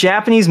 In the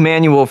Japanese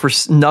manual for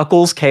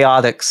Knuckles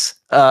Chaotix,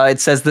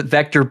 it says that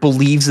Vector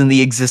believes in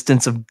the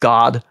existence of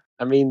God.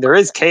 I mean, there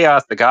is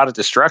Chaos, the god of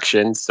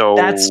destruction, so...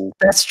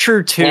 That's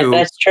true, too. Yeah,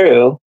 that's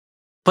true.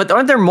 But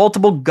aren't there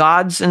multiple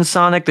gods in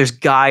Sonic? There's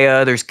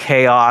Gaia, there's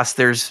Chaos,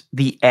 there's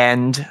the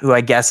End, who I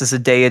guess is a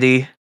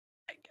deity.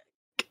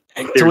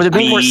 So would it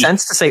make more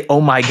sense to say,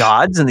 "Oh my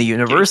gods" in the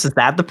universe? Is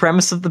that the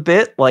premise of the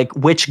bit? Like,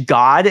 which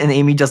god? And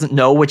Amy doesn't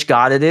know which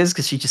god it is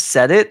because she just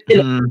said it?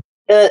 And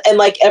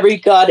like every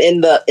god in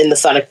the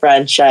Sonic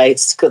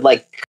franchise could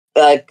like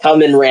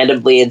come in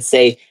randomly and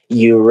say,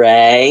 "You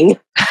rang."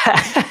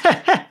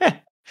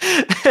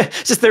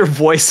 Just their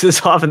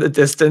voices off in the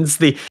distance.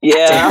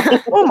 Yeah.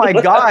 Oh my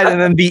god. And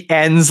then the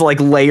Ends like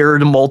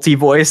layered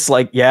multi-voice,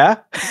 like, yeah.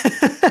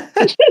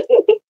 And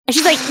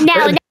she's like,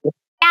 no,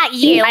 not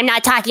you. I'm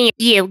not talking to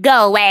you.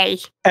 Go away.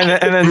 And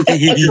then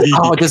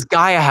oh, does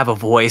Gaia have a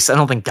voice? I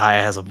don't think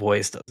Gaia has a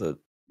voice, does it?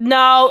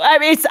 No, I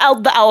mean it's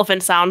the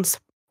elephant sounds.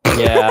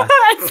 Yeah.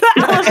 It's the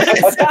elephant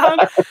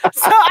sound.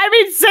 So I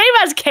mean, same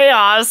as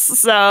Chaos.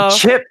 So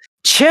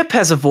Chip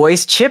has a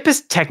voice. Chip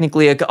is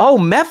technically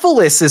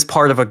Mephiles is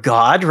part of a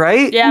god,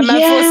 right? yeah,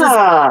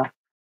 Mephiles is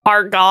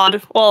part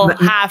god. Well,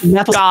 half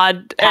Mephiles-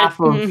 god. half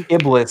of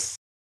Iblis,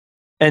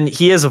 and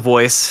he has a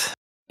voice.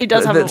 He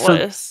does have a So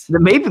voice.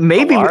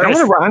 maybe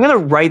I'm gonna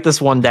write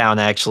this one down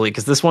actually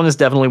because this one is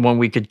definitely one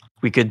we could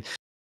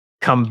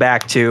come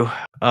back to.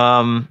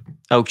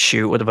 Oh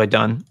shoot, what have I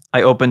done?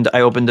 I opened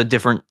a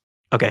different.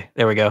 Okay,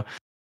 there we go.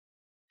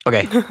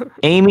 Okay,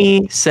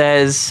 Amy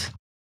says,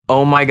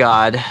 "Oh my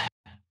god."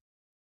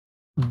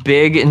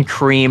 Big and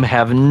Cream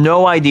have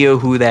no idea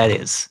who that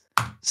is.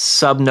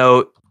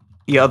 Subnote: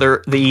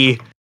 the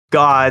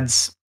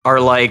gods are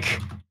like,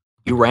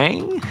 "You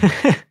rang?"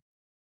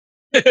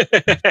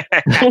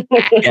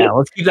 Yeah,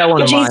 let's keep that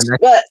one in mind.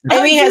 But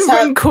Amy has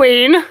had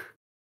Queen.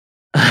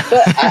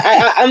 But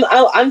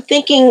I'm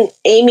thinking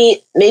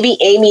maybe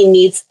Amy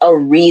needs a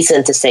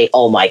reason to say,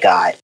 "Oh my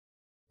god."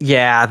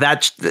 Yeah,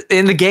 that's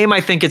in the game. I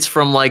think it's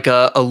from like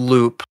a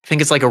loop. I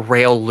think it's like a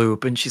rail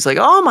loop, and she's like,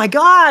 "Oh my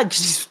god!"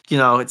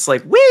 It's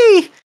like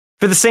wee.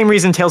 For the same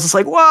reason, Tails is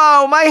like,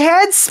 "Whoa, my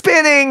head's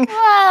spinning."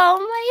 Whoa,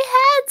 my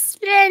head's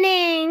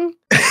spinning.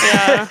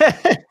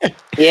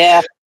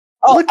 Yeah.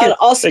 Oh, and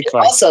also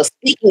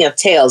speaking of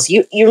Tails,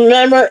 you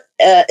remember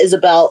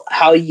Isabel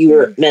how you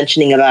were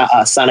mentioning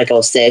about Sonic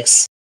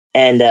 06,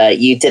 and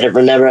you didn't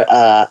remember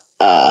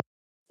the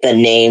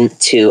name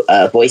to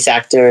a voice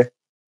actor.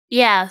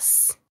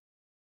 Yes.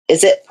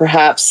 Is it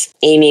perhaps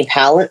Amy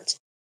Pallant?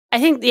 I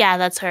think, yeah,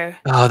 that's her.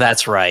 Oh,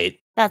 that's right.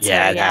 That's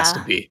yeah, her, it has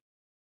to be.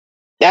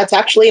 That's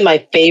actually my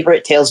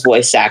favorite Tails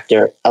voice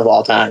actor of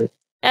all time.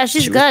 Yeah,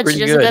 she's good. She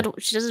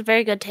does a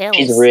very good Tails.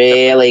 She's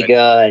really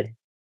good.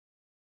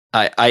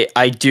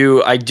 I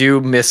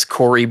do miss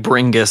Corey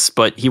Bringus,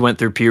 but he went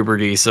through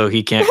puberty, so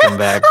he can't come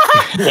back.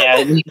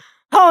 Yeah.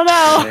 Oh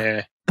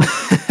no.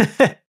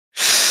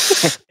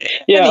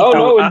 Yeah. Oh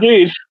no,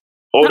 indeed.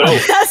 Oh no.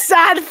 A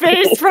sad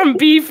face from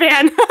B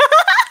fan.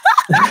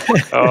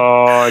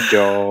 Oh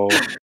no.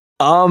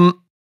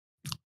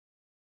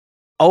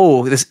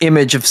 Oh, this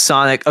image of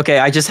Sonic. Okay,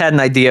 I just had an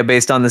idea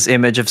based on this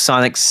image of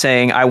Sonic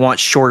saying, "I want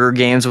shorter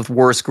games with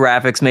worse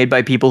graphics made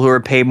by people who are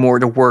paid more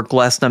to work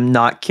less." And I'm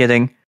not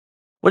kidding.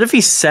 What if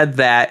he said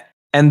that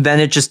and then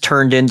it just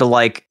turned into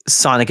like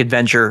Sonic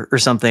Adventure or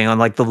something on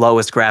like the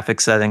lowest graphic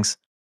settings?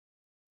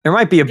 There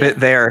might be a bit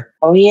there.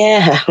 Oh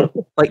yeah.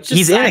 Like Just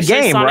he's in a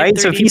actually game, Sonic right?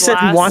 So if 3D he said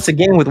he Blast. wants a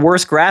game with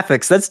worse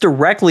graphics, that's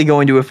directly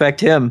going to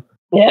affect him.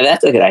 Yeah,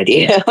 that's a good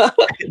idea.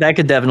 That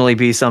could definitely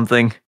be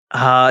something.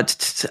 How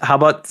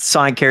about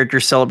Sonic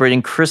characters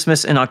celebrating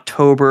Christmas in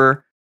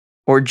October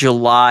or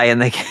July,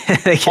 and they can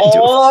do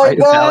a fight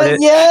about it?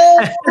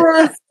 Yes.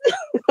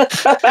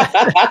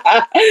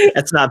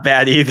 That's not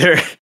bad either.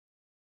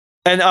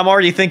 And I'm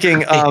already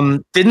thinking,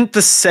 didn't the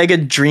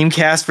Sega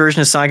Dreamcast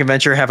version of Sonic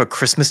Adventure have a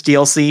Christmas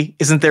DLC?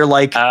 Isn't there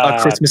like a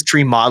Christmas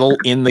tree model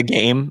in the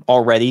game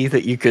already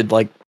that you could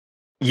like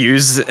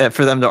use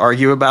for them to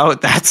argue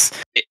about? There's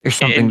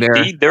something there.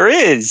 Indeed, there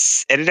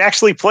is, and it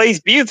actually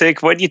plays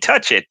music when you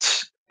touch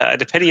it.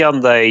 depending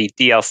on the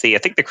DLC, I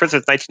think the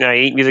Christmas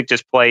 1998 music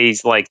just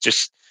plays like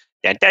just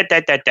da da da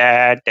da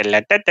da da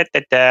da da da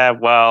da da.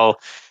 Well,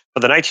 for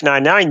the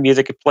 1999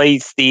 music, it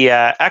plays the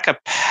a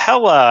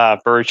cappella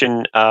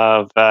version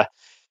of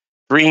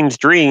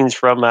Dreams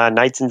from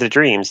Nights into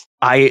Dreams.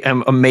 I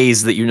am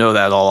amazed that you know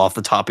that all off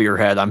the top of your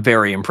head. I'm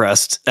very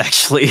impressed,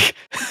 actually.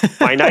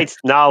 My Knight's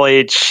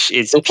knowledge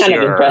is I'm kind of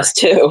pure. impressed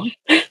too.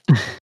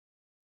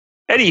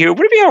 Anywho,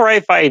 would it be all right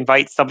if I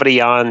invite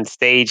somebody on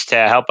stage to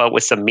help out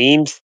with some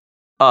memes?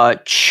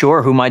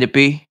 Sure. Who might it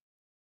be?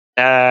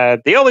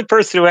 The only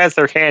person who has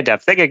their hand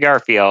up, Sega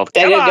Garfield.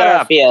 Come Sega on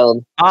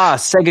Garfield. Ah,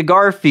 Sega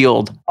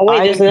Garfield. Oh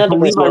wait, there's another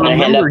person with their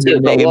hand up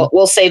too, but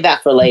we'll save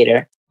that for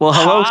later. Well,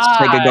 hello,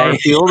 Sega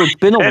Garfield. It's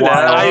been a while.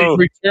 I've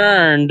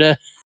returned.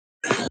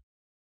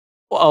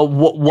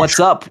 What's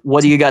up?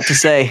 What do you got to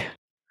say?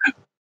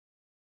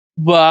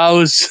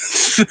 Well,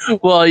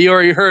 well, you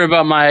already heard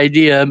about my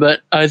idea,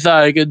 but I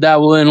thought I could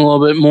dabble in a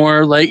little bit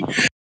more. Like,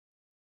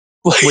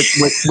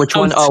 which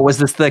one? Oh, was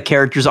this the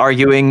characters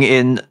arguing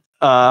in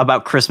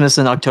about Christmas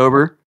in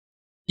October?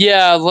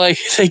 Yeah, like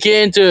they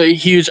get into a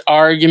huge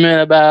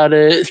argument about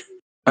it.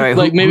 All right,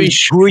 like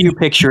who are you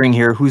picturing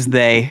here? Who's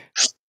they?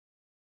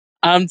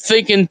 I'm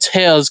thinking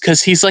Tails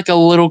because he's like a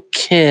little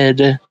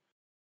kid,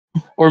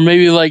 or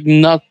maybe like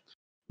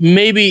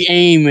maybe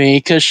Amy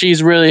because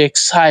she's really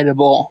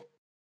excitable,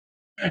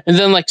 and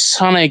then like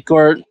Sonic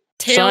or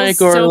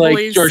like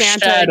or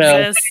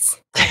Shadow.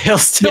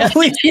 Tails still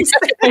believes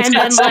And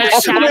then like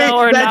Shadow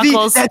or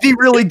Knuckles. That'd be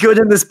really good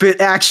in this bit,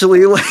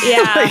 actually.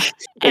 Yeah,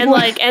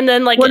 and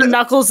then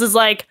Knuckles is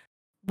like,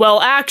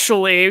 well,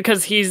 actually,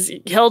 because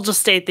he'll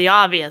just state the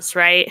obvious,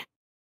 right?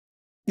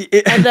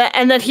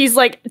 And then he's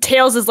like,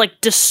 Tails is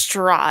like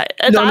distraught.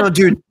 And no,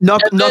 dude.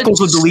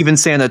 Knuckles would believe in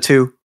Santa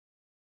too.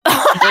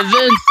 And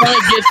then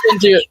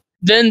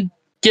Sonic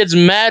gets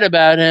mad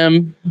about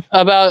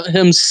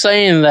him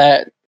saying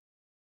that.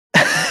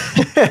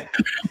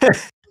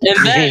 And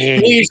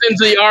that leads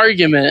into the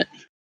argument.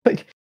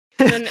 What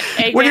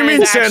do you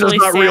mean Santa's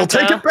not real?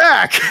 Take it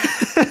back.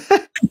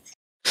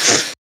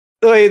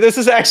 Wait, this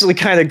is actually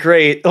kind of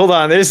great. Hold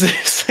on. There's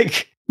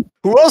like,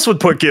 who else would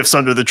put gifts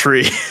under the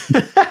tree?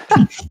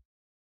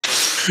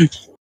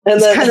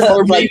 And then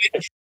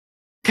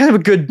kind of a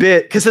good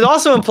bit because it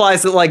also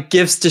implies that like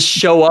gifts to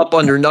show up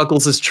under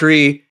Knuckles'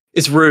 tree.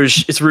 It's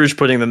Rouge. It's Rouge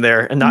putting them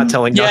there and not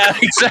telling Knuckles.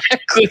 Yeah,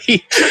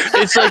 exactly.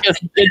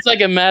 It's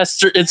like a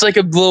master. It's like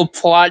a little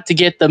plot to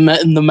get the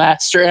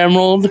Master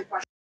Emerald,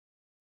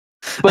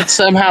 but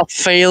somehow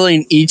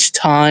failing each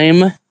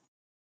time.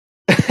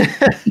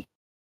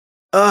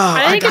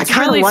 I kind of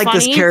really like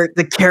this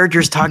the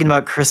characters talking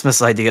about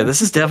Christmas idea.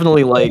 This is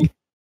definitely like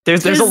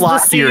there's a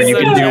lot here you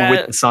can do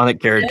with the Sonic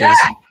characters.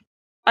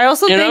 I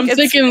also I'm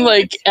thinking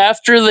like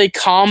after they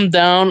calm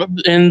down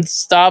and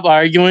stop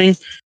arguing,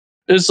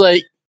 it's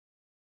like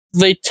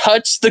they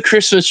touch the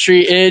Christmas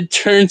tree and it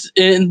turns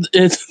in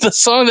the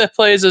song that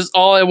plays is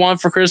All I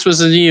Want for Christmas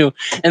Is You,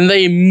 and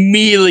they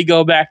immediately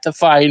go back to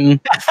fighting.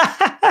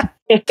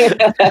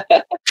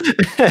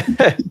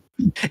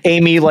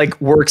 Amy like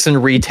works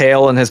in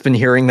retail and has been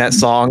hearing that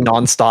song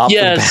nonstop.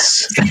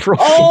 Yes.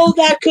 Oh,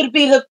 that could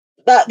be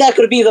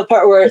the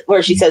part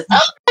where she says, "Oh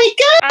my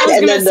god!" I was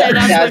gonna say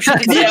that's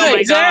what she said. Oh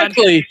my god.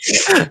 Exactly.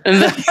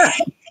 And then,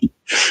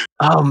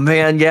 oh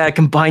man, yeah,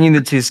 combining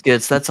the two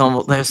skits, there's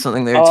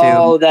something there too.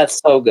 Oh,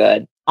 that's so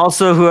good.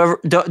 Also,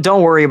 whoever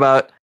don't worry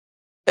about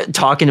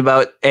talking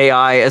about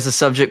AI as a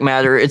subject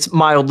matter. It's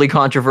mildly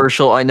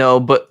controversial, I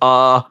know, but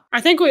I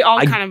think we all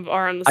kind of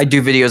are on the I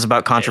do videos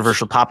about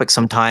controversial topics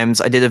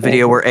sometimes. I did a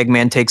video where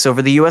Eggman takes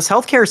over the US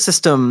healthcare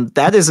system.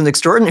 That is an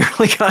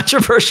extraordinarily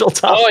controversial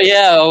topic. oh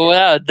yeah,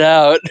 without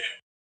doubt.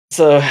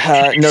 So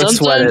no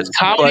sweat it.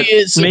 Comedy But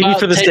is maybe about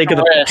for the sake taking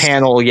of the risks.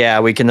 panel, yeah,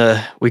 we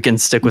can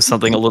stick with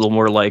something a little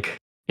more like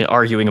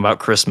arguing about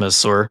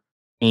Christmas or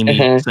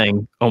Amy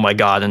saying, "Oh my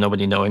God," and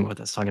nobody knowing what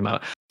that's talking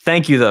about.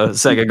 Thank you, though,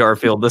 Sega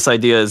Garfield. This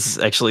idea is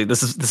actually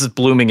this is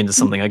blooming into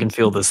something. I can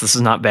feel this. This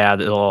is not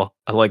bad at all.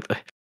 I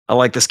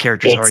like this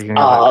character's arguing.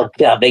 All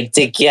coming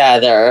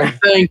together.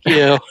 Thank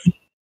you.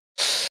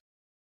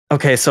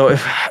 Okay, so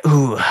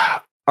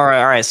all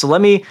right. So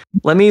let me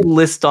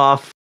list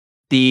off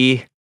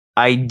the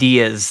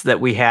ideas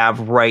that we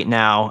have right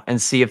now and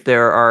see if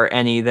there are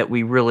any that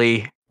we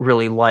really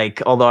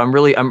like. Although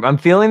I'm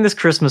feeling this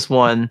Christmas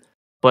one,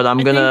 but I'm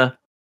gonna.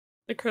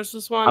 The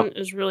Christmas one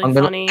is really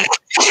gonna- funny.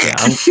 Yeah,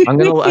 I'm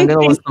gonna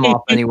list them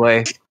off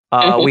anyway.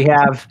 We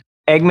have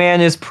Eggman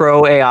is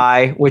pro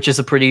AI, which is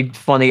a pretty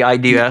funny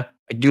idea.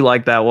 I do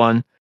like that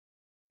one.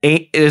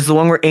 Is the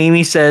one where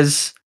Amy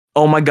says,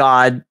 "Oh my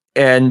God,"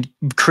 and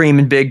Cream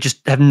and Big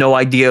just have no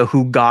idea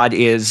who God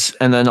is,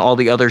 and then all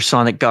the other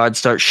Sonic gods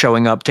start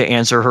showing up to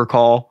answer her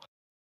call.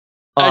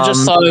 I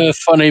just thought of a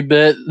funny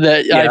bit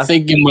that I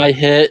think you might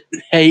hit.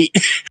 Hey,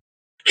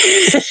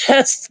 it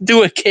has to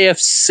do with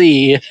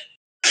KFC.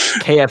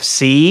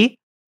 KFC?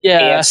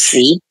 Yeah.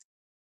 KFC?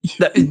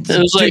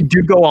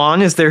 Do go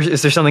on. Is there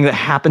something that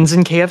happens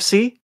in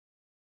KFC?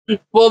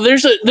 Well,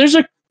 there's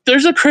a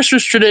there's a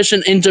Christmas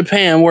tradition in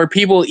Japan where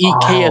people eat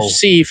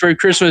KFC for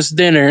Christmas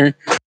dinner,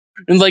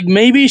 and like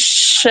maybe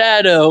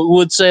Shadow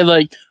would say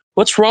like,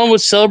 "What's wrong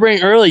with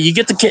celebrating early? You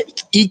get to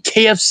eat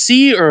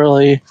KFC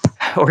early."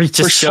 Or he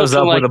just shows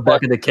up with a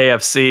bucket of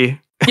KFC.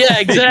 Yeah,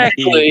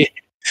 exactly.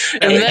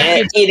 and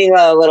then eating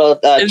a little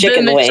and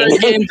chicken then they wing. start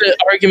getting the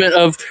argument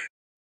of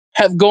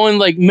going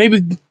like,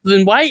 maybe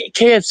then why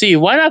KFC?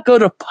 Why not go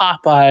to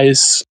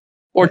Popeyes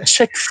or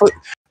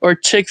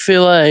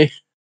Chick-fil-A?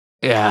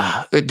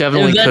 Yeah, it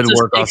definitely could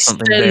work off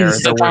something there.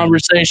 The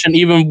conversation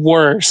even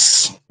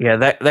worse. Yeah,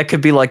 that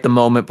could be like the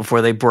moment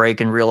before they break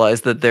and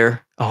realize that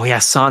they're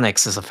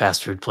Sonic's is a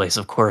fast food place,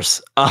 of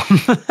course. Yeah.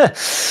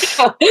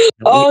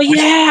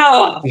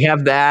 We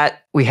have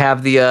that. We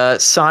have the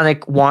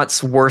Sonic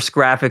wants worse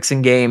graphics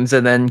in games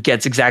and then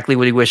gets exactly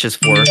what he wishes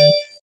for.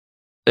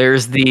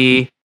 There's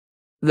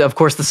of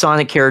course, the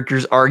Sonic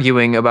characters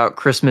arguing about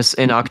Christmas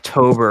in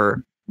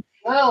October.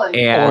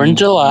 Or in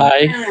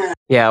July.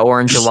 Yeah, or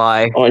in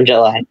July. Or in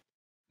July.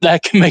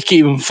 That can make it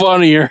even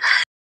funnier.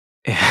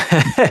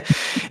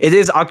 It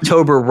is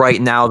October right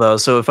now, though.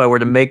 So if I were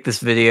to make this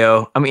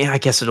video, I mean, I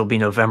guess it'll be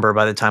November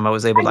by the time I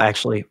was able to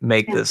actually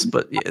make this.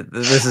 But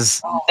this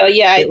is. Oh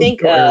yeah, I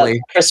think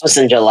Christmas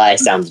in July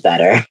sounds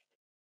better.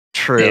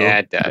 True. Yeah,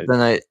 it does.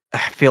 Then I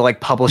feel like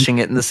publishing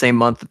it in the same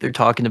month that they're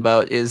talking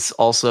about is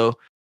also.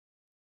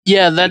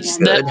 Yeah,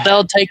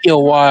 that'll take you a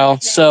while.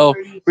 So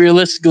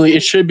realistically, it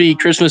should be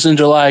Christmas in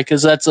July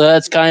because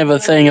that's kind of a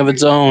thing of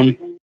its own.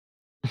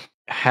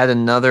 Had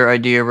another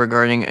idea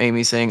regarding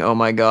Amy saying, "Oh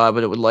my god,"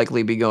 but it would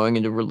likely be going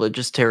into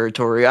religious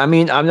territory. I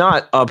mean, I'm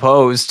not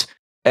opposed.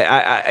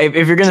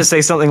 If you're gonna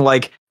say something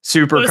like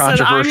super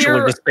controversial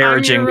or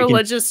disparaging, I'm your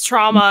religious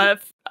trauma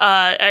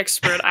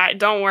expert.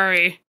 Don't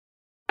worry.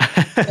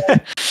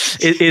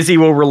 Izzy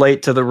will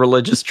relate to the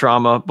religious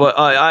trauma, but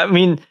I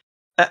mean,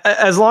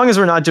 as long as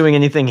we're not doing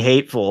anything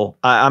hateful,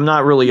 I'm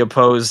not really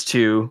opposed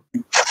to,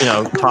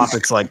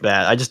 topics like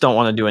that. I just don't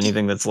want to do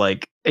anything that's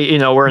like,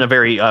 we're in a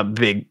very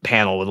big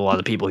panel with a lot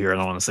of people here. I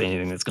don't want to say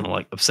anything that's going to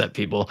like upset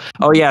people.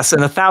 Oh yes,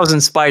 and 1,000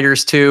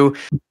 spiders too.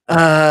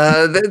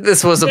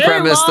 This was a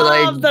premise that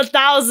I love the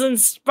 1,000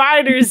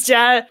 spiders,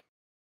 Jett.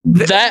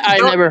 That I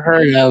never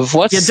heard of.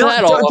 What's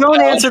that all Don't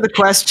about? answer the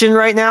question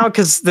right now,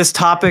 because this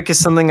topic is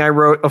something I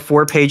wrote a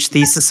 4-page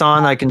thesis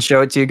on. I can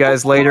show it to you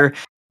guys later.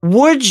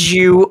 Would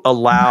you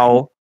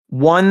allow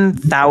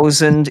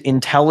 1,000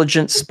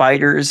 intelligent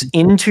spiders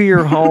into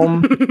your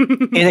home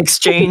in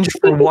exchange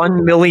for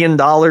 $1 million?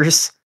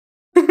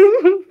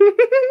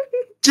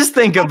 Just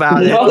think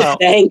about it. No,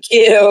 thank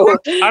you.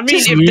 I mean,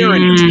 if they're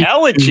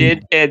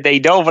intelligent and they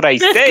know what I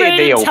say and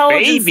they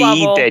obey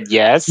me, then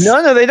yes.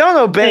 No, they don't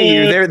obey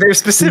you. They're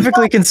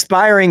specifically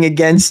conspiring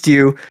against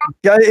you.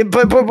 But I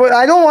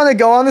don't want to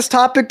go on this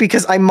topic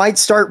because I might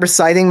start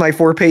reciting my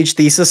 4-page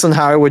thesis on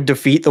how I would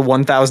defeat the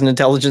 1,000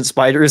 intelligent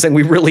spiders, and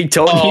we really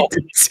don't need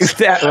to do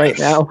that right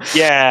now.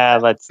 Yeah,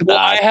 let's not.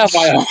 I have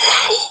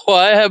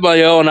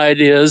my own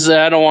ideas.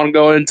 I don't want to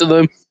go into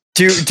them.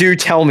 Do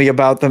tell me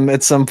about them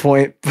at some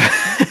point.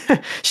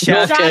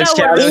 Shadow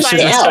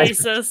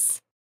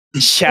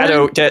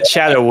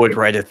would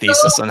write a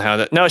thesis on how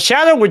to. No,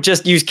 Shadow would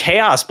just use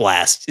Chaos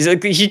Blast.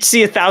 He'd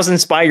see 1,000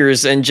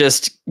 spiders and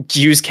just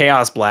use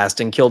Chaos Blast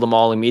and kill them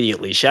all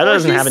immediately. Shadow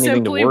doesn't have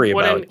anything to worry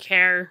about. Wouldn't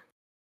care.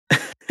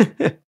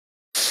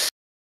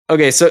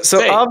 Okay, so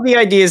of the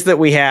ideas that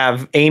we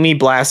have, Amy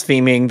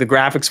blaspheming, the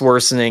graphics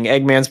worsening,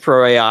 Eggman's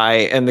pro AI,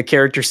 and the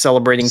character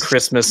celebrating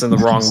Christmas in the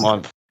wrong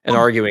month and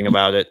arguing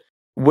about it.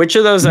 Which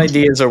of those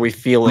ideas are we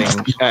feeling,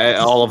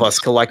 all of us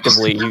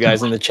collectively, you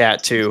guys in the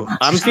chat too?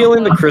 I'm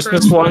feeling the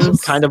Christmas one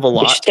kind of a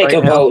lot. Take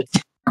a vote.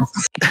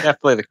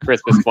 Definitely the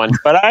Christmas one.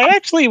 But I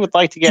actually would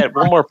like to get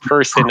one more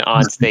person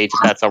on stage, if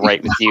that's all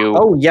right with you.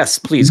 Oh, yes,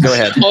 please, go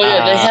ahead. Oh,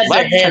 yeah, they had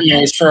their hand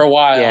raised for a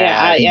while.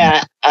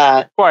 Yeah.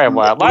 Quite a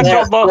while.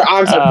 Their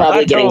arms are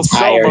probably getting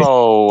tired.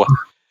 Solo.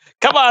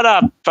 Come on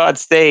up on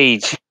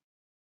stage.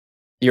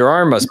 Your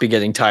arm must be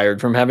getting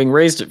tired from having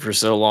raised it for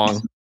so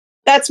long.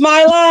 That's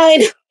my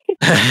line.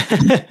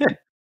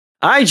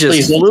 I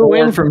just flew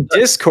in from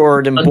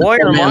Discord, and boy,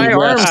 are my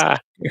arms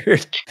tired.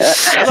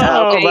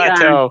 Hello,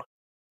 Lato.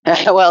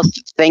 Well,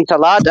 thanks a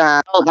lot.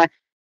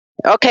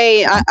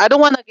 Okay, I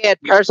don't want to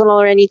get personal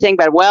or anything,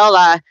 but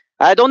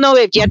I don't know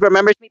if Jett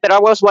remembers me, but I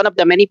was one of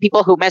the many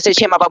people who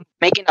messaged him about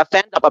making a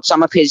fan-dub of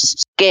some of his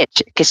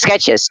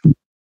sketches.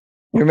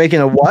 You're making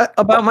a what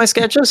about my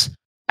sketches?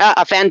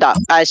 A fan-dub,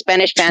 a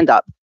Spanish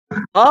fan-dub.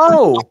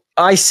 Oh,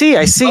 I see.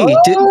 I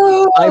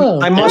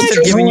must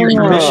have given you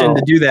permission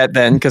to do that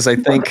then, because I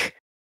think.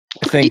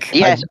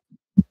 Yes.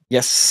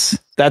 Yes,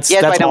 that's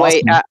by the awesome.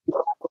 way.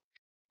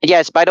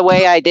 Yes, by the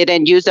way, I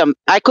didn't use them.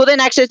 I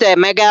couldn't access the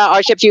mega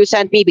archives you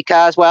sent me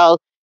because, well,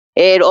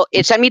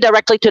 it sent me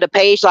directly to the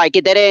page. Like,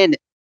 it didn't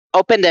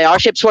open the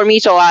archives for me.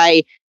 So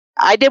I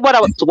did what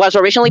I was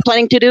originally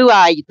planning to do.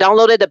 I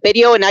downloaded the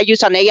video and I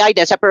used an AI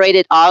that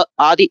separated all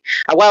the.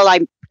 Well,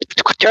 I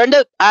turned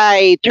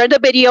the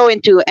video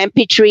into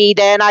MP3.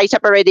 Then I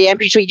separated the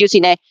MP3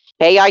 using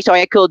AI so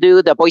I could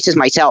do the voices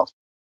myself.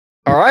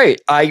 All right,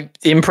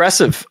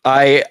 impressive.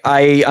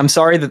 I'm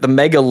sorry that the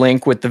mega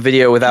link with the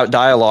video without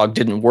dialogue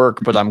didn't work,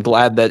 but I'm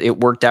glad that it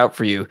worked out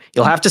for you.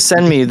 You'll have to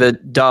send me the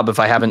dub if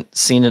I haven't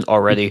seen it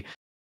already.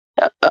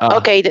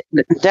 Okay,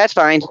 that's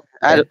fine.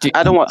 I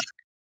don't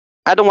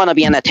want to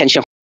be an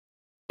attention.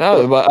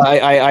 No, but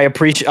I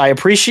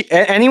appreciate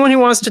anyone who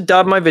wants to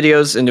dub my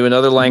videos into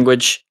another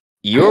language.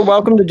 You're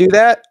welcome to do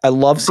that. I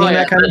love seeing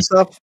that kind of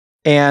stuff.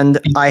 And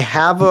I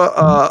have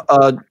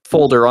a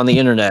folder on the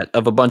internet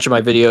of a bunch of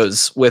my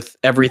videos with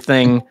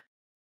everything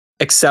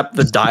except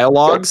the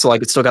dialogue. So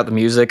like it's still got the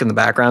music and the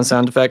background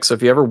sound effects. So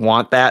if you ever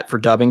want that for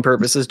dubbing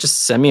purposes, just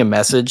send me a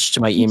message to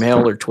my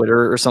email or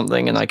Twitter or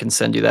something, and I can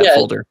send you that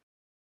folder.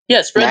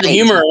 Yeah, spread the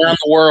humor around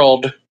the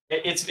world.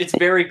 It's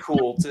very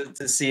cool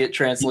to see it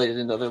translated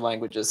into other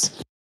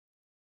languages.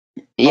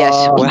 Yes.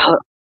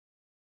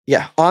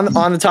 Yeah.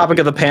 On the topic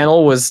of the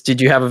panel did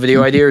you have a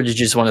video idea, or did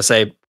you just want to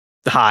say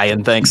hi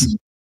and thanks?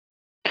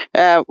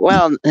 About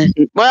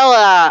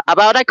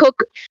I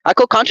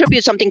could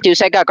contribute something to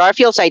Sega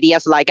Garfield's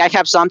ideas. Like I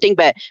have something,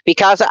 but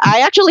because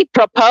I actually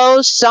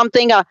proposed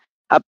something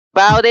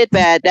about it,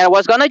 but that I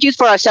was gonna use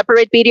for a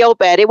separate video,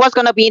 but it was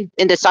gonna be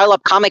in the style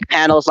of comic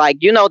panels, like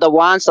the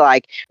ones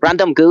like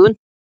Random Goon.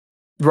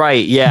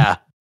 Right. Yeah.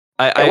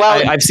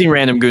 I've seen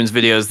Random Goon's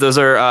videos. Those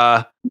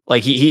are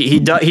like he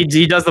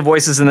does the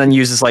voices and then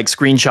uses like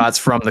screenshots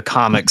from the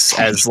comics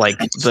as like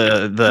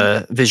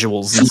the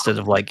visuals instead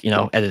of like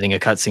editing a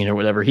cutscene or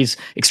whatever. He's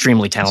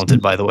extremely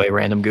talented, by the way,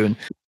 Random Goon.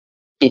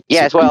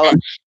 Yes, well,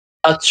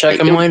 I'll check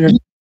him later.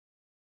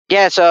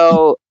 Yeah,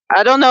 so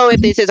I don't know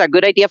if this is a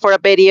good idea for a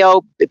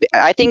video.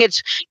 I think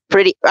it's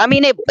pretty. I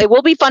mean, it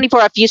will be funny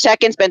for a few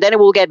seconds, but then it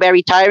will get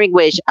very tiring.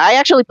 Which I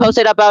actually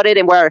posted about it,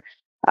 and where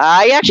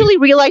I actually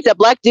realized that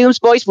Black Doom's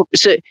voice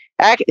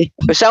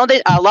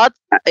sounded a lot.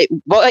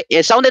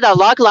 It sounded a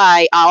lot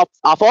like of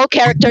all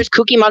characters,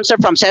 Cookie Monster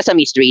from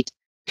Sesame Street.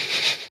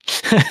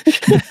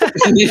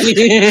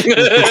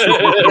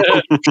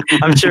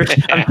 I'm sure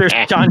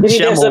Sean Maybe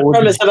there's a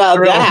premise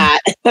about that.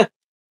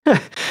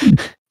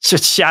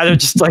 Just Shadow,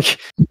 just like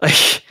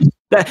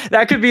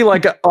that could be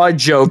like a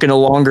joke in a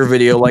longer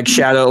video, like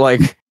Shadow,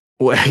 like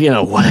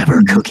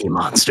whatever, Cookie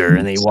Monster,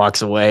 and then he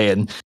walks away,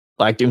 and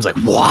Black Doom's like,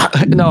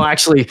 what? No,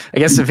 actually, I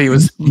guess if he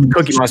was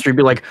Cookie Monster, he'd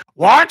be like,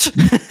 what?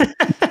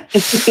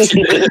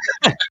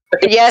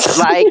 Yes,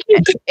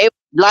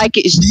 like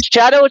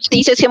Shadow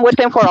teases him with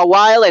him for a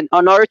while, and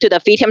in order to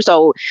defeat him,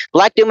 so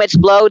Black Doom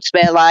explodes.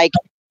 But like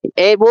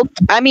it will,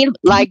 I mean,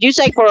 like you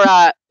say, for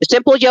a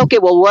simple joke,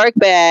 it will work,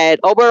 but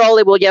overall,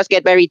 it will just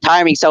get very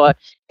tiring. So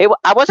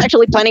I was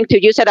actually planning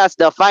to use it as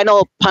the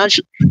final punch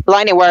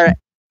line, where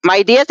my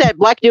idea is that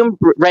Black Doom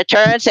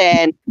returns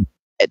and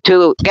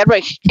to get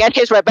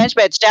his revenge,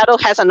 but Shadow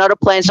has another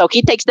plan, so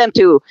he takes them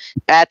to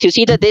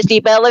see the Disney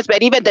villains,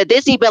 but even the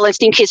Disney villains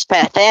think he's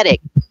pathetic.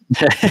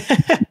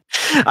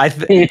 I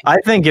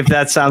think if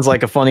that sounds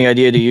like a funny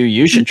idea to you,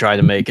 you should try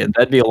to make it.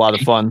 That'd be a lot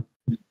of fun.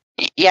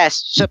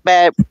 Yes, so,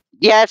 but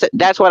yes,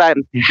 that's what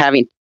I'm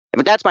having.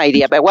 That's my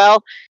idea. But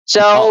I'll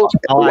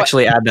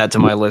actually add that to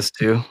my list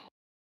too.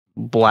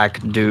 Black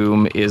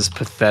Doom is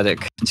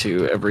pathetic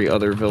to every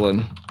other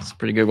villain. It's a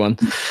pretty good one.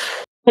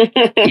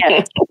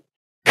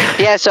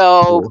 Yeah.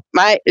 So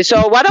what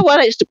I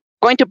was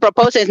going to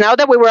propose is, now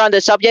that we were on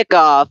the subject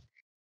of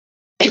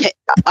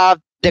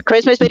the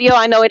Christmas video,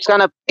 I know it's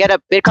gonna get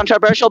a bit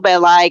controversial, but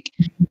like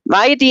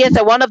my idea is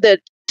that one of the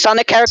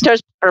Sonic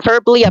characters,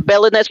 preferably a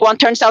villainous one,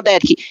 turns out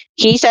that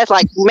he says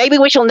like, maybe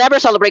we shall never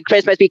celebrate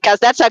Christmas because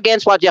that's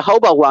against what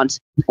Jehovah wants.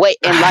 Wait,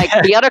 and like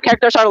the other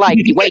characters are like,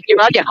 wait, you're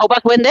not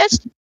Jehovah's Witness?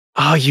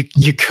 Oh,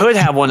 you could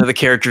have one of the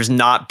characters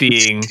not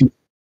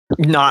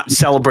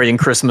celebrating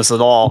Christmas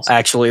at all.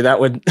 Actually, that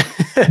would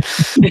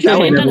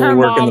never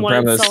work in the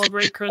premise.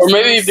 Or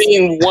maybe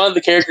being one of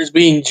the characters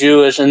being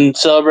Jewish and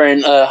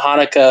celebrating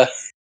Hanukkah.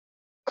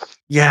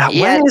 Yeah,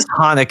 when is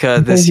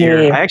Hanukkah this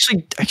year? I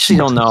actually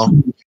don't know.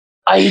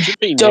 I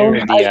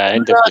don't. The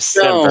end of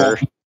December.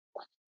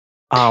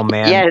 Oh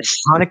man, yes,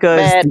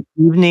 Hanukkah is the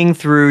evening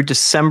through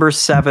December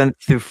 7th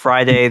through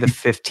Friday the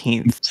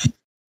 15th.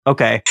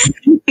 Okay.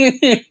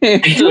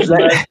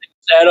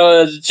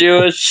 Shadow is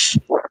Jewish.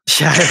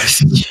 Shadow's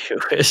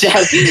Jewish.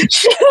 Shadow's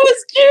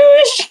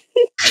Jewish.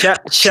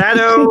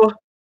 Shadow,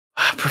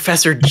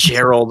 Professor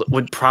Gerald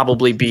would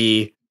probably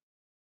be.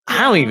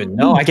 I don't even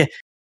know.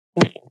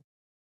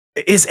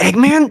 Is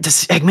Eggman?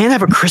 Does Eggman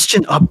have a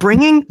Christian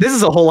upbringing? This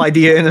is a whole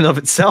idea in and of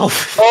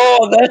itself.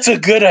 Oh, that's a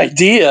good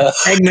idea.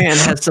 Eggman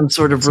has some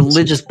sort of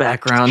religious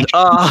background.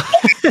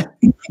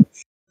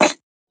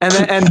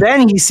 And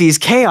then he sees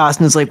chaos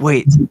and is like,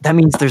 wait, that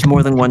means there's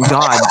more than one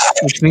God,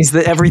 which means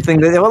that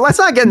everything that, well, let's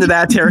not get into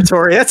that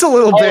territory. That's a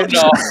little bit.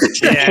 No.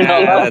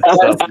 Yeah,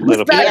 that's a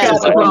little bit.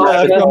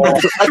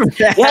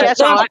 Let's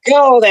not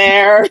go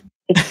there.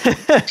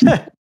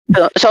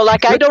 So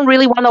like, I don't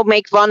really want to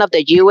make fun of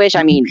the Jewish.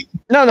 I mean,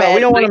 no,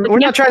 we don't want to. We're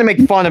not trying to make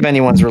fun of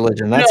anyone's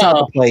religion. That's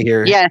not the play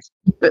here. Yes,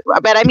 but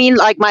I mean,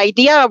 like my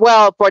idea,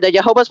 well, for the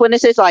Jehovah's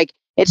Witnesses, like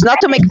it's not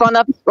to make fun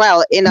of.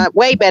 Well, in a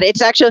way, but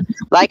it's actually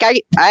like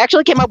I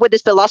actually came up with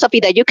this philosophy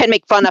that you can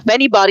make fun of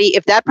anybody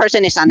if that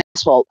person is an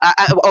asshole.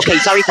 Okay,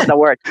 sorry for the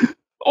word.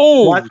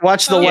 Oh,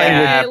 watch the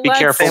Yeah, language. be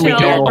careful. We chill,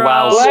 don't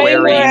allow bro.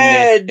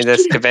 swearing in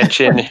this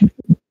convention.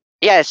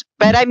 Yes,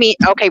 but I mean,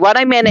 okay, what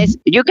I mean is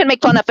you can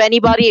make fun of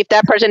anybody if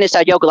that person is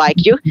a joke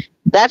like you.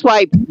 That's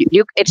why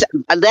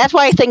that's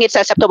why I think it's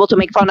acceptable to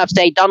make fun of,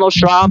 say, Donald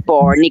Trump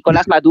or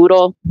Nicolas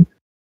Maduro.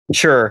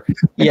 Sure.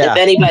 Yeah. If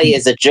anybody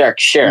is a jerk,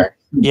 sure.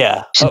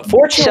 Yeah.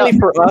 Fortunately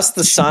for us,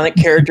 the Sonic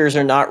characters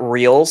are not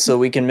real, so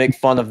we can make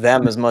fun of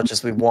them as much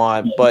as we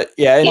want. But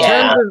yeah,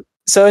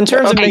 in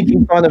terms of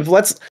making fun of,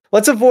 let's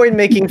avoid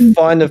making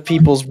fun of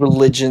people's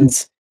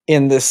religions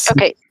in this.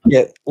 Okay.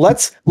 Yeah.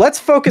 Let's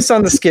focus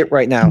on the skit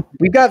right now.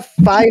 We've got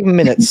 5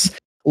 minutes.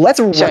 Let's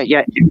write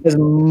as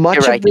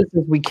much of this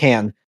as we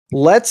can.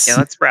 Let's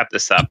wrap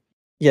this up.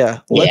 Yeah.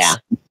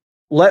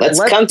 Let's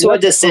come to a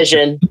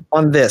decision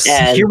on this.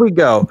 Here we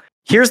go.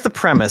 Here's the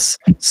premise.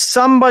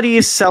 Somebody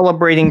is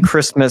celebrating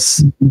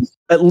Christmas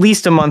at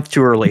least a month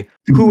too early.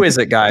 Who is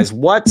it, guys?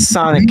 What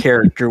Sonic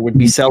character would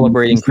be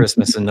celebrating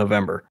Christmas in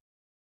November?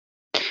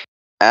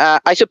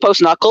 I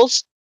suppose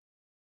Knuckles.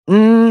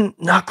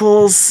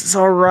 Knuckles is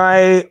all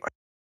right.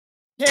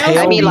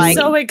 I mean, like,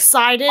 so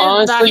excited that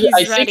honestly, he's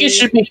I ready. think it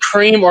should be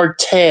Cream or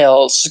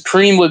Tails.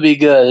 Cream would be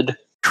good.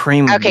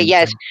 Cream. Okay,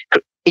 yes.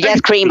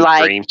 Yes, Cream.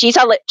 Like she's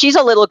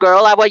a little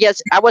girl. I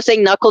was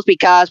saying Knuckles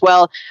because,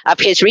 well, of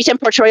his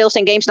recent portrayals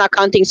in games, not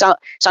counting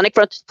Sonic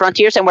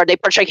Frontiers, and where they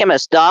portray him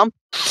as dumb.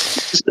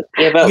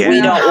 Yeah, but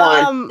we don't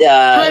want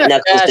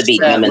Knuckles to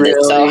beat him in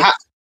this. So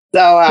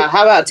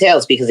how about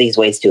Tails, because he's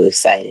way too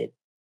excited?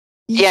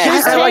 Yeah,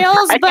 Tails,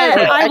 but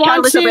I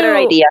want a better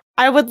idea.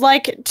 I would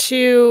like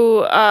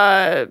to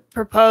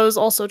propose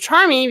also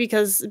Charmy,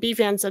 because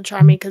B-Fan said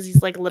Charmy because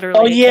he's like literally.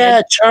 Oh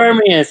yeah,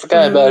 Charmy! I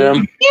forgot about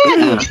him.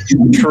 Yeah.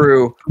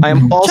 True. I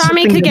am also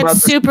Charmy could get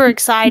super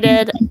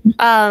excited.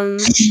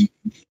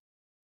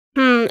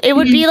 It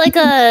would be like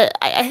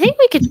I think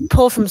we could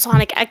pull from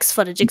Sonic X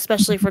footage,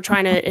 especially if we're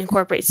trying to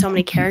incorporate so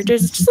many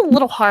characters. It's just a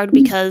little hard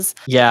because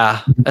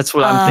that's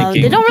what I'm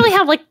thinking. They don't really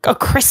have like a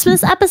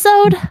Christmas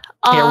episode.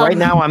 Yeah, right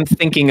now I'm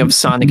thinking of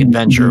Sonic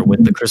Adventure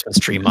with the Christmas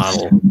tree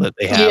model that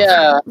they have.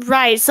 Yeah.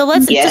 Right, so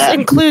let's just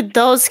include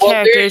those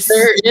characters.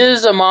 There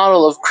is a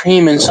model of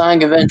Cream in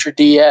Sonic Adventure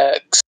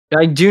DX.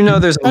 I do know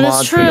there's a That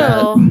mod is for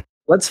that. true.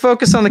 Let's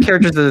focus on the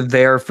characters that are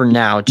there for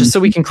now, just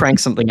so we can crank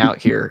something out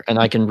here and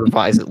I can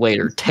revise it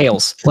later.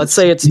 Tails. Let's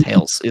say it's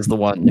Tails is the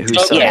one who's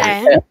Let's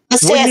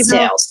say it's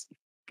Tails.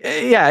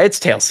 Yeah,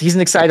 it's Tails. He's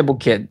an excitable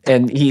kid,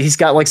 and he's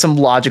got like some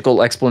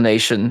logical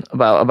explanation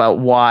about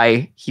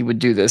why he would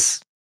do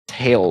this.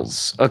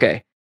 Tails.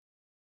 Okay.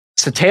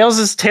 So Tails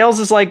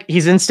is like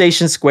he's in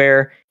Station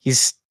Square.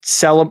 He's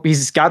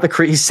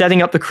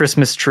setting up the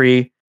Christmas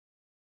tree.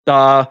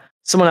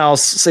 Someone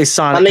else, say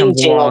Sonic, humming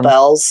comes jingle along.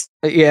 bells.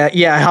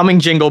 Yeah,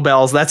 humming jingle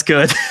bells. That's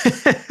good.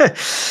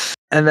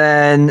 And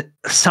then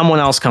someone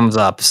else comes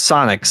up.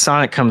 Sonic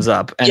comes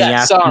up and he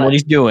asks him what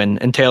he's doing.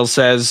 And Tails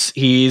says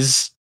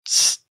he's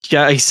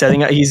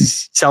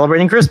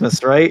celebrating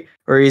Christmas, right?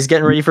 Or he's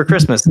getting ready for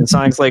Christmas. And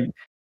Sonic's like,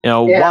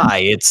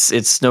 why?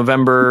 It's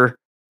November,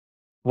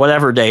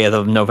 whatever day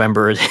of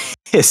November it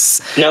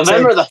is.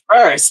 November the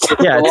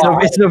 1st. Yeah,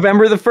 it's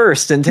November the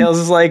 1st. And Tails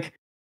is like,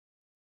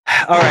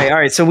 all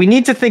right. So we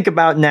need to think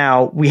about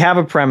now. We have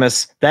a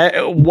premise.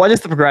 What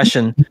is the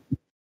progression?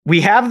 We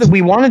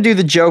want to do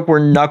the joke where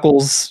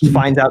Knuckles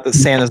finds out that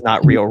Santa's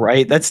not real,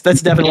 right? That's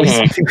definitely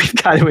something we've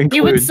got to include.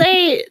 You would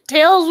say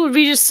Tails would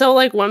be just so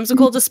like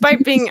whimsical,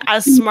 despite being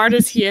as smart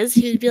as he is.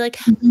 He'd be like,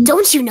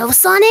 "Don't you know,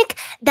 Sonic,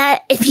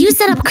 that if you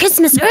set up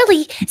Christmas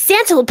early,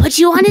 Santa will put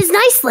you on his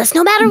nice list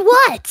no matter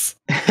what."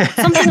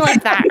 Something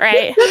like that,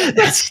 right?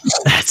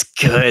 That's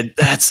good.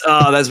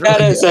 That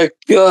is a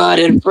good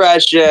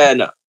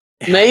impression.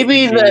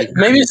 Maybe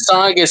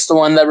Sonic is the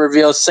one that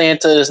reveals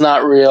Santa is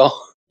not real.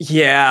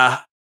 Yeah.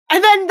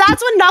 And then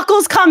that's when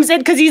Knuckles comes in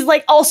because he's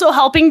like also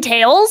helping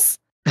Tails.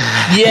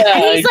 Yeah.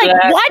 And he's like,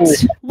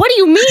 "What? What do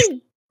you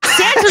mean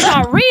Santa's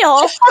not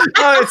real?"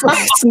 It's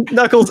like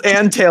Knuckles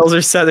and Tails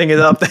are setting it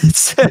up. And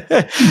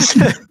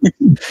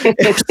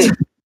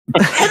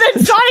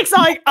then Sonic's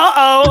like,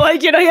 "Uh-oh,"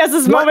 like, he has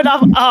this moment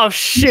of, "Oh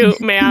shoot,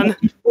 man."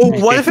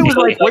 Well, what if it was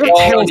like, what if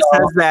Tails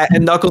says that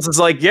and Knuckles is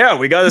like, "Yeah,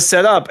 we got to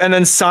set up," and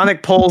then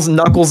Sonic pulls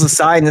Knuckles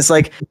aside and it's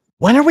like,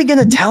 "When are we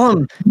gonna tell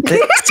him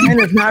that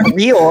Santa's not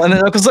real?" And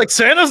then Knuckles like,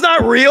 "Santa's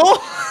not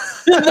real?"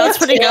 That's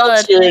pretty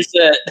good.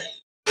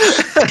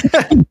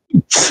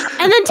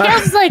 And then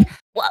Tails is like,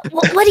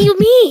 what do you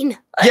mean?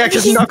 Yeah,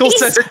 because Knuckles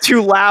says it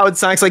too loud.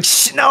 Sonic's like,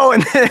 "Shh, no,"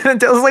 and then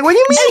Tails is like, "What do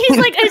you mean?"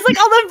 And he's like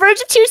on the verge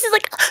of tears. He's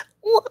like,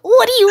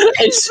 "What do you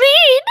mean?"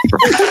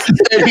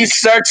 And he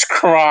starts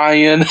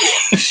crying.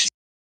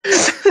 You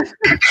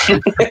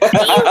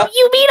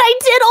mean I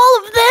did all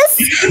of this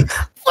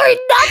for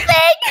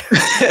nothing?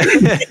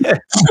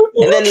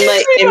 And then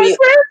like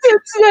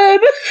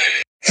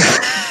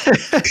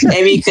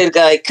Amy could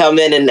like come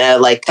in and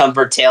like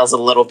comfort Tails a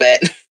little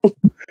bit.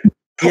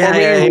 Yeah,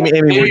 Amy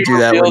would do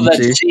that.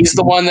 That she's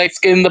the one that's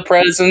getting the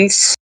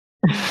presents.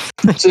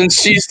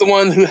 Since she's the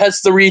one who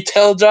has the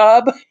retail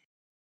job.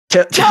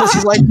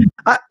 Chelsea's like,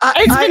 I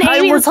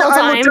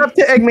looked up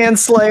to Eggman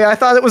Slay. I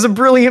thought it was a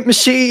brilliant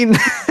machine.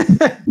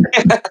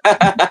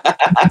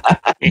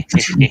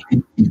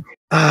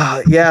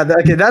 Yeah,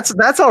 okay,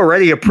 that's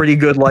already a pretty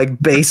good like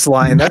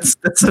baseline.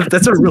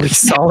 That's a really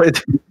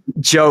solid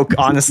joke.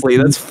 Honestly,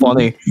 that's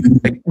funny.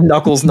 Like,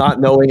 Knuckles not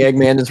knowing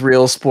Eggman is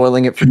real,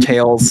 spoiling it for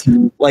Tails.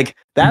 Like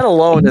that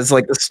alone is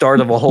like the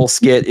start of a whole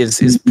skit.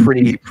 Is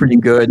pretty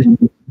good.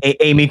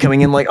 Amy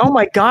coming in like, oh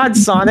my God,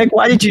 Sonic,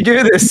 why did you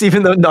do this?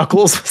 Even though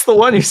Knuckles was the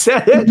one who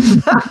said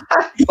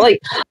it. Like,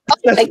 oh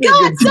my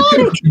God,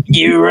 Sonic,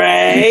 you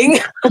rang.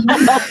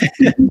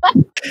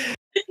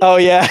 Oh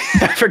yeah,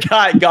 I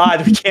forgot.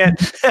 God, we can't.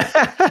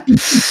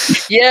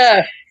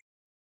 Yeah.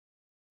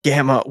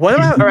 Gamma. What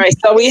about? All right,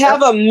 so we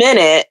have a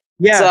minute.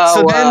 Yeah.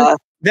 So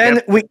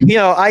then we,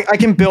 I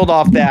can build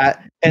off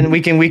that, and we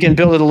can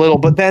build it a little.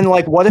 But then,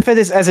 like, what if it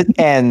is as it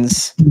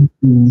ends?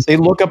 They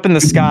look up in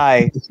the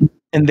sky,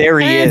 and there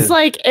he is.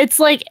 It's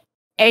like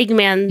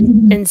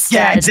Eggman instead.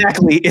 Yeah,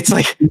 exactly. It's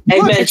like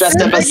Eggman dressed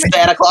up as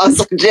Santa Claus.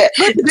 Legit.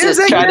 There's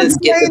Eggman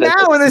Slay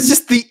now, and it's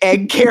just the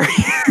egg carrier.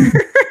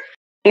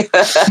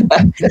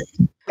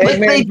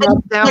 Eggman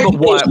drops down,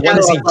 but what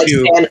does he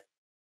do?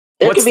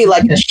 There could be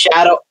like a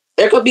shadow.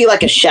 There could be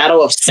like a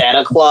shadow of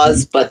Santa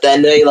Claus, but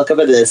then they look up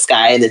into the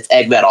sky and it's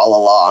Eggman all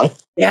along.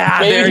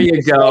 Yeah, there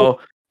you go.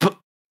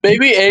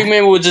 Maybe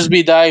Eggman would just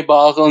be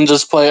diabolical and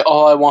just play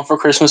 "All I Want for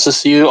Christmas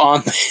Is You"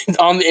 on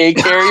the egg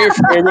carrier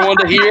for everyone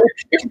to hear,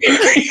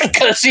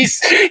 because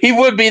he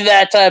would be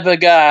that type of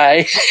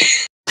guy.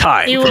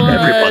 Time for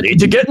everybody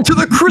to get into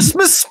the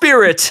Christmas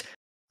spirit.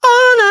 All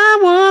I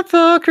want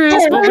for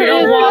Christmas. But we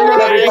don't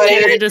want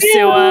everybody to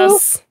sue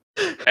us.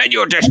 And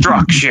your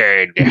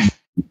destruction.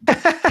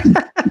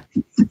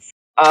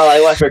 All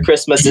I want for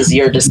Christmas is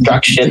your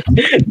destruction.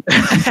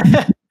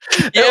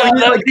 Yeah,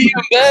 that'd be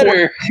even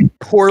better.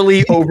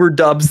 Poorly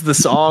overdubs the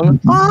song.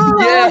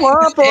 All I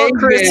want for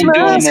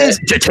Christmas is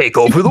to take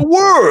over the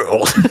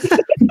world.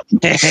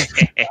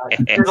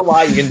 There's a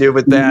lot you can do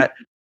with that.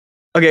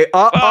 Okay,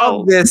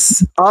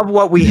 of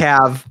what we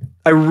have,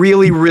 I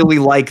really, really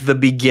like the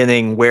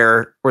beginning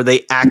where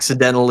they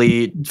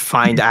accidentally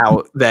find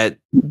out that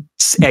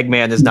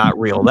Eggman is not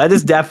real. That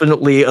is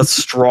definitely a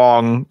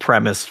strong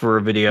premise for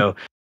a video.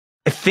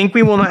 I think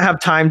we will not have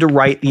time to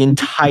write the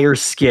entire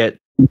skit,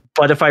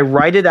 but if I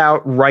write it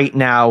out right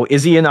now,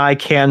 Izzy and I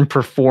can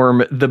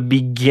perform the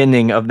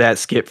beginning of that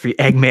skit for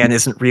Eggman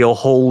isn't real.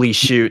 Holy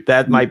shoot,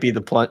 that might be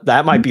the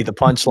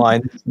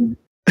punchline.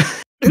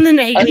 And then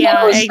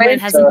Eggman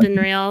hasn't been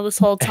real this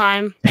whole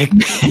time.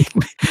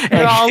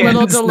 They're all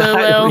little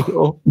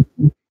Delulu.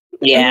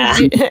 Yeah.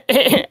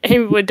 He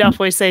would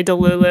definitely say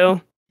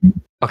Delulu.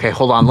 Okay,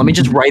 hold on. Let me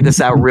just write this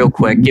out real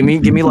quick. Give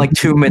me like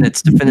 2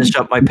 minutes to finish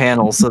up my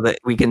panel so that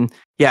we can.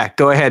 Yeah,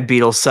 go ahead,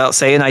 Beatles. So,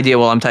 say an idea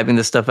while I'm typing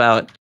this stuff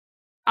out.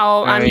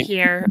 I'm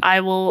here.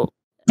 I will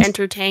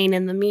entertain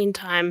in the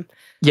meantime.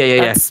 Yeah.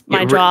 That's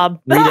my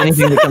job. Read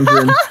anything that comes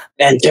in.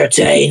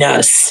 Entertain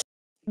us.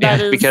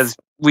 Because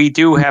we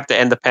do have to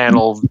end the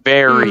panel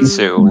very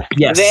soon.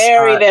 Yes,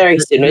 very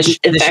soon.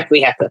 In fact, we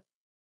have to.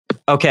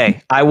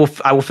 Okay, I will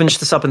finish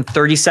this up in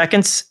 30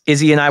 seconds.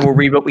 Izzy and I will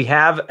read what we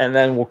have, and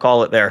then we'll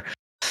call it there.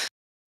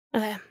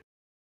 Okay.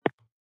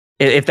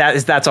 If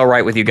that's all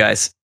right with you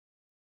guys.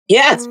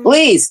 Yes,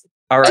 please.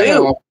 All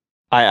right.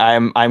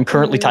 I'm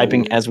currently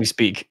typing as we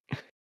speak.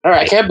 All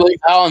right. I can't believe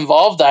how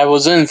involved I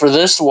was in for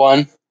this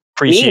one.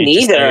 Me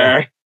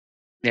neither.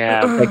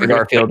 Yeah, Take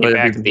Garfield.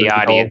 Back to the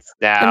audience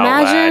now.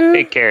 Imagine.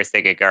 Take care,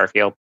 Stick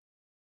Garfield.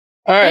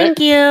 All right. Thank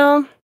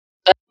you.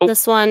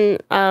 This one,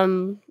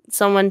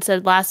 someone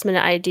said last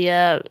minute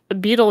idea.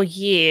 Beetle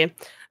Yee.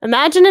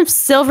 Imagine if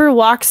Silver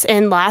walks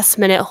in last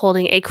minute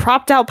holding a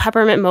cropped out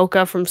peppermint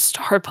mocha from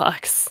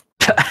Starbucks.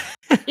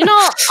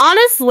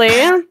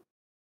 Honestly,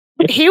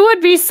 he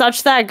would be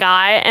such that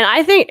guy. And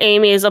I think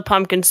Amy is a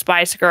pumpkin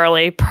spice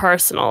girly,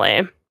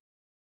 personally.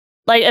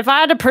 Like, if I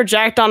had to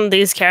project on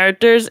these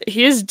characters,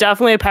 he's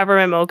definitely a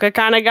peppermint mocha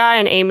kind of guy,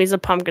 and Amy's a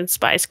pumpkin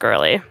spice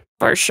girly.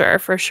 For sure.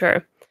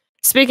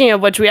 Speaking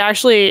of which, we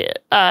actually,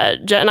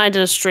 Jett and I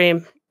did a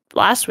stream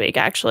last week,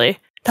 actually.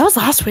 That was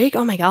last week?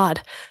 Oh my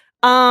god.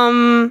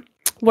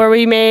 Where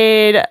we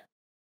made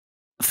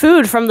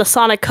food from the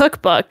Sonic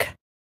cookbook.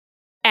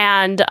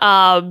 And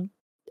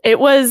it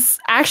was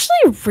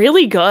actually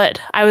really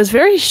good. I was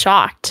very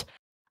shocked.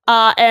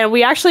 And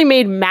we actually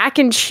made mac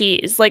and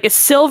cheese, like a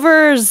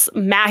Silver's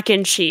mac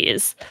and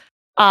cheese.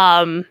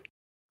 It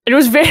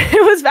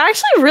was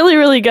actually really,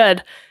 really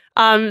good.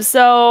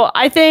 So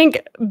I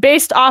think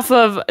based off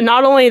of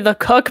not only the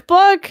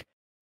cookbook,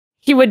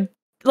 he would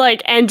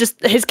and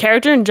just his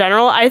character in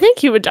general, I think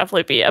he would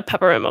definitely be a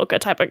peppermint mocha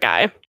type of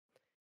guy.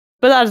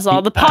 But that is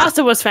all. The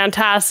pasta was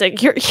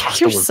fantastic. You're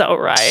so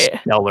right.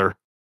 Stellar.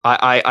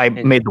 I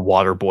made the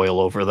water boil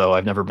over though.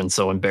 I've never been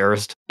so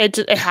embarrassed. It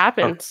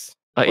happens.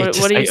 What are you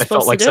supposed to do? I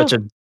felt like such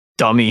a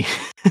dummy.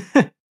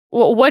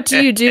 What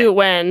do you do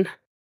when?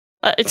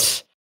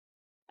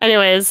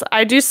 Anyways,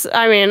 I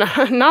mean,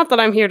 not that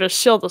I'm here to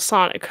shill the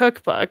Sonic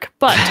cookbook,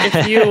 but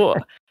if you,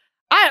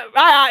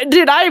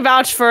 I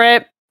vouch for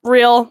it.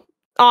 Real,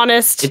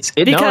 honest.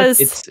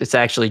 It's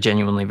actually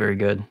genuinely very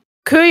good.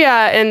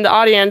 Kuya in the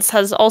audience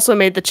has also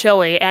made the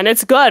chili, and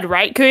it's good,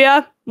 right,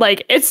 Kuya?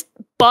 Like, it's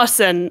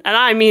bussin', and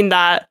I mean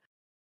that.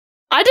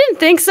 I didn't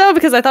think so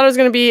because I thought it was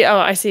going to be... Oh,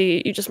 I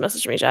see. You just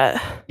messaged me, Jett.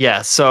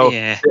 Yeah, so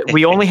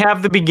we only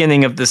have the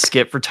beginning of this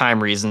skit for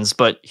time reasons,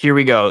 but here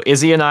we go.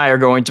 Izzy and I are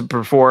going to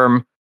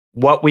perform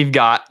what we've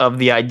got of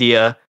the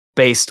idea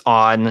based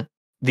on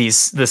the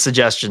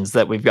suggestions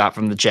that we've got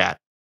from the chat.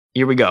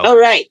 Here we go. All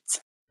right.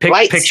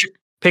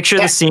 Picture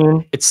the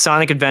scene. It's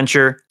Sonic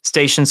Adventure,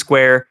 Station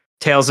Square.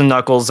 Tails and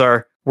Knuckles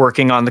are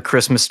working on the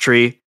Christmas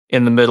tree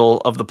in the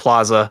middle of the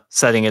plaza,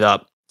 setting it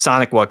up.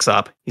 Sonic walks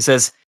up. He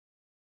says,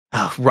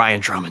 "Oh,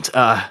 Ryan Drummond.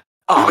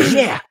 Oh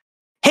yeah.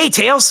 Hey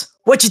Tails,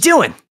 what you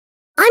doing?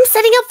 I'm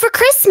setting up for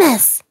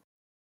Christmas.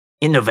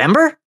 In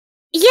November?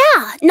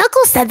 Yeah,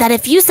 Knuckles said that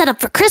if you set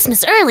up for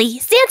Christmas early,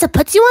 Santa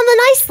puts you on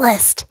the nice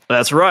list.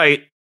 That's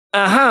right.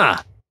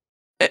 Uh-huh.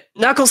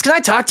 Knuckles, can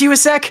I talk to you a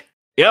sec?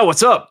 Yeah,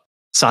 what's up?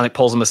 Sonic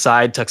pulls him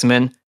aside, tucks him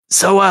in.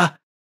 So,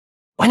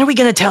 when are we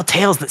gonna tell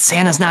Tails that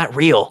Santa's not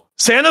real?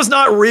 Santa's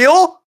not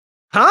real?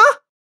 Huh?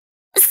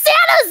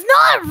 Santa's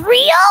not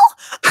real?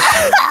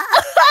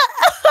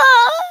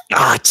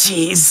 Oh,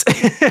 jeez.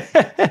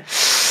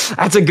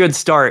 That's a good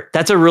start.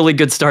 That's a really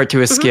good start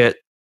to a skit.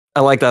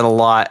 I like that a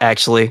lot,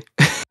 actually.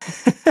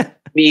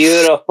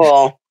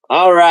 Beautiful.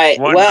 All right.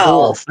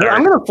 Well, yeah,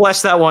 I'm going to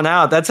flesh that one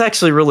out. That's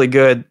actually really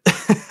good.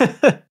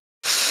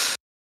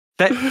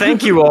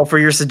 Thank you all for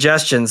your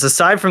suggestions.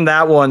 Aside from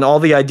that one, all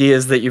the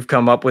ideas that you've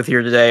come up with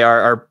here today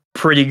are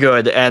pretty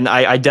good, and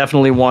I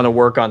definitely want to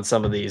work on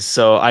some of these.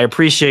 So I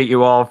appreciate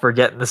you all for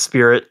getting the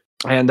spirit.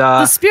 And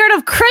the spirit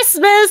of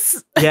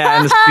Christmas. Yeah,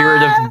 and the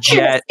spirit of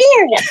Jett. The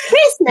spirit of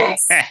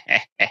Christmas.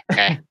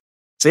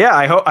 So yeah,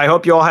 I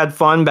hope you all had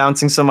fun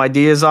bouncing some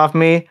ideas off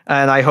me,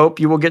 and I hope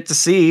you will get to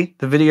see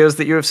the videos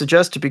that you have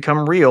suggested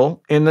become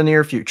real in the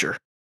near future.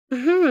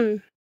 Mm-hmm.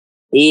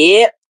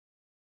 Yep.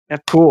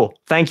 Cool.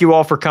 Thank you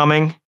all for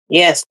coming.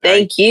 Yes,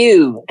 thank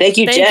you. Thank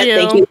you, Jett.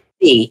 Thank you,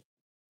 Izzy.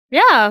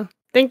 Yeah.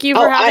 Thank you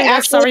for having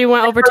us. Sorry you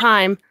went over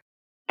time.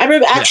 I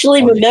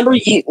remember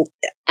you.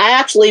 I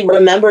actually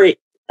remember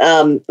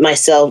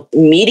myself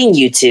meeting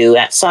you two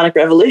at Sonic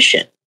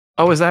Revolution.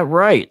 Oh, is that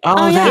right?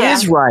 Oh, that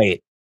is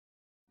right.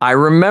 I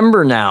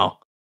remember now.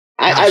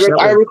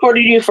 I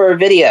recorded you for a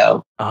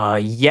video.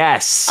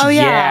 Yes. Oh,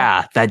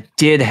 yeah. That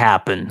did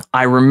happen.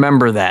 I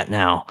remember that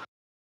now.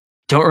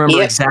 Don't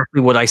remember exactly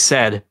what I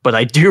said, but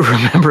I do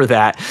remember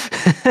that.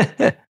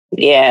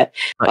 Yeah.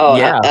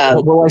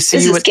 Will I see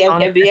this you is at Cam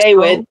Sonic Cam Expo?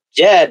 with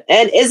Jett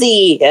and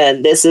Izzy,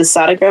 and this is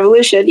Sonic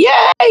Revolution.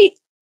 Yay!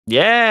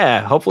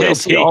 Yeah. Hopefully I'll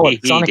see you all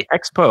at Sonic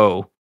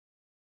Expo.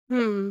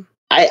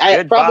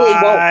 I probably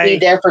won't be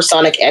there for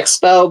Sonic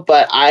Expo,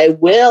 but I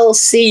will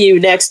see you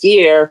next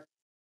year.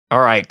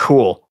 All right,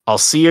 cool. I'll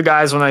see you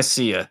guys when I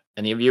see you.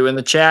 Any of you in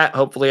the chat,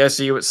 hopefully I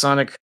see you at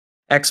Sonic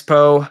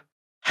Expo.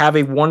 Have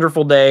a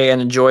wonderful day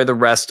and enjoy the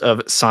rest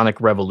of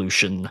Sonic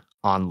Revolution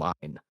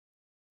online.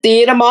 See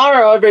you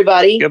tomorrow,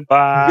 everybody.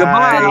 Goodbye.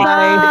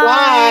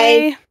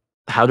 Goodbye.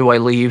 How do I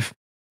leave?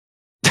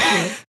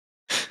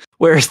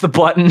 Where's the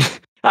button?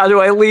 How do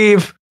I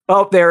leave?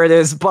 Oh, there it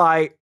is. Bye.